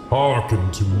Auslace,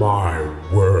 hearken to my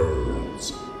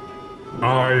words.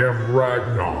 I am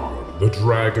Ragnar, the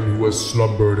dragon who has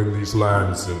slumbered in these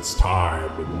lands since time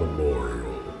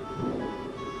immemorial.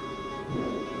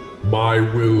 My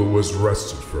will was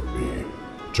wrested from me,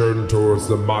 turned towards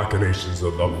the machinations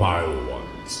of the vile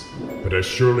ones. But as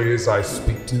surely as I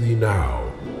speak to thee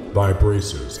now, thy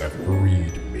bracers have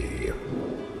freed me.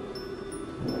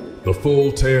 The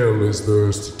full tale is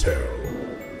theirs to tell.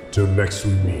 Till next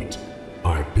we meet,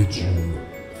 I bid you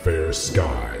fair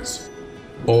skies.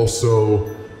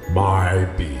 Also, my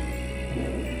bee.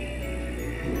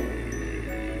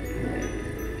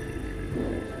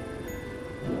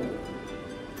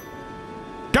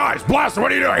 Guys, Blaster,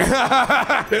 what are you doing?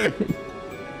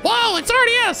 Whoa, it's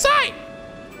already out of sight.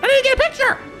 I need to get a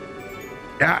picture.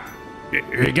 Yeah,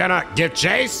 you gonna give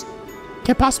chase?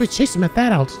 Can't possibly chase him at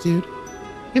that altitude.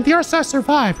 If the Arsa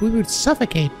survived, we would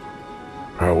suffocate.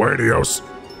 Wadios.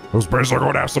 Those birds are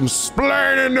going to have some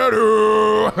splaining to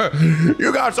do.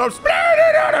 You got some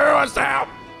splaining to do, Estelle.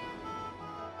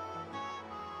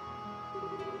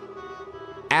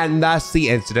 And thus the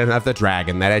incident of the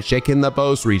dragon that had shaken the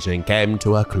Bose region came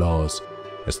to a close.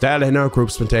 Estelle and her group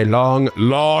spent a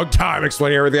long time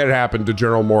explaining everything that happened to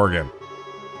General Morgan.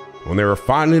 When they were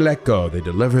finally let go, they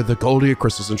delivered the Goldia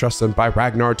crystals entrusted by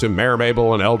Ragnar to Mayor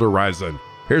Mabel and Elder Ryzen.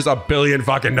 Here's $1 billion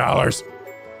fucking dollars.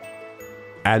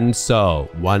 And so,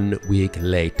 1 week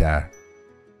later.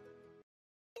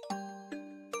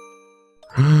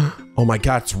 Oh my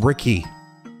god, it's Ricky.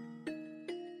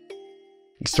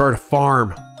 He started a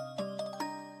farm.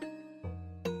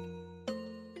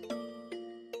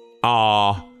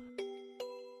 Aw.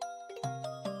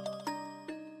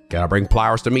 Gotta bring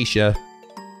flowers to Misha.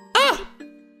 Ah!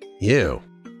 You.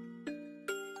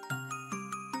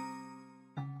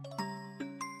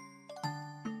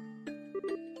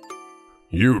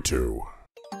 You two.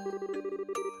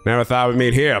 Never thought we'd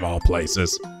meet here of all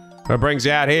places. What brings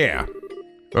you out here?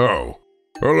 Oh,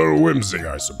 a little whimsy,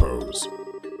 I suppose.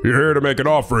 You're here to make an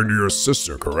offering to your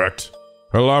sister, correct?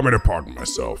 Allow me to pardon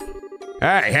myself.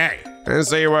 Hey, I didn't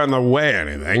say you were in the way of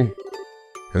anything.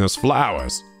 And those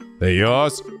flowers, they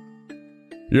yours?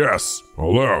 Yes,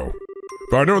 although,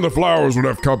 if I'd known the flowers would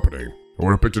have company, I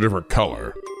would have picked a different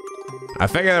color. I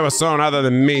figured there was someone other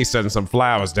than me sending some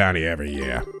flowers down here every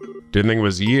year. Didn't think it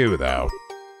was you, though.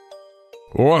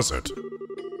 Was it?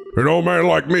 An old man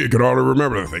like me can hardly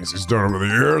remember the things he's done over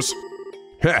the years.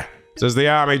 Heh, says the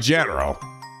Army General.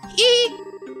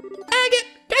 Agate,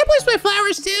 can I place my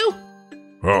flowers too?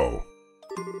 Oh.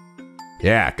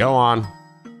 Yeah, go on.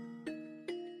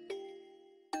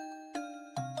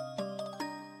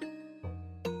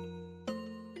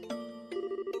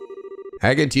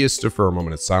 Agate stood for a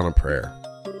moment in silent prayer.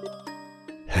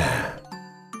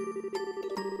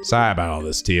 Sorry about all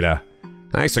this, Tita.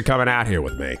 Thanks for coming out here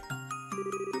with me.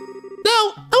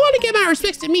 No, I want to give my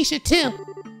respects to Misha too.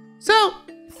 So,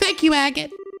 thank you,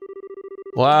 Agate.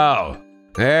 Whoa.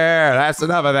 There, that's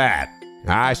enough of that.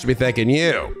 I should be thanking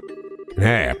you.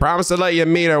 Hey, I promised to let you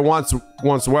meet her once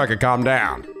work had calmed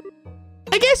down.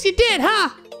 I guess you did, huh?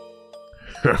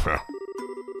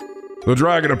 The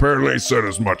dragon apparently said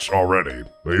as much already,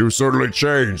 but you certainly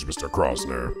changed, Mr.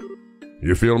 Krosner.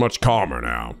 You feel much calmer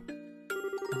now.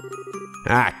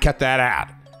 Ah, cut that out.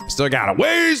 Still got a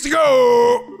ways to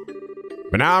go.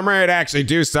 But now I'm ready to actually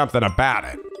do something about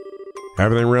it.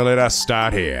 Everything really does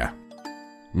start here.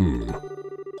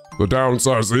 The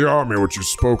downsize of the army which you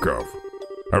spoke of.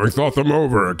 Having thought them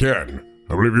over again,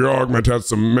 I believe your argument had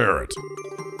some merit.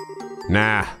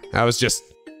 Nah, I was just,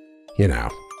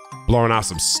 blowing off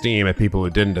some steam at people who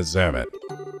didn't deserve it.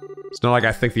 It's not like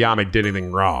I think the army did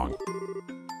anything wrong.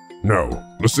 No,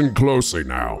 listen closely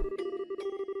now.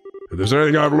 If there's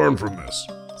anything I've learned from this,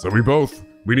 it's that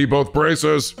we need both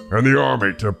bracers and the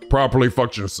army to properly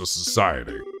function as a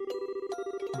society.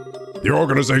 The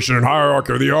organization and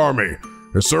hierarchy of the army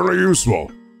is certainly useful,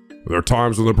 but there are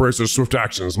times when the bracer's swift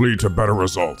actions lead to better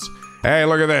results. Hey,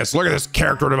 look at this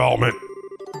character development.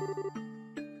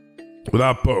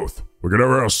 Without both, we could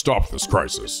never have stopped this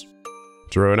crisis.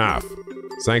 True enough.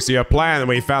 It's thanks to your plan that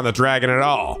we found the dragon at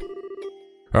all.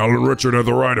 Alan Richard had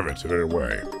the right of it in any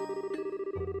way.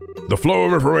 The flow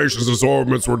of information since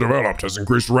orbits were developed has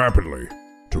increased rapidly,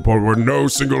 to a point where no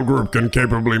single group can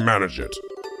capably manage it.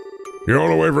 The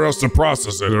only way for us to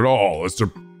process it at all is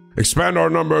to expand our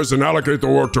numbers and allocate the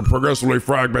work to progressively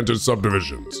fragmented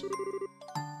subdivisions.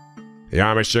 The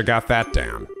army sure got that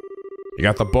down. You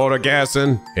got the border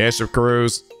garrison, airship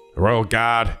crews, the royal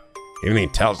guard, even the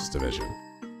intelligence division.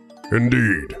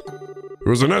 Indeed. It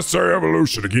was a necessary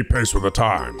evolution to keep pace with the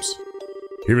times,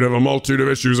 even if a multitude of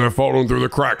issues have fallen through the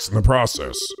cracks in the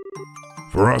process.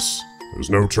 For us, there's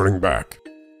no turning back.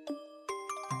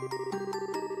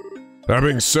 That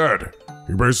being said,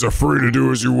 you braces are free to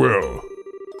do as you will.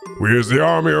 We as the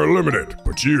army are limited,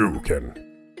 but you can,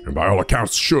 and by all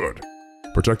accounts should,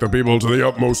 protect the people to the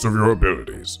utmost of your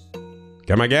abilities.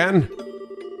 Come again?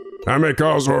 That may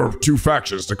cause our two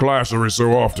factions to clash every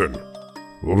so often.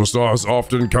 We'll just as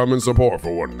often come in support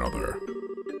for one another.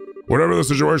 Whatever the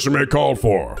situation may call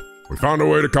for, we found a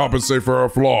way to compensate for our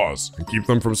flaws and keep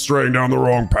them from straying down the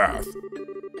wrong path.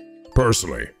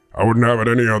 Personally, I wouldn't have it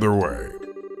any other way.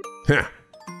 Heh,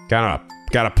 got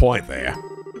a point there.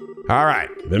 All right,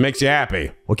 if it makes you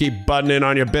happy, we'll keep butting in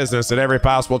on your business at every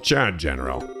possible turn,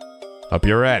 General. Hope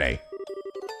you're ready.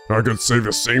 I could say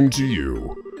the same to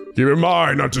you. Keep in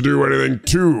mind not to do anything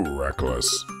too reckless.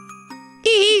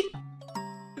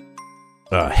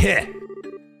 Heh.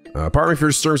 Pardon me for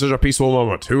disturbing such a peaceful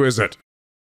moment. Who is it?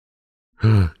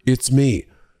 It's me.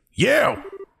 You!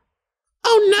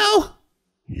 Oh no!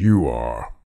 You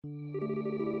are.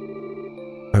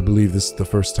 I believe this is the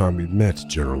first time we've met,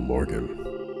 General Morgan.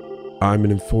 I'm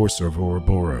an enforcer of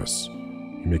Ouroboros.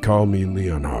 You may call me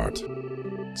Leonhardt.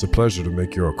 It's a pleasure to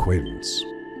make your acquaintance.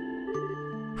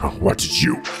 What did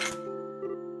you...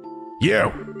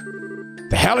 You!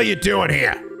 The hell are you doing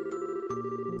here?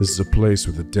 This is a place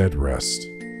where the dead rest.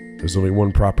 There's only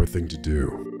one proper thing to do.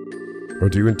 Or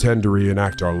do you intend to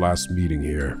reenact our last meeting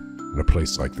here, in a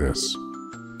place like this?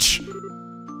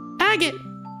 Agate!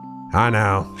 I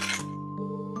know.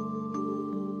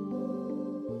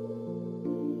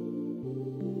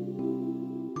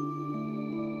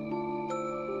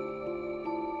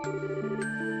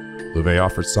 Louvet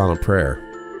offered silent prayer.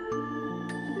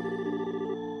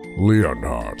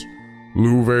 Leonhardt.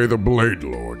 Louvet the Blade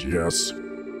Lord, yes?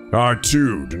 I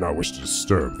too do not wish to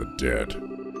disturb the dead.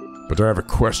 But I have a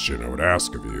question I would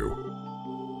ask of you.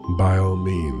 By all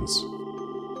means.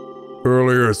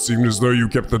 Earlier it seemed as though you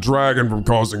kept the dragon from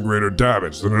causing greater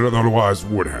damage than it otherwise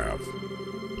would have.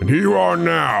 And here you are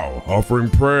now, offering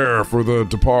prayer for the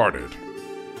departed.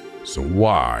 So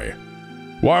why?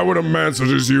 Why would a man such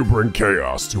as you bring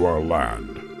chaos to our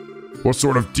land? What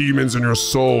sort of demons in your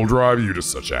soul drive you to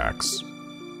such acts?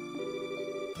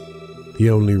 The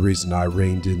only reason I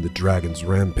reined in the dragon's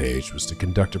rampage was to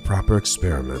conduct a proper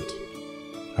experiment.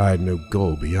 I had no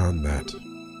goal beyond that.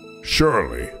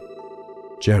 Surely.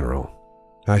 General,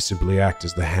 I simply act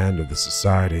as the hand of the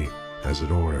society, as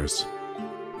it orders.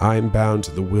 I am bound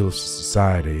to the will of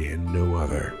society and no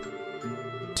other.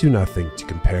 Do not think to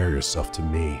compare yourself to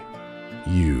me,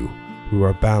 you, who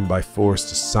are bound by force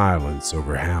to silence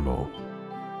over Hamel.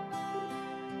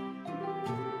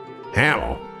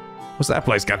 Hamel? What's that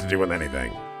place got to do with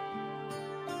anything?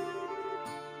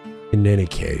 In any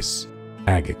case,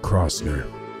 Agate Crossner,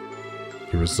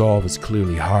 your resolve is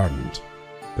clearly hardened,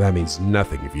 but that means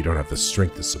nothing if you don't have the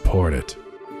strength to support it.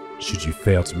 Should you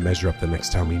fail to measure up the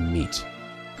next time we meet,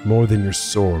 more than your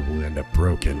sword will end up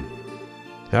broken.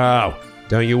 Oh,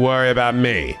 don't you worry about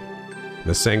me.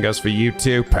 The same goes for you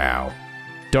too, pal.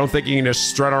 Don't think you can just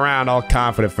strut around all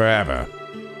confident forever.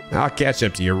 I'll catch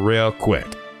up to you real quick.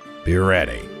 Be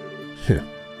ready.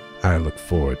 I look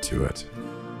forward to it.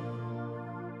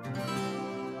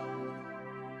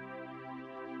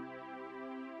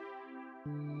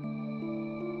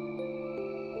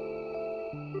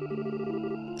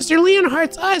 Mr.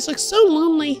 Leonhardt's eyes look so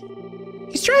lonely.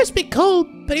 He's trying to be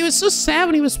cold, but he was so sad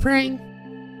when he was praying.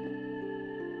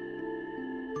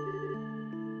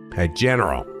 Hey,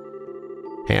 General.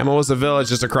 Hamel is a village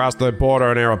just across the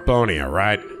border in Erebonia,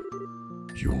 right?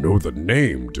 You know the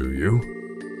name, do you?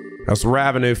 Us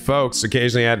Ravenu folks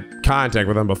occasionally had contact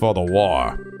with them before the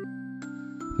war.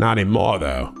 Not anymore,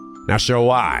 though. Now show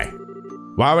why.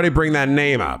 Why would he bring that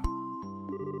name up?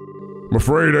 I'm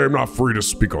afraid I am not free to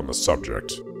speak on the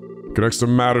subject. It connects to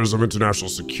matters of international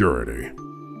security.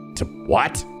 To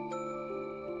what?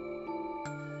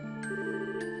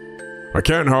 I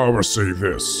can, however, say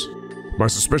this. My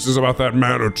suspicions about that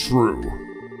man are true.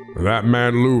 That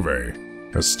man,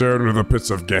 Louvet, has stared into the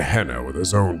pits of Gehenna with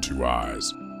his own two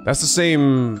eyes. That's the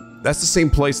same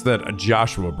place that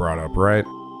Joshua brought up, right?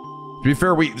 To be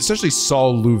fair, we essentially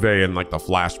saw Louvet in like the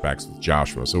flashbacks with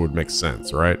Joshua, so it would make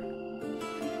sense, right?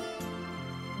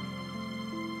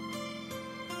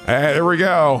 Hey, there we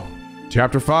go.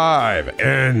 Chapter 5,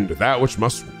 and that which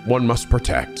one must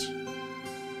protect.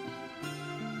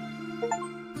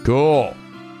 Cool.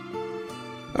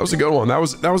 That was a good one. That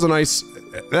was a nice.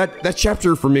 That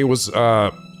chapter for me was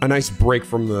a nice break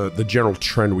from the general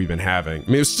trend we've been having. I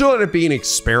mean, it was still ended up being an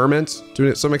experiment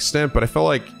to some extent, but I felt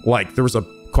like there was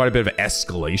quite a bit of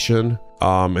escalation.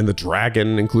 And the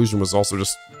dragon inclusion was also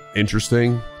just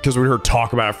interesting because we heard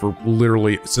talk about it for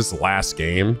literally since the last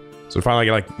game. So to finally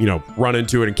run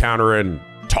into it, encounter it, and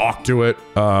talk to it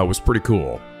was pretty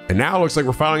cool. And now it looks like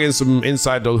we're finally getting some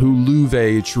insight to who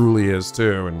Louvet truly is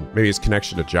too, and maybe his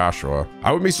connection to Joshua.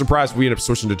 I wouldn't be surprised if we end up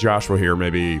switching to Joshua here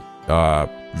maybe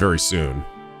very soon.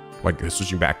 Like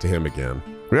switching back to him again.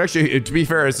 But actually, to be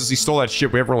fair, since he stole that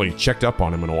ship, we haven't really checked up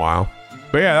on him in a while.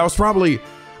 But yeah, that was probably,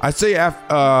 I'd say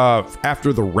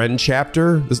after the Ren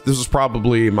chapter, this was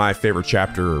probably my favorite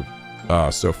chapter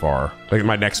so far. Like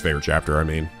my next favorite chapter, I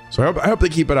mean. So I hope they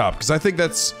keep it up, because I think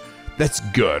that's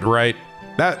good, right?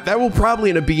 That will probably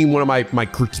end up being one of my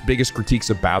biggest critiques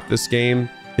about this game,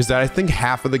 is that I think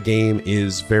half of the game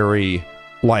is very,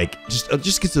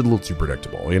 just gets a little too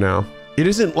predictable, you know? It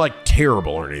isn't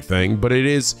terrible or anything, but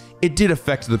it did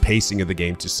affect the pacing of the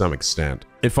game to some extent.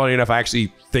 And funny enough, I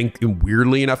actually think,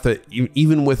 weirdly enough, that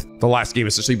even with the last game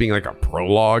essentially being like a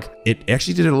prologue, it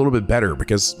actually did it a little bit better,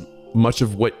 because much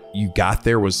of what you got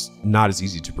there was not as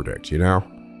easy to predict, you know?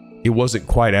 It wasn't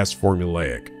quite as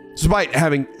formulaic. Despite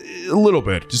having a little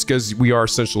bit, just because we are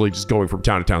essentially just going from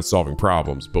town to town solving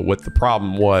problems. But what the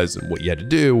problem was and what you had to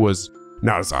do was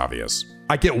not as obvious.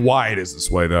 I get why it is this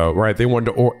way though, right? They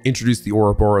wanted to introduce the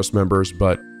Ouroboros members,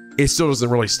 but it still doesn't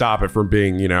really stop it from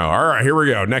being, you know, all right, here we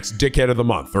go, next dickhead of the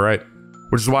month, right?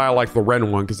 Which is why I like the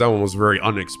Ren one, because that one was very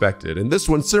unexpected. And this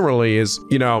one similarly is,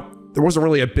 you know, there wasn't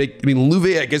really a big, I mean,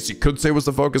 Louvet, I guess you could say was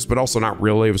the focus, but also not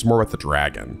really. It was more about the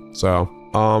dragon. So,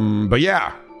 but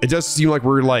yeah, it does seem like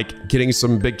we're like getting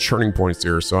some big churning points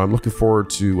here. So I'm looking forward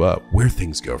to where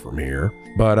things go from here.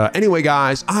 But anyway,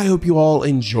 guys, I hope you all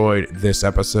enjoyed this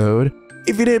episode.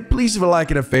 If you did, please leave a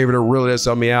like and a favorite. It really does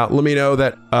help me out. Let me know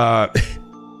that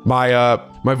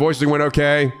my voicing went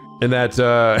okay and that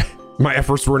my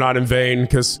efforts were not in vain,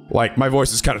 because like my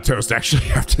voice is kind of toast actually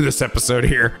after this episode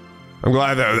here. I'm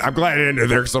glad it ended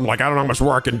there, because I'm like, I don't know how much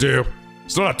more I can do.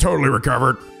 Still not totally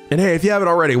recovered. And hey, if you haven't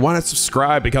already, why not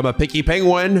subscribe, become a picky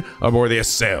penguin aboard the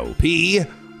Estelle P,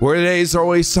 where the days are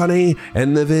always sunny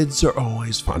and the vids are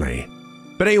always funny.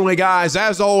 But anyway, guys,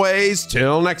 as always,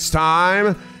 till next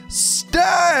time,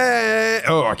 stay...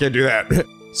 Oh, I can't do that.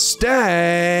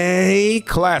 Stay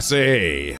classy.